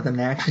seeing some of them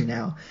in action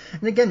now.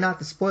 And again, not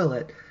to spoil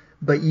it,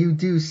 but you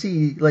do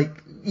see,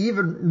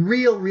 even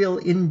real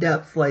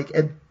in-depth,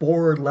 at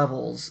board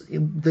levels,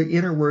 the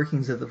inner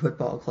workings of the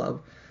football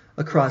club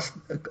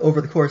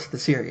over the course of the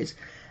series.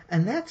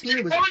 And that to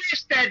me was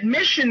honest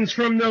admissions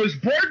from those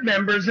board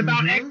members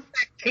about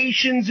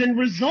expectations and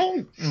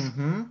results.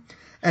 Mm-hmm.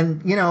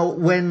 And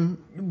when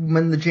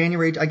the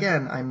January,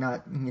 again, I'm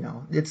not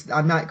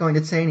going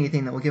to say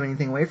anything that will give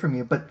anything away from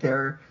you, but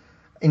they're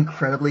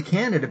incredibly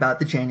candid about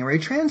the January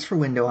transfer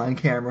window on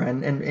camera,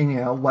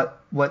 and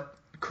what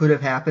could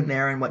have happened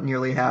there, and what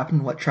nearly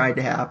happened, what tried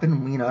to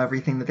happen,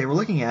 everything that they were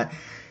looking at.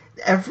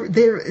 If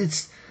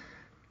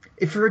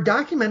for a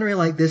documentary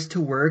like this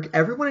to work,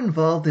 everyone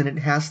involved in it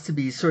has to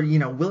be sort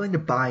of, willing to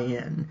buy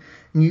in.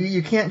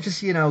 You can't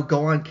just,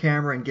 go on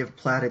camera and give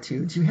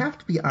platitudes. You have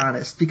to be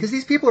honest, because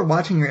these people are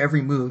watching your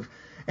every move.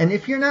 And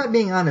if you're not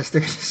being honest,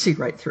 they're going to see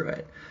right through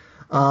it.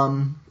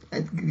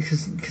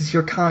 Because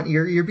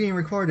you're being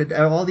recorded.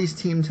 All these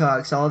team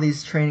talks, all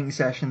these training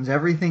sessions,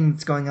 everything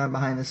that's going on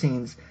behind the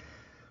scenes.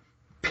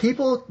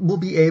 People will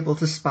be able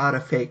to spot a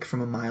fake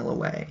from a mile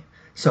away.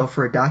 So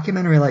for a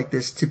documentary like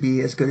this to be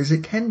as good as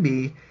it can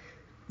be,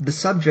 the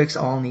subjects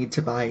all need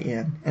to buy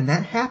in. And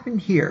that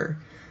happened here.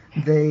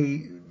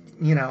 They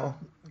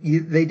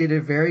did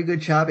a very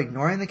good job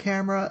ignoring the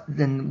camera.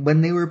 Then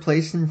when they were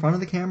placed in front of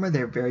the camera,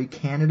 they're very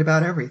candid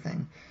about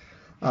everything.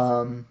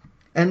 And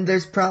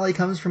there's probably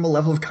comes from a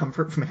level of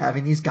comfort from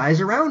having these guys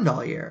around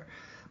all year.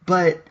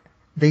 But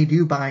they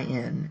do buy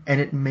in, and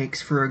it makes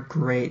for a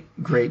great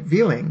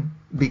viewing.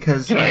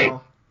 Because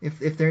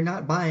if they're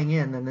not buying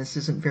in, then this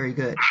isn't very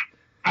good.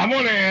 I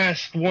want to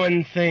ask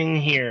one thing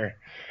here.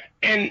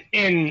 And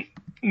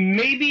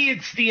maybe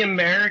it's the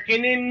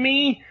American in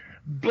me,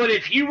 but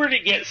if you were to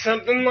get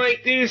something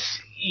like this,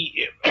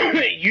 you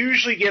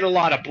usually get a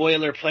lot of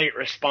boilerplate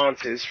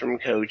responses from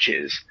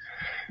coaches.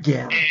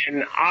 Yeah.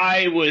 And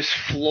I was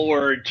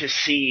floored to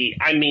see,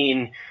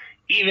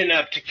 even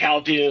up to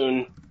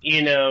Caldoun,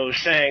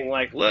 saying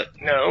look,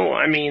 no,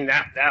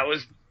 that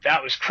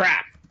was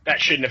crap. That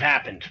shouldn't have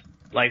happened.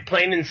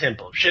 Plain and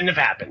simple. Shouldn't have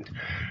happened.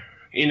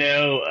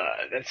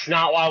 That's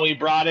not why we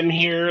brought him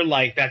here.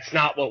 That's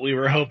not what we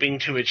were hoping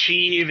to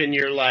achieve. And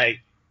you're like,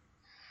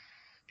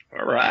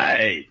 all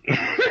right.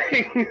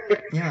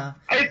 Yeah.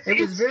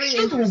 It was very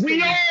interesting.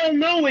 We all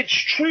know it's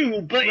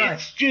true, but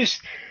it's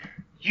just,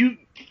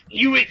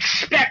 you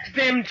expect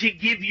them to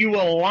give you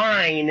a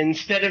line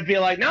instead of be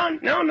like, no,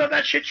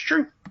 that shit's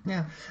true.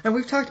 Yeah, and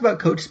we've talked about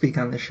coach speak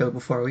on this show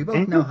before. We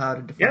both know how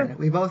to define it.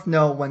 We both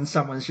know when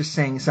someone's just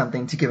saying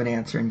something to give an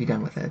answer and be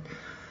done with it.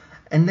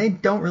 And they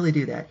don't really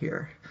do that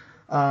here.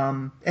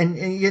 And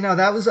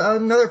that was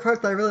another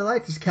part that I really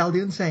liked is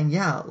Caldoun saying,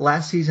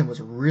 last season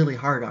was really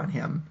hard on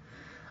him.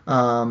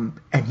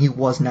 And he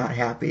was not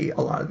happy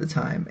a lot of the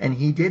time. And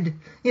he did,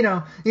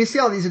 you see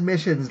all these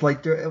admissions while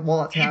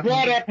it's happening. He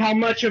brought up how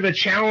much of a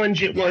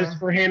challenge it was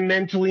for him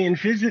mentally and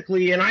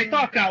physically. And I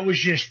thought that was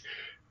just,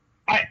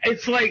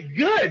 it's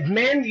good,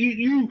 man.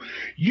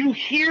 You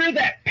hear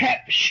that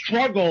Pep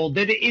struggle,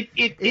 that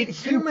it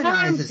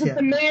humanizes him.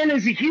 The man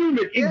is a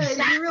human. Yeah,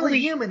 exactly. It really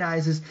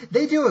humanizes.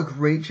 They do a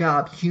great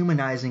job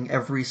humanizing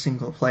every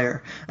single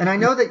player. And I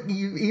know that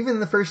even in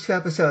the first 2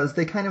 episodes,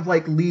 they kind of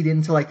lead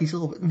into these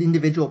little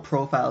individual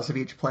profiles of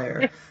each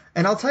player.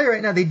 And I'll tell you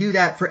right now, they do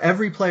that for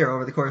every player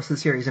over the course of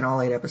the series in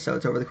all 8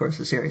 episodes over the course of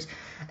the series.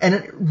 And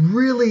it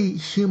really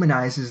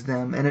humanizes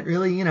them. And it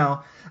really,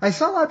 I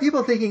saw a lot of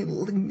people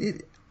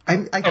thinking, I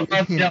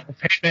love hey,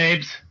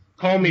 babes.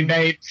 Call me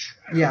babes.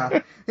 Yeah.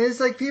 And it's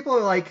people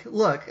are like,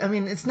 look,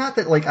 it's not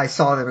that I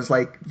saw them as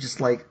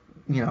just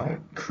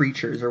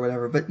creatures or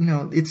whatever, but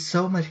it's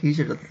so much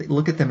easier to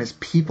look at them as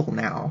people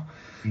now.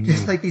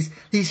 Just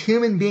these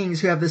human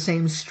beings who have the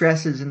same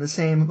stresses and the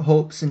same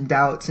hopes and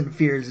doubts and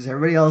fears as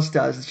everybody else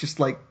does. It's just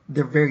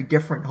they're very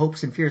different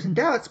hopes and fears and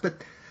doubts,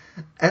 but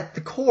at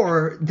the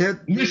core,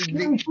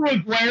 listening to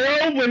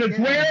Aguero, when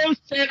Aguero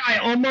said, I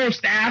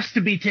almost asked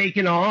to be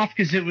taken off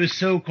because it was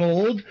so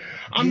cold,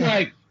 I'm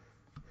like,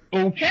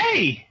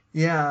 okay,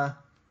 Yeah.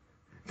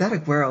 That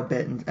Aguero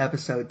bit in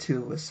episode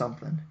 2 was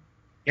something.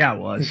 Yeah, it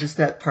It's was. just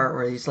that part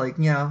where he's like,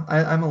 yeah,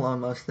 I'm alone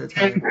most of the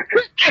time.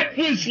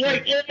 It's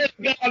like, oh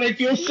my god, I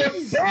feel so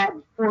bad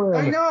for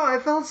I him. know, I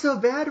felt so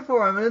bad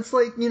for him. And it's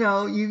like,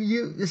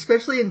 you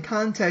especially in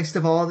context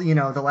of all,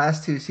 the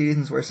last 2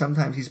 seasons where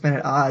sometimes he's been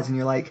at odds and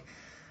you're like,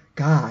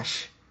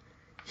 gosh,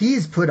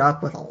 he's put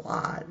up with a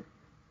lot.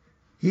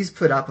 He's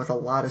put up with a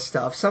lot of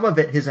stuff. Some of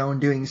it his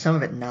own doing, some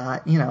of it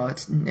not.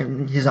 It's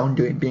his own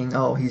doing being,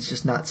 oh, he's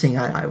just not seeing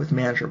eye to eye with the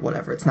manager,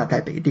 whatever. It's not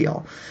that big a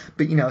deal.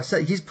 But,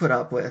 so he's put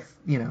up with,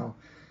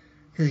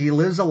 because he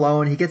lives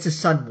alone. He gets his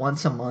son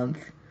once a month.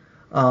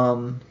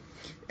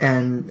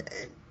 And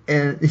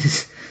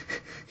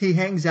he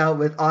hangs out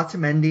with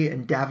Otamendi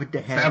and David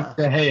De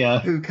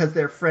Gea, because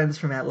they're friends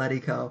from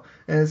Atletico.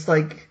 And it's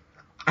like,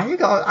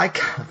 I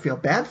kind of feel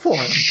bad for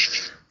him.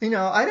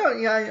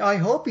 I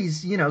hope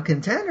he's,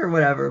 content or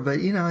whatever, but,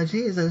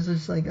 geez, I was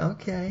just like,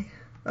 okay.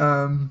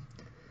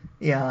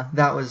 Yeah,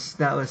 that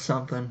was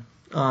something.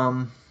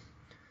 I'm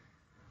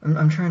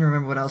trying to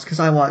remember what else, because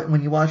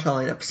when you watch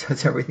all 8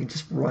 episodes, everything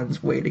just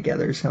runs way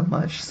together so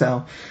much,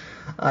 so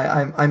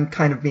I'm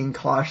kind of being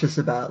cautious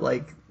about,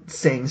 like,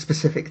 saying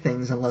specific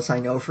things unless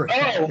I know for a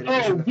fact that it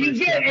was in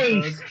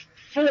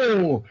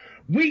the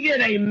we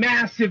get a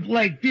massive,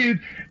 like,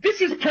 dude,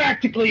 this is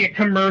practically a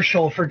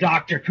commercial for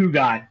Dr.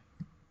 Kugat.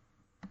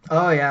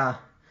 Oh yeah,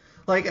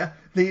 like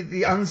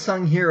the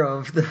unsung hero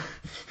of the.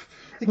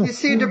 You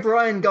see De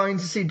Bruyne going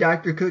to see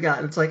Dr. Kugat,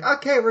 and it's like,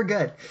 okay, we're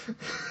good.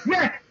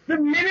 Yeah, the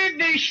minute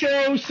they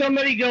show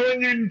somebody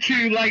going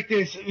into like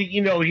this,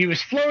 he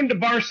was flown to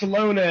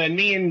Barcelona, and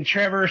me and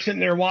Trevor are sitting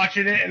there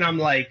watching it, and I'm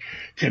like,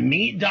 to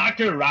meet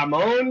Dr.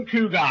 Ramon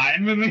Kugat,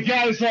 and then the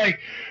guy's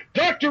like,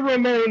 Dr.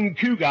 Ramon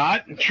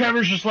Kugat, and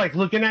Trevor's just like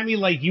looking at me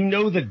like,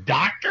 the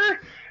doctor?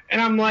 And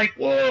I'm like,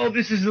 well,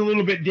 this is a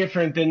little bit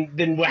different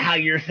than how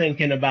you're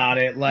thinking about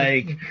it.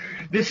 Like,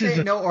 this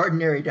is no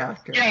ordinary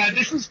doctor. Yeah,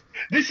 this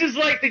is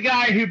like the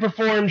guy who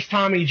performs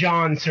Tommy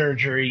John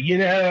surgery,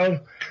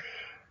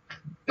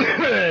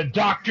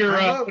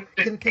 Doctor.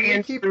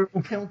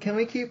 Can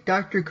we keep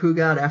Dr.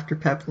 Kugat after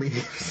Pep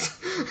leaves?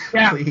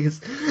 Yeah.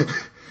 Please.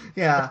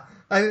 Yeah.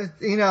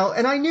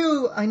 And I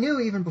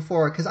knew even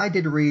before, because I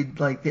did read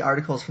like the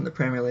articles from the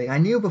Premier League. I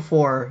knew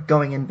before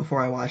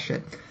I watched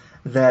it,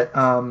 that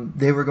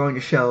they were going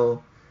to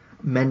show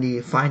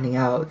Mendy finding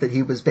out that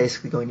he was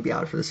basically going to be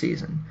out for the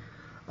season.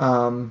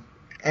 And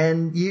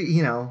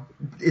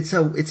it's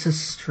a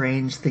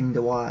strange thing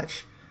to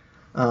watch.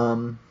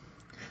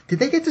 Did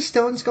they get the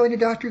Stones going to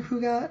Dr.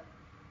 Kugat?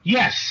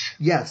 Yes.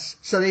 Yes.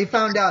 So he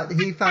found out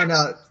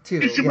too.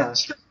 Yeah.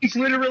 He's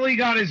literally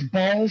got his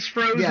balls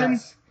frozen.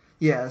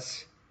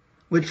 Yes.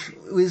 Which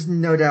was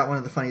no doubt one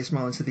of the funniest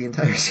moments of the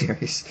entire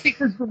series.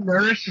 Because the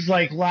nurse is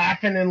like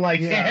laughing and like,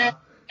 yeah.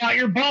 Out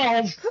your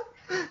balls.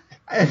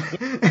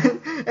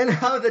 and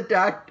how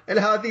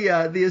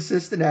the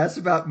assistant asks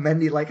about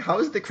Mendy, like,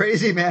 how's the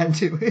crazy man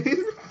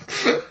doing?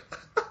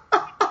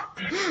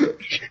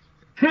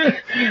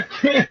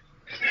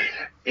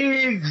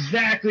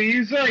 Exactly.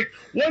 He's like,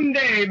 one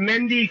day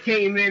Mendy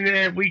came in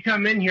and we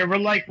come in here, we're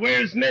like,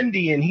 where's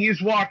Mendy? And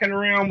he's walking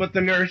around with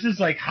the nurses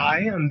like,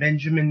 hi, I'm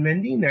Benjamin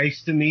Mendy.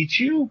 Nice to meet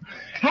you.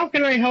 How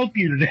can I help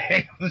you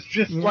today? I was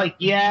just like,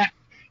 yeah,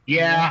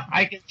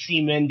 I can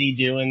see Mendy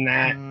doing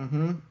that.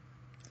 Mm-hmm.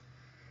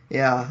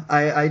 Yeah,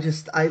 I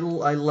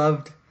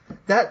loved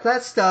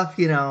that stuff,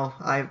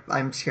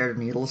 I'm scared of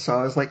needles, so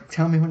I was like,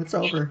 tell me when it's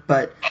over.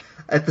 But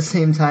at the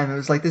same time, it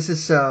was like, this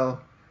is so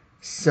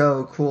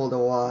cool to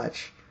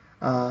watch.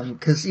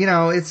 Because,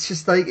 it's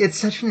just like, it's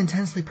such an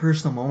intensely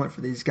personal moment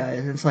for these guys.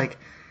 And it's like,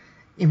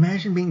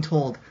 imagine being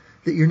told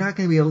that you're not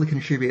going to be able to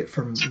contribute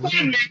from...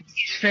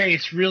 Mendy's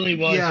face really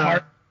was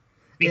hard.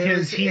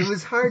 Because it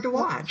was hard to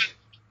watch.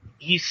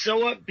 He's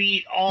so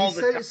upbeat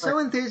the time. He's so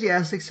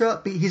enthusiastic, so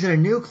upbeat. He's in a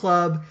new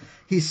club.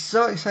 He's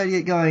so excited to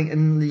get going,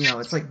 and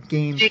it's like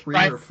game 3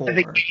 or 4.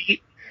 Just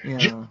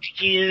like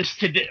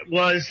he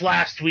was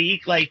last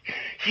week. Like,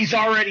 he's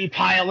already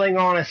piling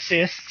on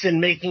assists and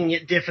making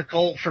it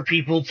difficult for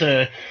people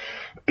to,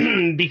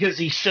 because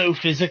he's so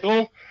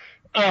physical.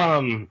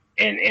 And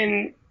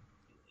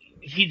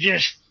he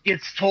just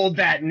gets told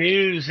that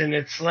news, and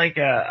it's like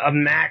a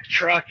Mack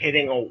truck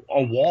hitting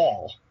a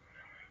wall.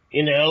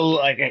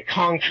 Like a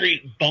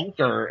concrete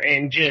bunker,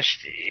 and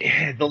just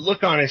the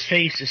look on his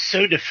face is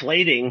so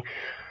deflating.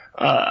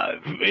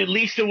 At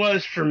least it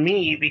was for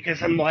me,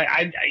 because I'm like,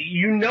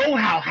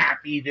 how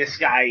happy this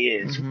guy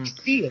is. Mm-hmm. We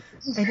see it.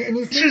 And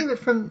you think of it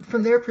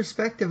from their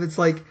perspective, it's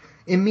like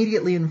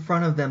immediately in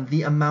front of them,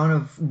 the amount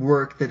of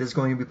work that is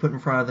going to be put in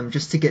front of them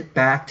just to get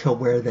back to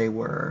where they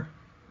were.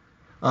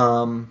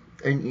 And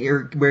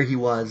where he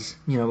was,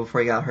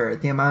 before he got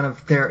hurt. The amount of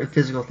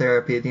physical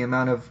therapy, the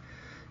amount of,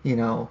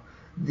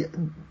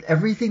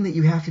 everything that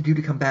you have to do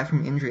to come back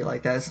from injury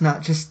like that. It's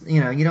not just,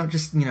 you don't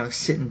just,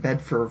 sit in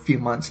bed for a few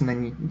months and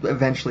then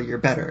eventually you're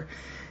better.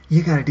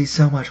 You got to do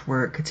so much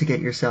work to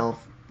get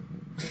yourself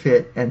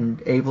fit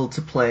and able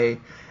to play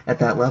at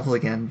that level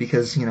again,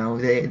 because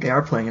they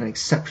are playing at an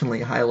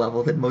exceptionally high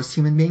level that most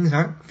human beings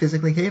aren't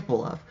physically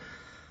capable of.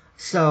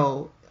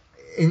 So,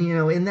 and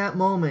in that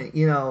moment,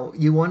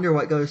 you wonder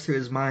what goes through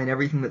his mind.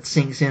 Everything that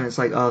sinks in, it's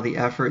like, oh, the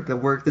effort, the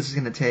work this is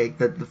going to take,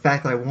 the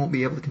fact that I won't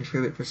be able to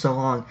contribute for so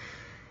long.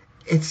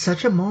 It's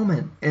such a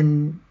moment,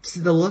 and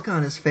the look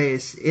on his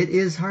face, it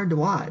is hard to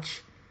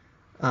watch.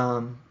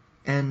 But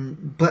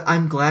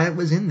I'm glad it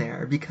was in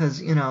there,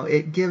 because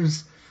it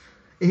gives.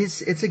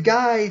 It's a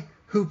guy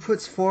who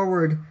puts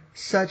forward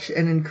such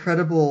an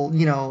incredible,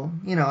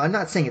 I'm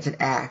not saying it's an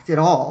act at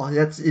all.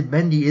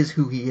 Mendy is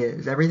who he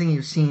is. Everything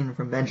you've seen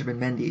from Benjamin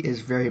Mendy is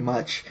very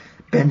much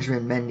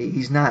Benjamin Mendy.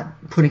 He's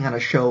not putting on a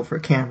show for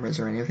cameras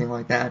or anything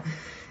like that.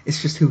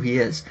 It's just who he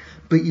is.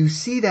 But you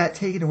see that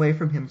taken away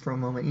from him for a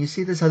moment. You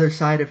see this other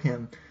side of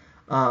him,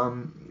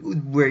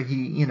 where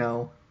he,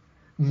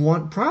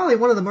 probably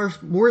one of the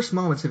worst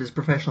moments of his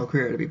professional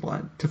career, to be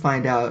blunt, to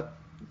find out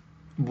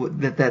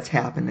that's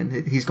happened and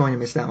that he's going to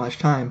miss that much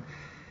time.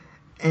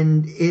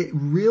 And it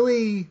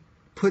really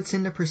puts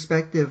into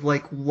perspective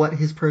like what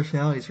his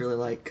personality is really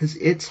like, because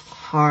it's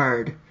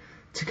hard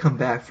to come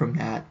back from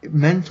that,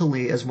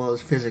 mentally as well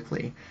as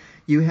physically.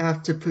 You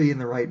have to be in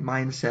the right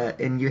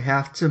mindset, and you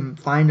have to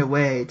find a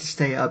way to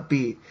stay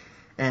upbeat.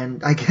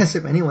 And I guess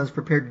if anyone's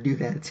prepared to do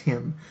that, it's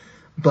him.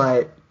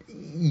 But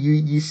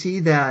you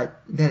see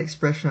that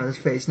expression on his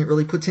face, and it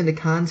really puts into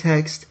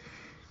context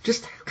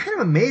just how kind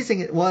of amazing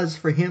it was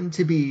for him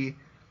to be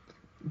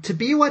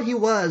what he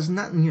was.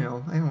 Not, I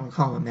don't want to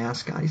call him a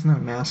mascot. He's not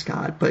a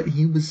mascot, but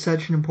he was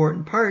such an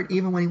important part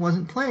even when he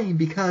wasn't playing,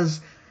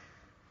 because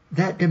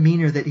that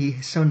demeanor that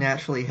he so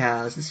naturally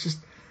has, it's just,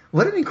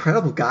 what an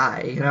incredible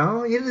guy,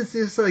 It's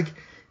just like,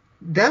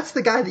 that's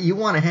the guy that you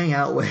want to hang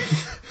out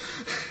with.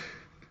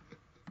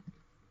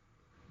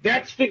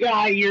 That's the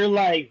guy you're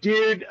like,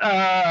 dude,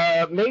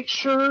 make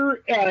sure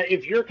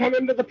if you're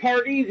coming to the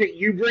party that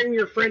you bring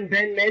your friend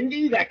Ben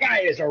Mendy. That guy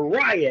is a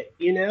riot,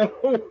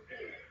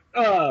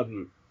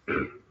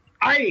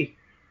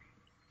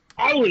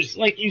 I was,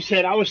 like you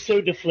said, I was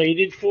so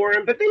deflated for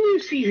him, but then you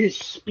see his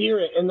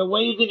spirit and the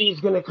way that he's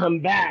going to come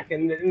back,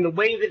 and the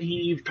way that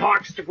he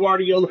talks to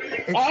Guardiola.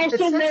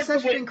 It's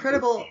such an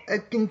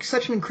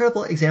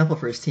incredible example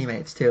for his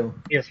teammates too.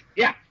 Yes,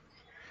 yeah.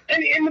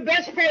 And the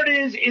best part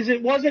is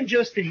it wasn't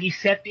just that he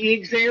set the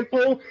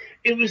example,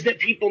 it was that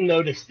people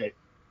noticed it.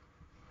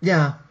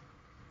 Yeah,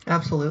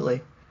 absolutely.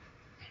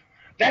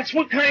 That's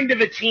what kind of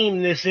a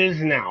team this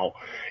is now.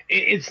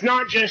 It's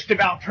not just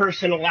about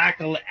personal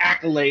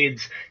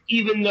accolades,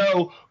 even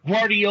though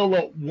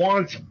Guardiola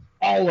wants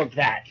all of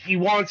that. He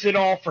wants it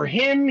all for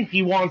him.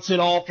 He wants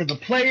it all for the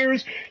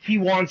players. He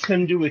wants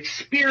them to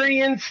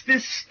experience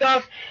this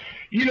stuff.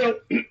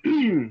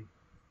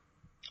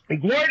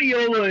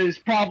 Guardiola is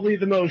probably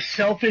the most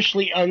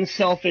selfishly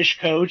unselfish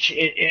coach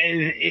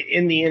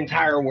in the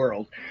entire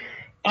world.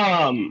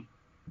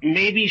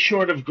 Maybe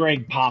short of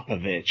Greg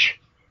Popovich.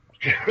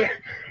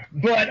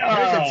 But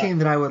there's a team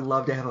that I would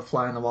love to have a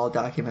fly on the wall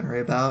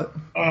documentary about.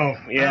 Oh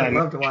yeah, I'd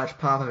love to watch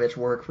Popovich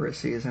work for a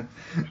season.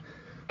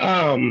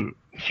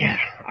 Yeah,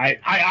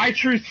 I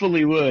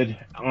truthfully would.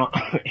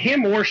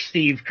 Him or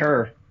Steve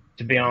Kerr,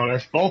 to be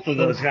honest, both of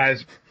those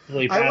guys.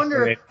 Really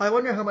I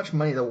wonder how much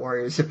money the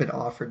Warriors have been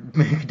offered to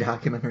make a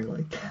documentary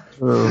like that.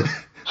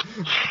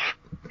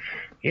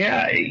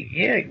 Yeah.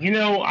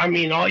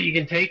 All you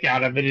can take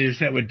out of it is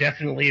that would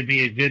definitely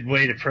be a good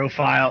way to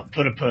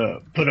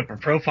put up a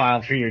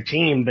profile for your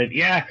team. But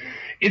yeah,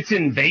 it's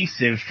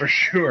invasive for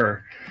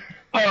sure.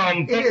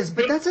 It is,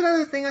 but that's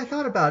another thing I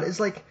thought about. Is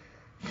like,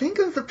 think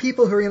of the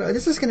people who are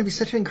this is going to be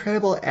such an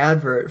incredible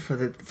advert for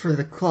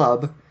the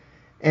club.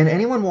 And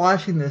anyone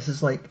watching this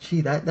is like,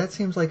 gee, that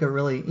seems like a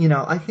really,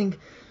 I think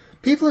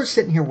people are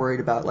sitting here worried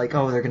about, like,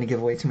 oh, they're going to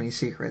give away too many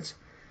secrets.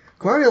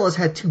 Guardiola's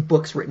had 2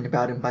 books written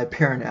about him by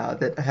Paramount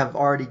that have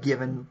already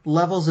given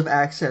levels of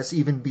access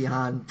even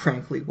beyond,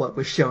 frankly, what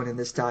was shown in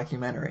this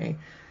documentary.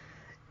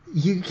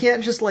 You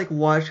can't just, like,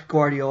 watch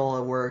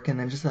Guardiola work and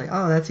then just like,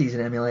 oh, that's easy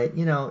to emulate.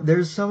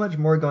 There's so much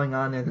more going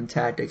on there than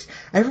tactics.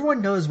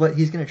 Everyone knows what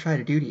he's going to try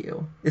to do to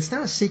you. It's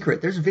not a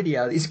secret. There's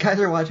video. These guys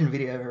are watching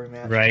video every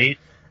match. Right.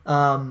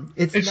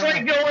 It's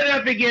like going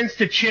up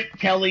against a Chip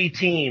Kelly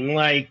team.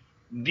 Like,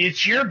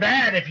 it's your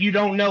bad if you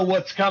don't know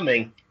what's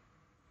coming.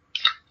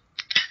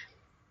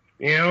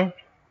 Yeah.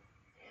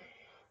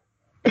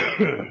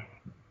 I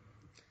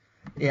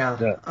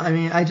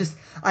mean,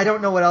 I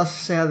don't know what else to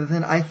say other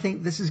than I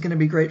think this is going to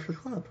be great for the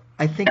club.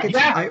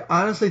 I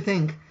honestly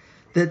think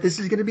that this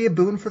is going to be a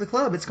boon for the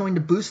club. It's going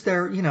to boost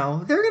there are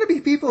going to be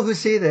people who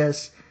see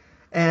this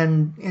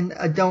and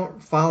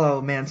don't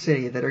follow Man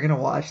City that are going to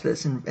watch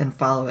this and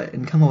follow it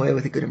and come away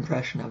with a good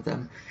impression of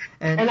them.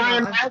 And I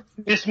imagine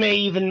this may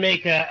even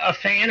make a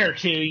fan or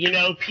two.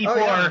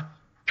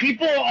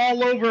 People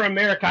all over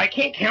America. I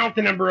can't count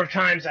the number of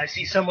times I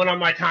see someone on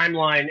my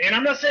timeline, and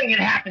I'm not saying it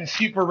happens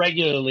super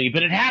regularly,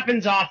 but it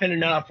happens often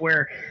enough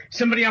where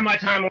somebody on my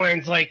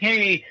timeline's like,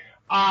 hey,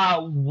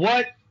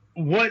 what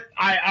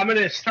I'm going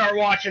to start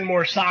watching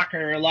more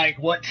soccer. Like,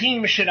 what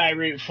team should I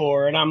root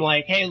for? And I'm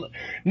like, hey, look,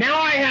 now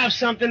I have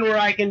something where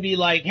I can be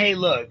like, hey,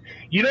 look,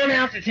 you don't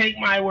have to take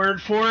my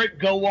word for it.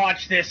 Go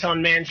watch this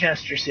on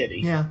Manchester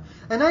City. Yeah,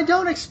 and I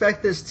don't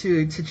expect this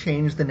to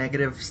change the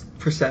negative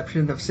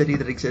perception of City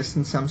that exists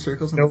in some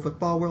circles in the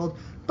football world.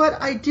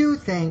 But I do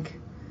think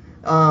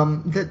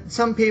that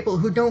some people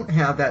who don't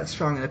have that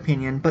strong an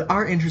opinion but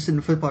are interested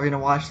in football are going to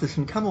watch this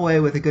and come away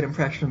with a good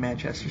impression of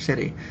Manchester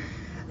City.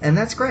 And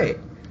that's great.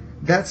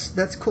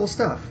 That's cool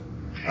stuff.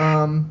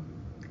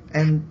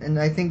 And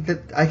I think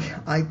that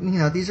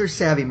I these are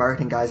savvy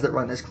marketing guys that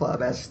run this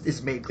club, as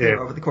is made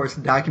clear over the course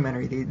of the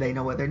documentary. They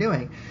know what they're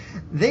doing.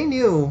 They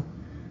knew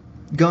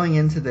going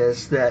into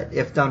this that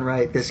if done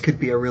right, this could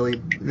be a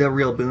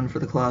real boon for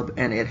the club,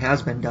 and it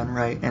has been done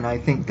right. And I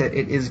think that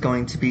it is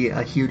going to be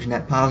a huge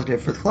net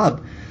positive for the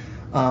club.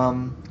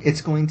 It's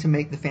going to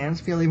make the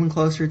fans feel even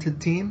closer to the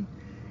team.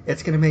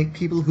 It's going to make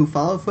people who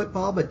follow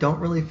football but don't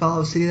really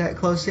follow City that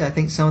closely, I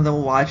think some of them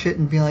will watch it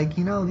and be like,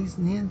 these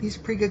are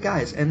pretty good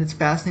guys, and it's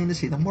fascinating to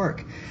see them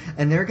work.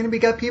 And there are going to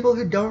be people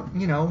who don't,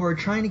 who are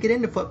trying to get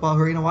into football,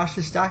 who are going to watch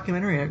this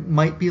documentary and it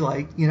might be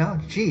like,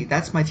 gee,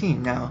 that's my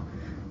team now,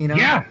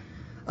 Yeah.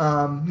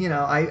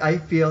 I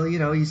feel,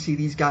 you see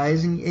these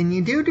guys and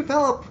you do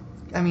develop.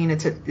 I mean,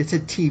 it's a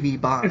TV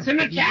bond. It's an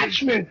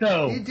attachment,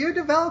 though. You do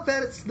develop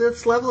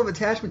this level of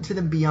attachment to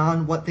them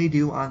beyond what they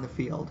do on the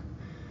field.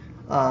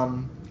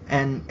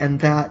 And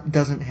that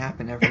doesn't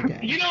happen every day.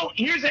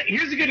 Here's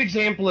a good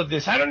example of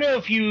this. I don't know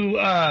if you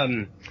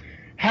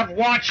have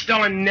watched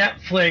on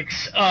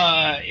Netflix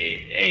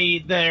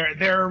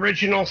their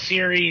original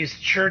series,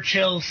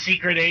 Churchill's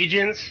Secret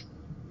Agents.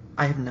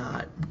 I have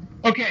not.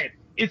 Okay,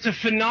 it's a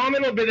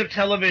phenomenal bit of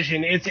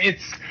television. It's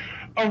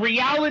a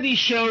reality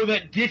show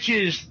that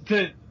ditches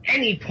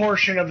any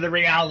portion of the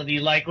reality.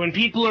 Like, when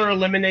people are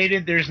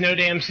eliminated, there's no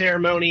damn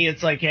ceremony.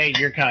 It's like, hey,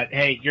 you're cut.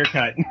 Hey, you're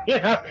cut.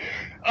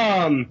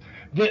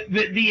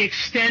 The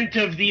extent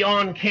of the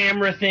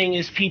on-camera thing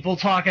is people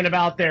talking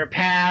about their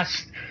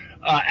past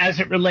as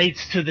it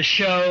relates to the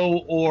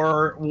show,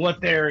 or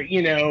what their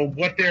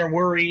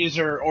worries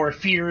or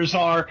fears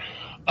are.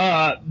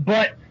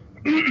 But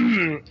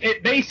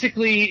it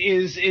basically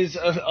is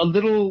a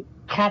little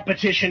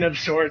competition of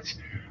sorts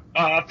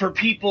for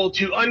people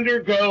to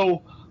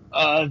undergo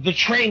the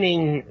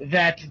training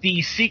that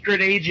the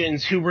secret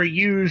agents who were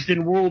used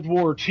in World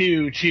War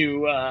II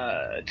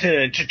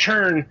to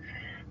turn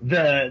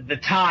the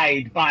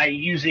tide by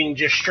using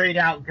just straight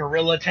out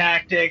guerrilla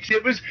tactics.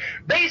 It was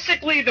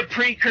basically the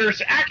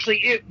precursor. Actually,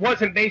 it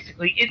wasn't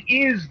basically. It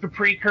is the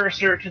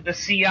precursor to the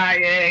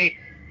CIA,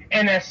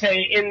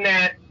 NSA, in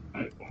that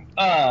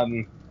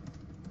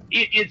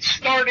it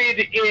started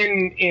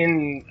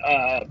in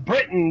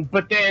Britain,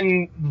 but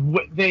then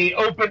they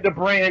opened a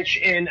branch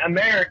in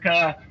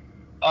America.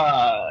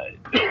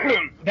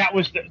 That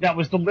was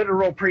the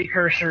literal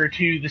precursor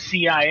to the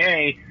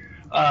CIA.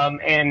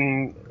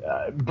 And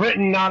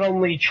Britain not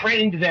only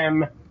trained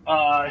them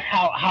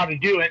how to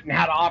do it and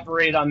how to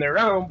operate on their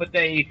own, but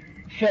they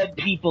fed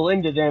people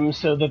into them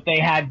so that they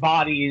had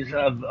bodies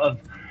of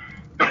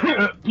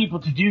people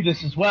to do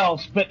this as well.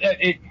 But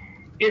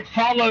it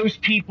follows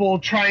people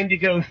trying to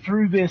go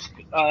through these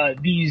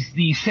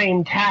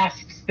same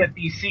tasks that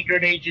these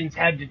secret agents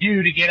had to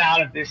do to get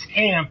out of this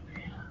camp.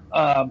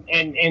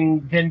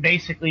 And then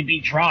basically be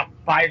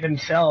dropped by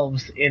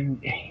themselves in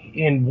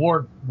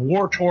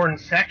war-torn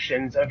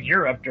sections of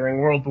Europe during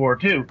World War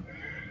II,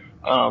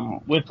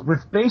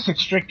 with basic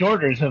strict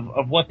orders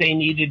of what they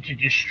needed to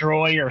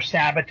destroy or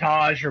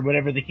sabotage or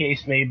whatever the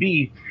case may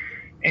be.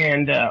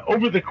 And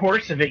over the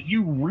course of it,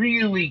 you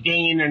really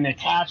gain an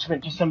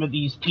attachment to some of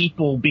these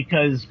people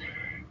because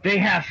they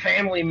have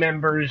family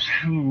members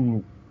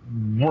who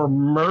were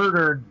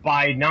murdered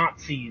by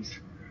Nazis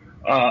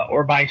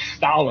or by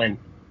Stalin.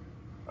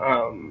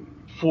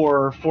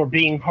 For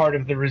being part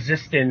of the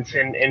resistance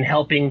and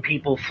helping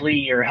people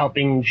flee or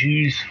helping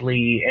Jews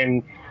flee.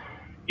 And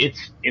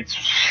it's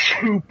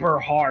super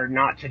hard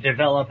not to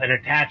develop an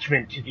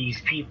attachment to these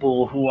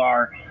people who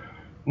are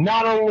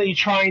not only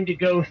trying to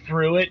go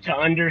through it to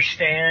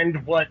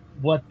understand what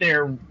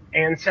their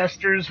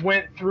ancestors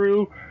went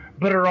through,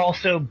 but are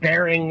also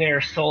bearing their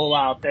soul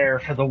out there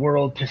for the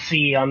world to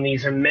see on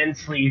these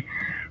immensely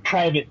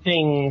private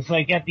things.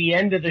 Like, at the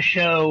end of the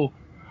show,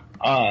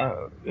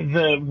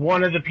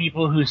 one of the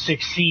people who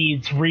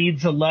succeeds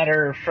reads a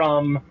letter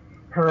from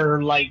her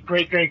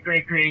great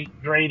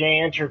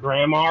aunt or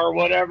grandma or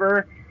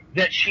whatever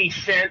that she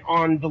sent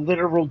on the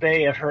literal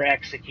day of her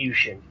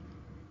execution,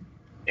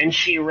 and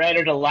she read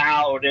it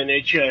aloud, and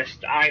it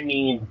just,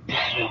 it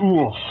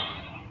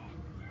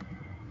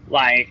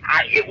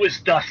was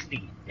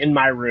dusty in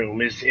my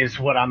room is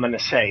what I'm gonna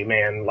say,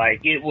 man.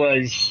 Like, it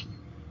was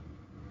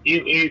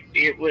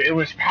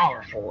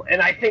powerful,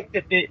 and I think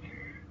that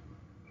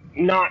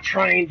not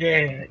trying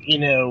to,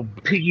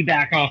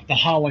 piggyback off the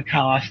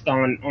Holocaust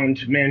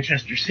onto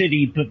Manchester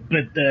City, but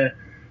the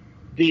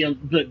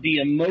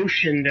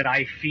emotion that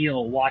I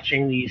feel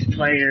watching these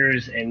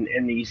players and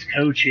these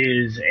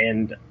coaches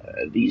and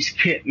these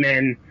kit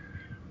men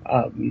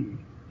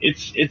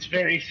It's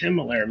very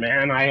similar,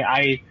 man.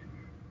 I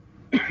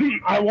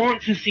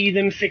want to see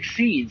them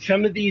succeed.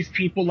 Some of these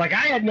people, like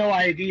I had no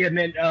idea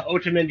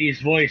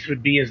Otamendi's voice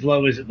would be as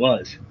low as it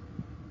was.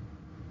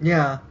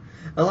 Yeah.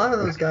 A lot of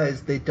those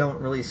guys, they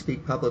don't really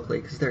speak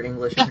publicly because their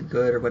English isn't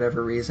good or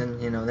whatever reason.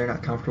 They're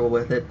not comfortable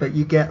with it. But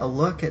you get a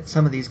look at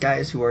some of these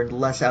guys who are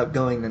less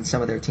outgoing than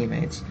some of their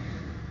teammates.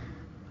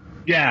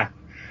 Yeah.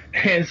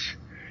 It's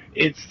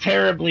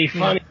terribly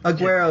funny.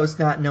 Aguero's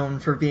not known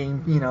for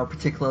being,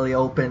 particularly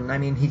open. I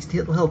mean,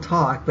 he'll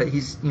talk, but he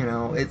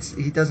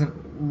doesn't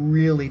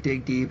really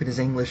dig deep, and his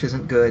English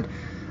isn't good.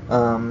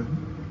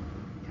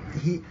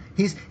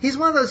 He's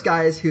one of those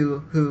guys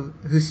who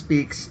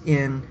speaks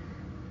in,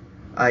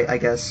 I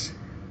guess,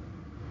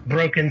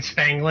 broken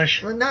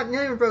Spanglish. Well, not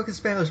even broken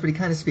Spanglish, but he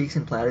kind of speaks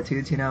in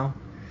platitudes, Yeah.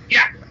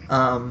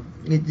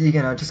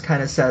 Just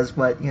kind of says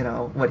what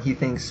he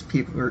thinks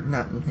people, or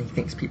not he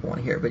thinks people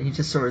want to hear, but he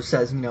just sort of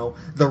says,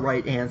 the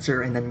right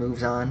answer and then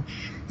moves on.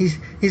 He's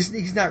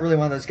not really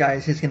one of those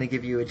guys who's going to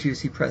give you a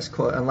juicy press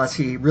quote unless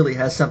he really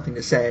has something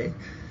to say.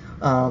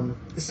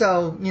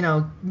 So,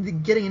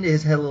 getting into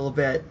his head a little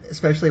bit,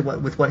 especially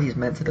with what he's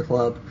meant to the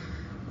club,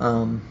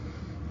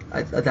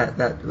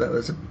 that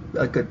was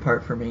a good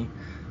part for me.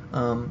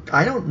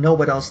 I don't know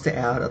what else to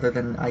add other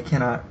than I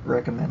cannot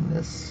recommend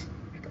this.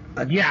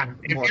 If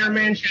you're a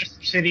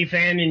Manchester City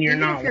fan and you're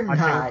not, if you're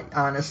not,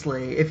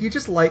 honestly, if you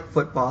just like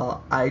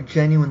football, I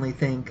genuinely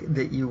think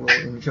that you will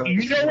enjoy.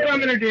 You know what I'm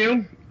going to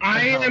do?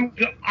 I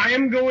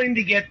am going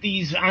to get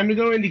these. I'm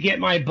going to get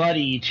my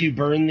buddy to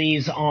burn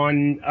these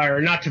on,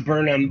 or not to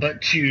burn them,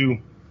 but to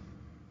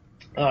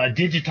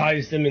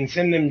digitize them and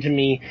send them to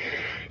me,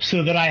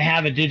 so that I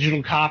have a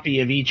digital copy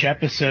of each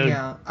episode.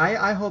 Yeah,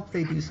 I hope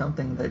they do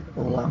something that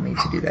will allow me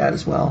to do that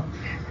as well.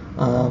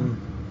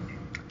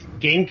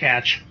 Game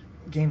catch,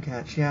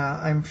 yeah,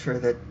 I'm sure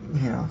that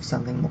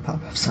something will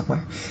pop up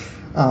somewhere.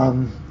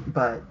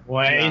 But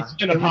it's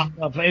gonna pop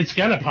up. It's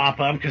gonna pop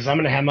up because I'm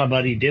gonna have my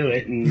buddy do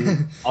it,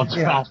 and I'll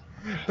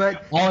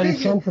But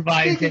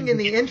speaking in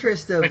the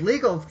interest of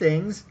legal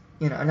things,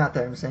 not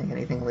that I'm saying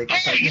anything illegal.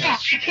 I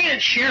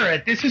can't share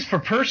it. This is for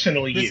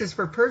personal use. This is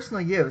for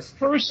personal use.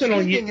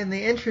 Speaking in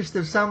the interest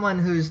of someone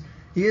who's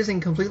using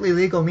completely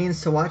legal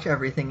means to watch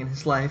everything in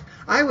his life,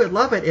 I would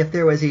love it if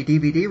there was a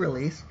DVD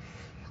release.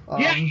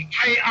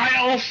 I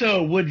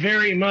also would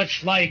very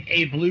much like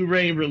a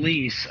Blu-ray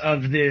release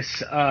of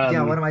this.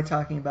 What am I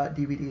talking about?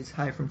 DVDs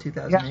High from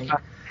 2008.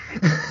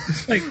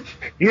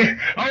 Yeah.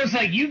 I was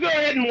like, you go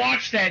ahead and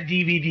watch that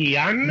DVD.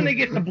 I'm going to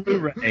get the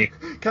Blu-ray.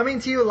 Coming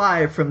to you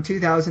live from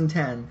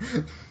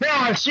 2010.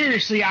 No,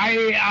 seriously,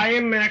 I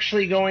am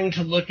actually going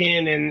to look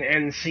in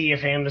and see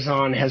if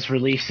Amazon has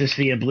released this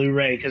via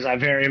Blu-ray, because I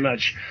very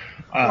much...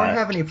 or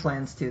have any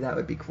plans to. That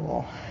would be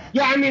cool.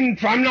 Yeah, I mean,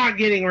 I'm not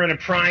getting rid of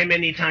Prime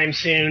anytime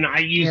soon. I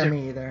use it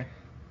me either.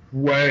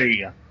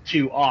 way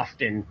too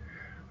often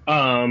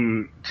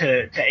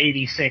to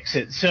 86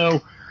 it.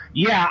 So...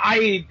 yeah,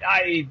 I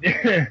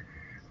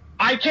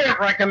can't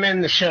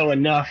recommend the show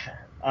enough.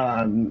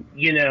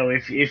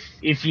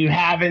 If you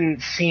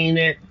haven't seen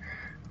it,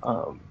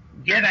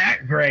 get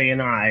at Gray and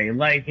I.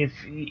 Like, if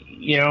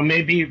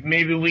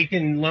maybe we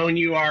can loan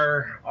you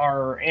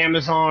our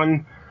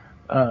Amazon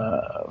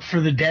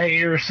for the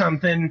day or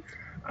something.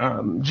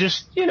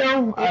 If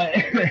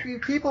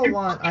people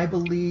want, I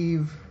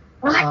believe,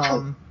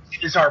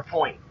 is our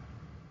point.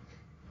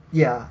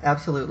 Yeah,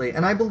 absolutely.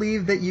 And I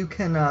believe that you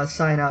can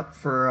sign up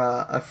for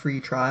a free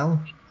trial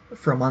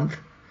for a month,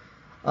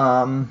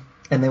 and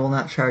they will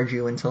not charge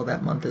you until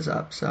that month is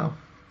up. So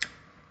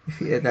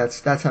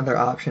that's another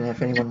option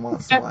if anyone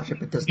wants to watch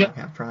it but does not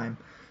have Prime.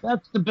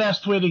 That's the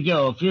best way to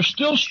go. If you're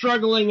still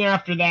struggling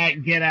after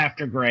that, get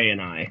after Gray and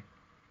I.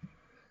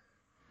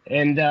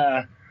 And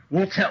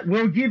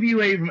we'll give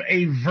you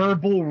a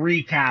verbal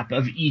recap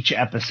of each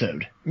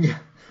episode. Yeah.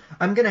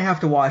 I'm going to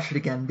have to watch it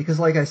again because,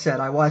 like I said,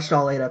 I watched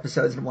all 8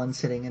 episodes in one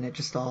sitting and it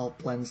just all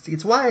blends.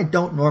 It's why I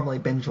don't normally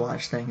binge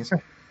watch things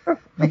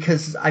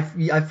because I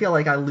feel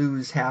like I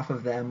lose half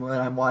of them when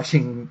I'm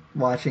watching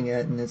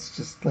it, and it's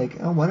just like,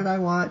 oh, what did I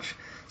watch?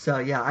 So,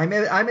 yeah,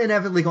 I'm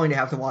inevitably going to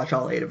have to watch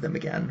all 8 of them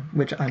again,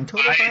 which I'm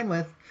totally fine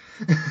with.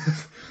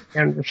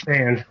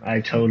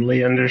 I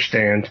totally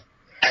understand.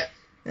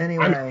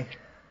 Anyway...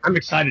 I'm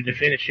excited to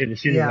finish it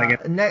as soon as I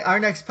get... Our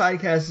next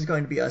podcast is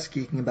going to be us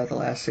geeking about the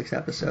last 6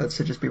 episodes,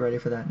 so just be ready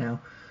for that now.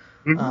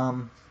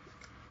 Mm-hmm.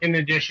 In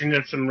addition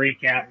to some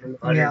recap from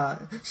the Yeah,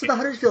 so the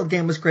Huddersfield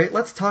game was great.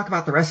 Let's talk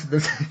about the rest of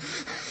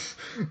this.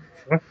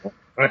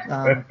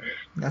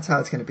 That's how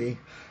it's going to be.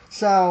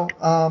 So,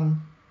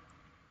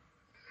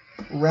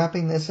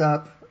 wrapping this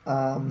up,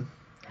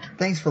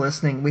 thanks for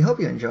listening. We hope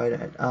you enjoyed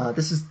it.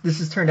 This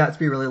has turned out to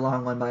be a really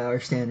long one by our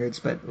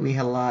standards, but we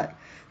had a lot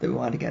that we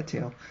wanted to get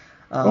to.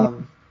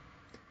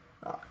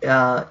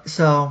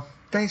 So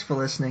thanks for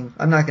listening.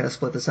 I'm not going to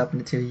split this up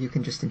into 2. You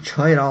can just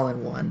enjoy it all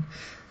in one.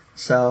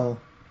 So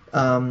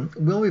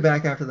we'll be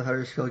back after the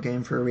Huddersfield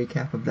game for a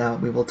recap of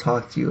that. We will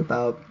talk to you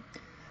about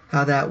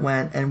how that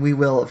went, and we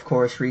will, of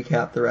course,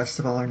 recap the rest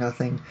of All or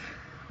Nothing.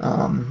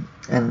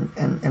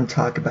 and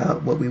talk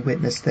about what we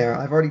witnessed there.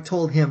 I've already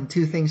told him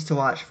 2 things to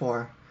watch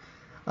for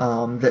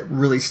that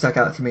really stuck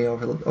out to me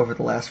over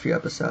the last few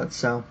episodes.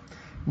 So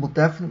we'll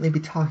definitely be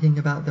talking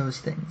about those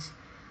things.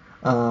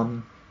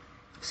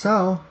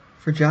 So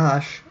for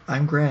Josh,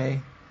 I'm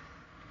Gray.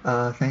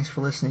 Thanks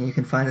for listening. You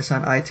can find us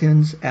on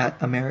iTunes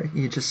at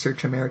you just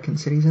search American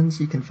Citizens.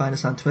 You can find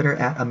us on Twitter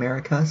at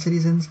America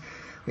Citizens.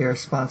 We are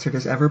sponsored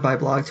as ever by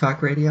Blog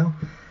Talk Radio.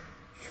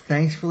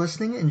 Thanks for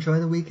listening. Enjoy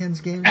the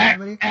weekend's game,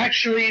 everybody.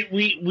 Actually,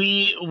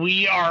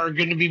 we are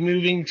going to be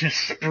moving to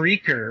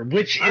Spreaker,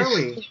 which are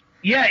we?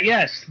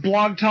 Yes.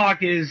 Blog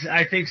Talk is,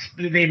 I think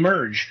they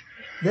merged.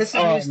 This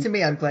is news to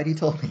me. I'm glad you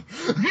told me.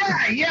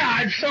 Yeah.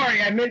 I'm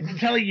sorry. I meant to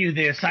tell you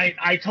this.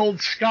 I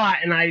told Scott,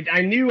 and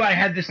I knew I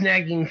had this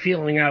nagging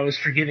feeling I was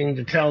forgetting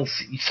to tell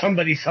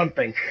somebody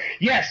something.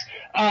 Yes,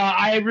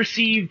 I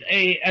received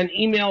an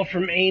email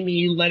from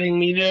Amy letting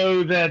me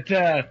know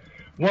that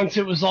once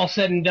it was all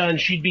said and done,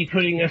 she'd be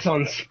putting us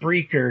on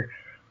Spreaker.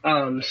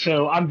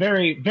 So I'm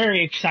very,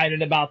 very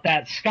excited about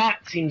that. Scott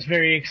seems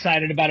very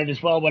excited about it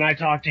as well when I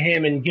talked to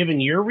him. And given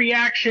your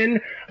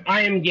reaction,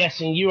 I am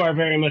guessing you are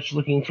very much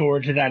looking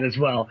forward to that as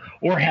well,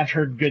 or have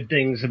heard good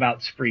things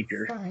about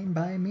Spreaker. Fine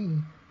by me.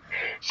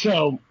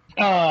 So,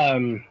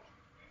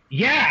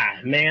 yeah,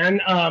 man.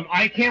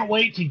 I can't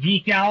wait to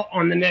geek out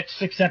on the next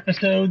 6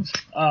 episodes.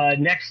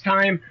 Next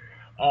time,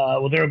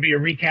 there will be a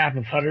recap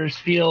of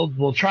Huddersfield.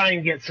 We'll try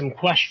and get some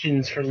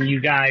questions from you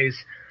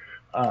guys.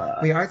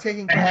 We are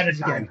taking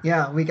questions again.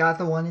 Yeah, we got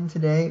the one in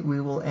today. We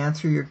will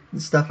answer your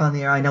stuff on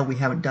the air. I know we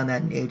haven't done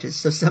that in ages,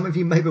 so some of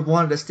you might have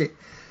wanted us to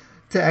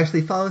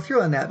actually follow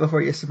through on that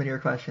before you submit your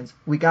questions.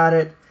 We got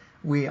it.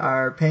 We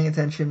are paying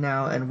attention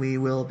now, and we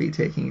will be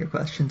taking your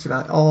questions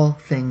about all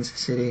things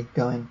City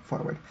going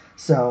forward.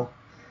 So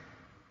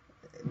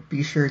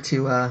be sure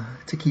to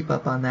keep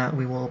up on that.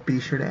 We will be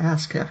sure to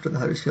ask after the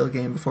Huddersfield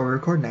game before we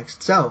record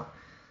next. So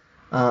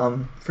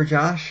for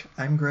Josh,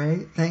 I'm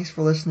Gray. Thanks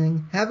for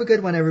listening. Have a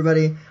good one,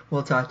 everybody.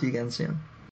 We'll talk to you again soon.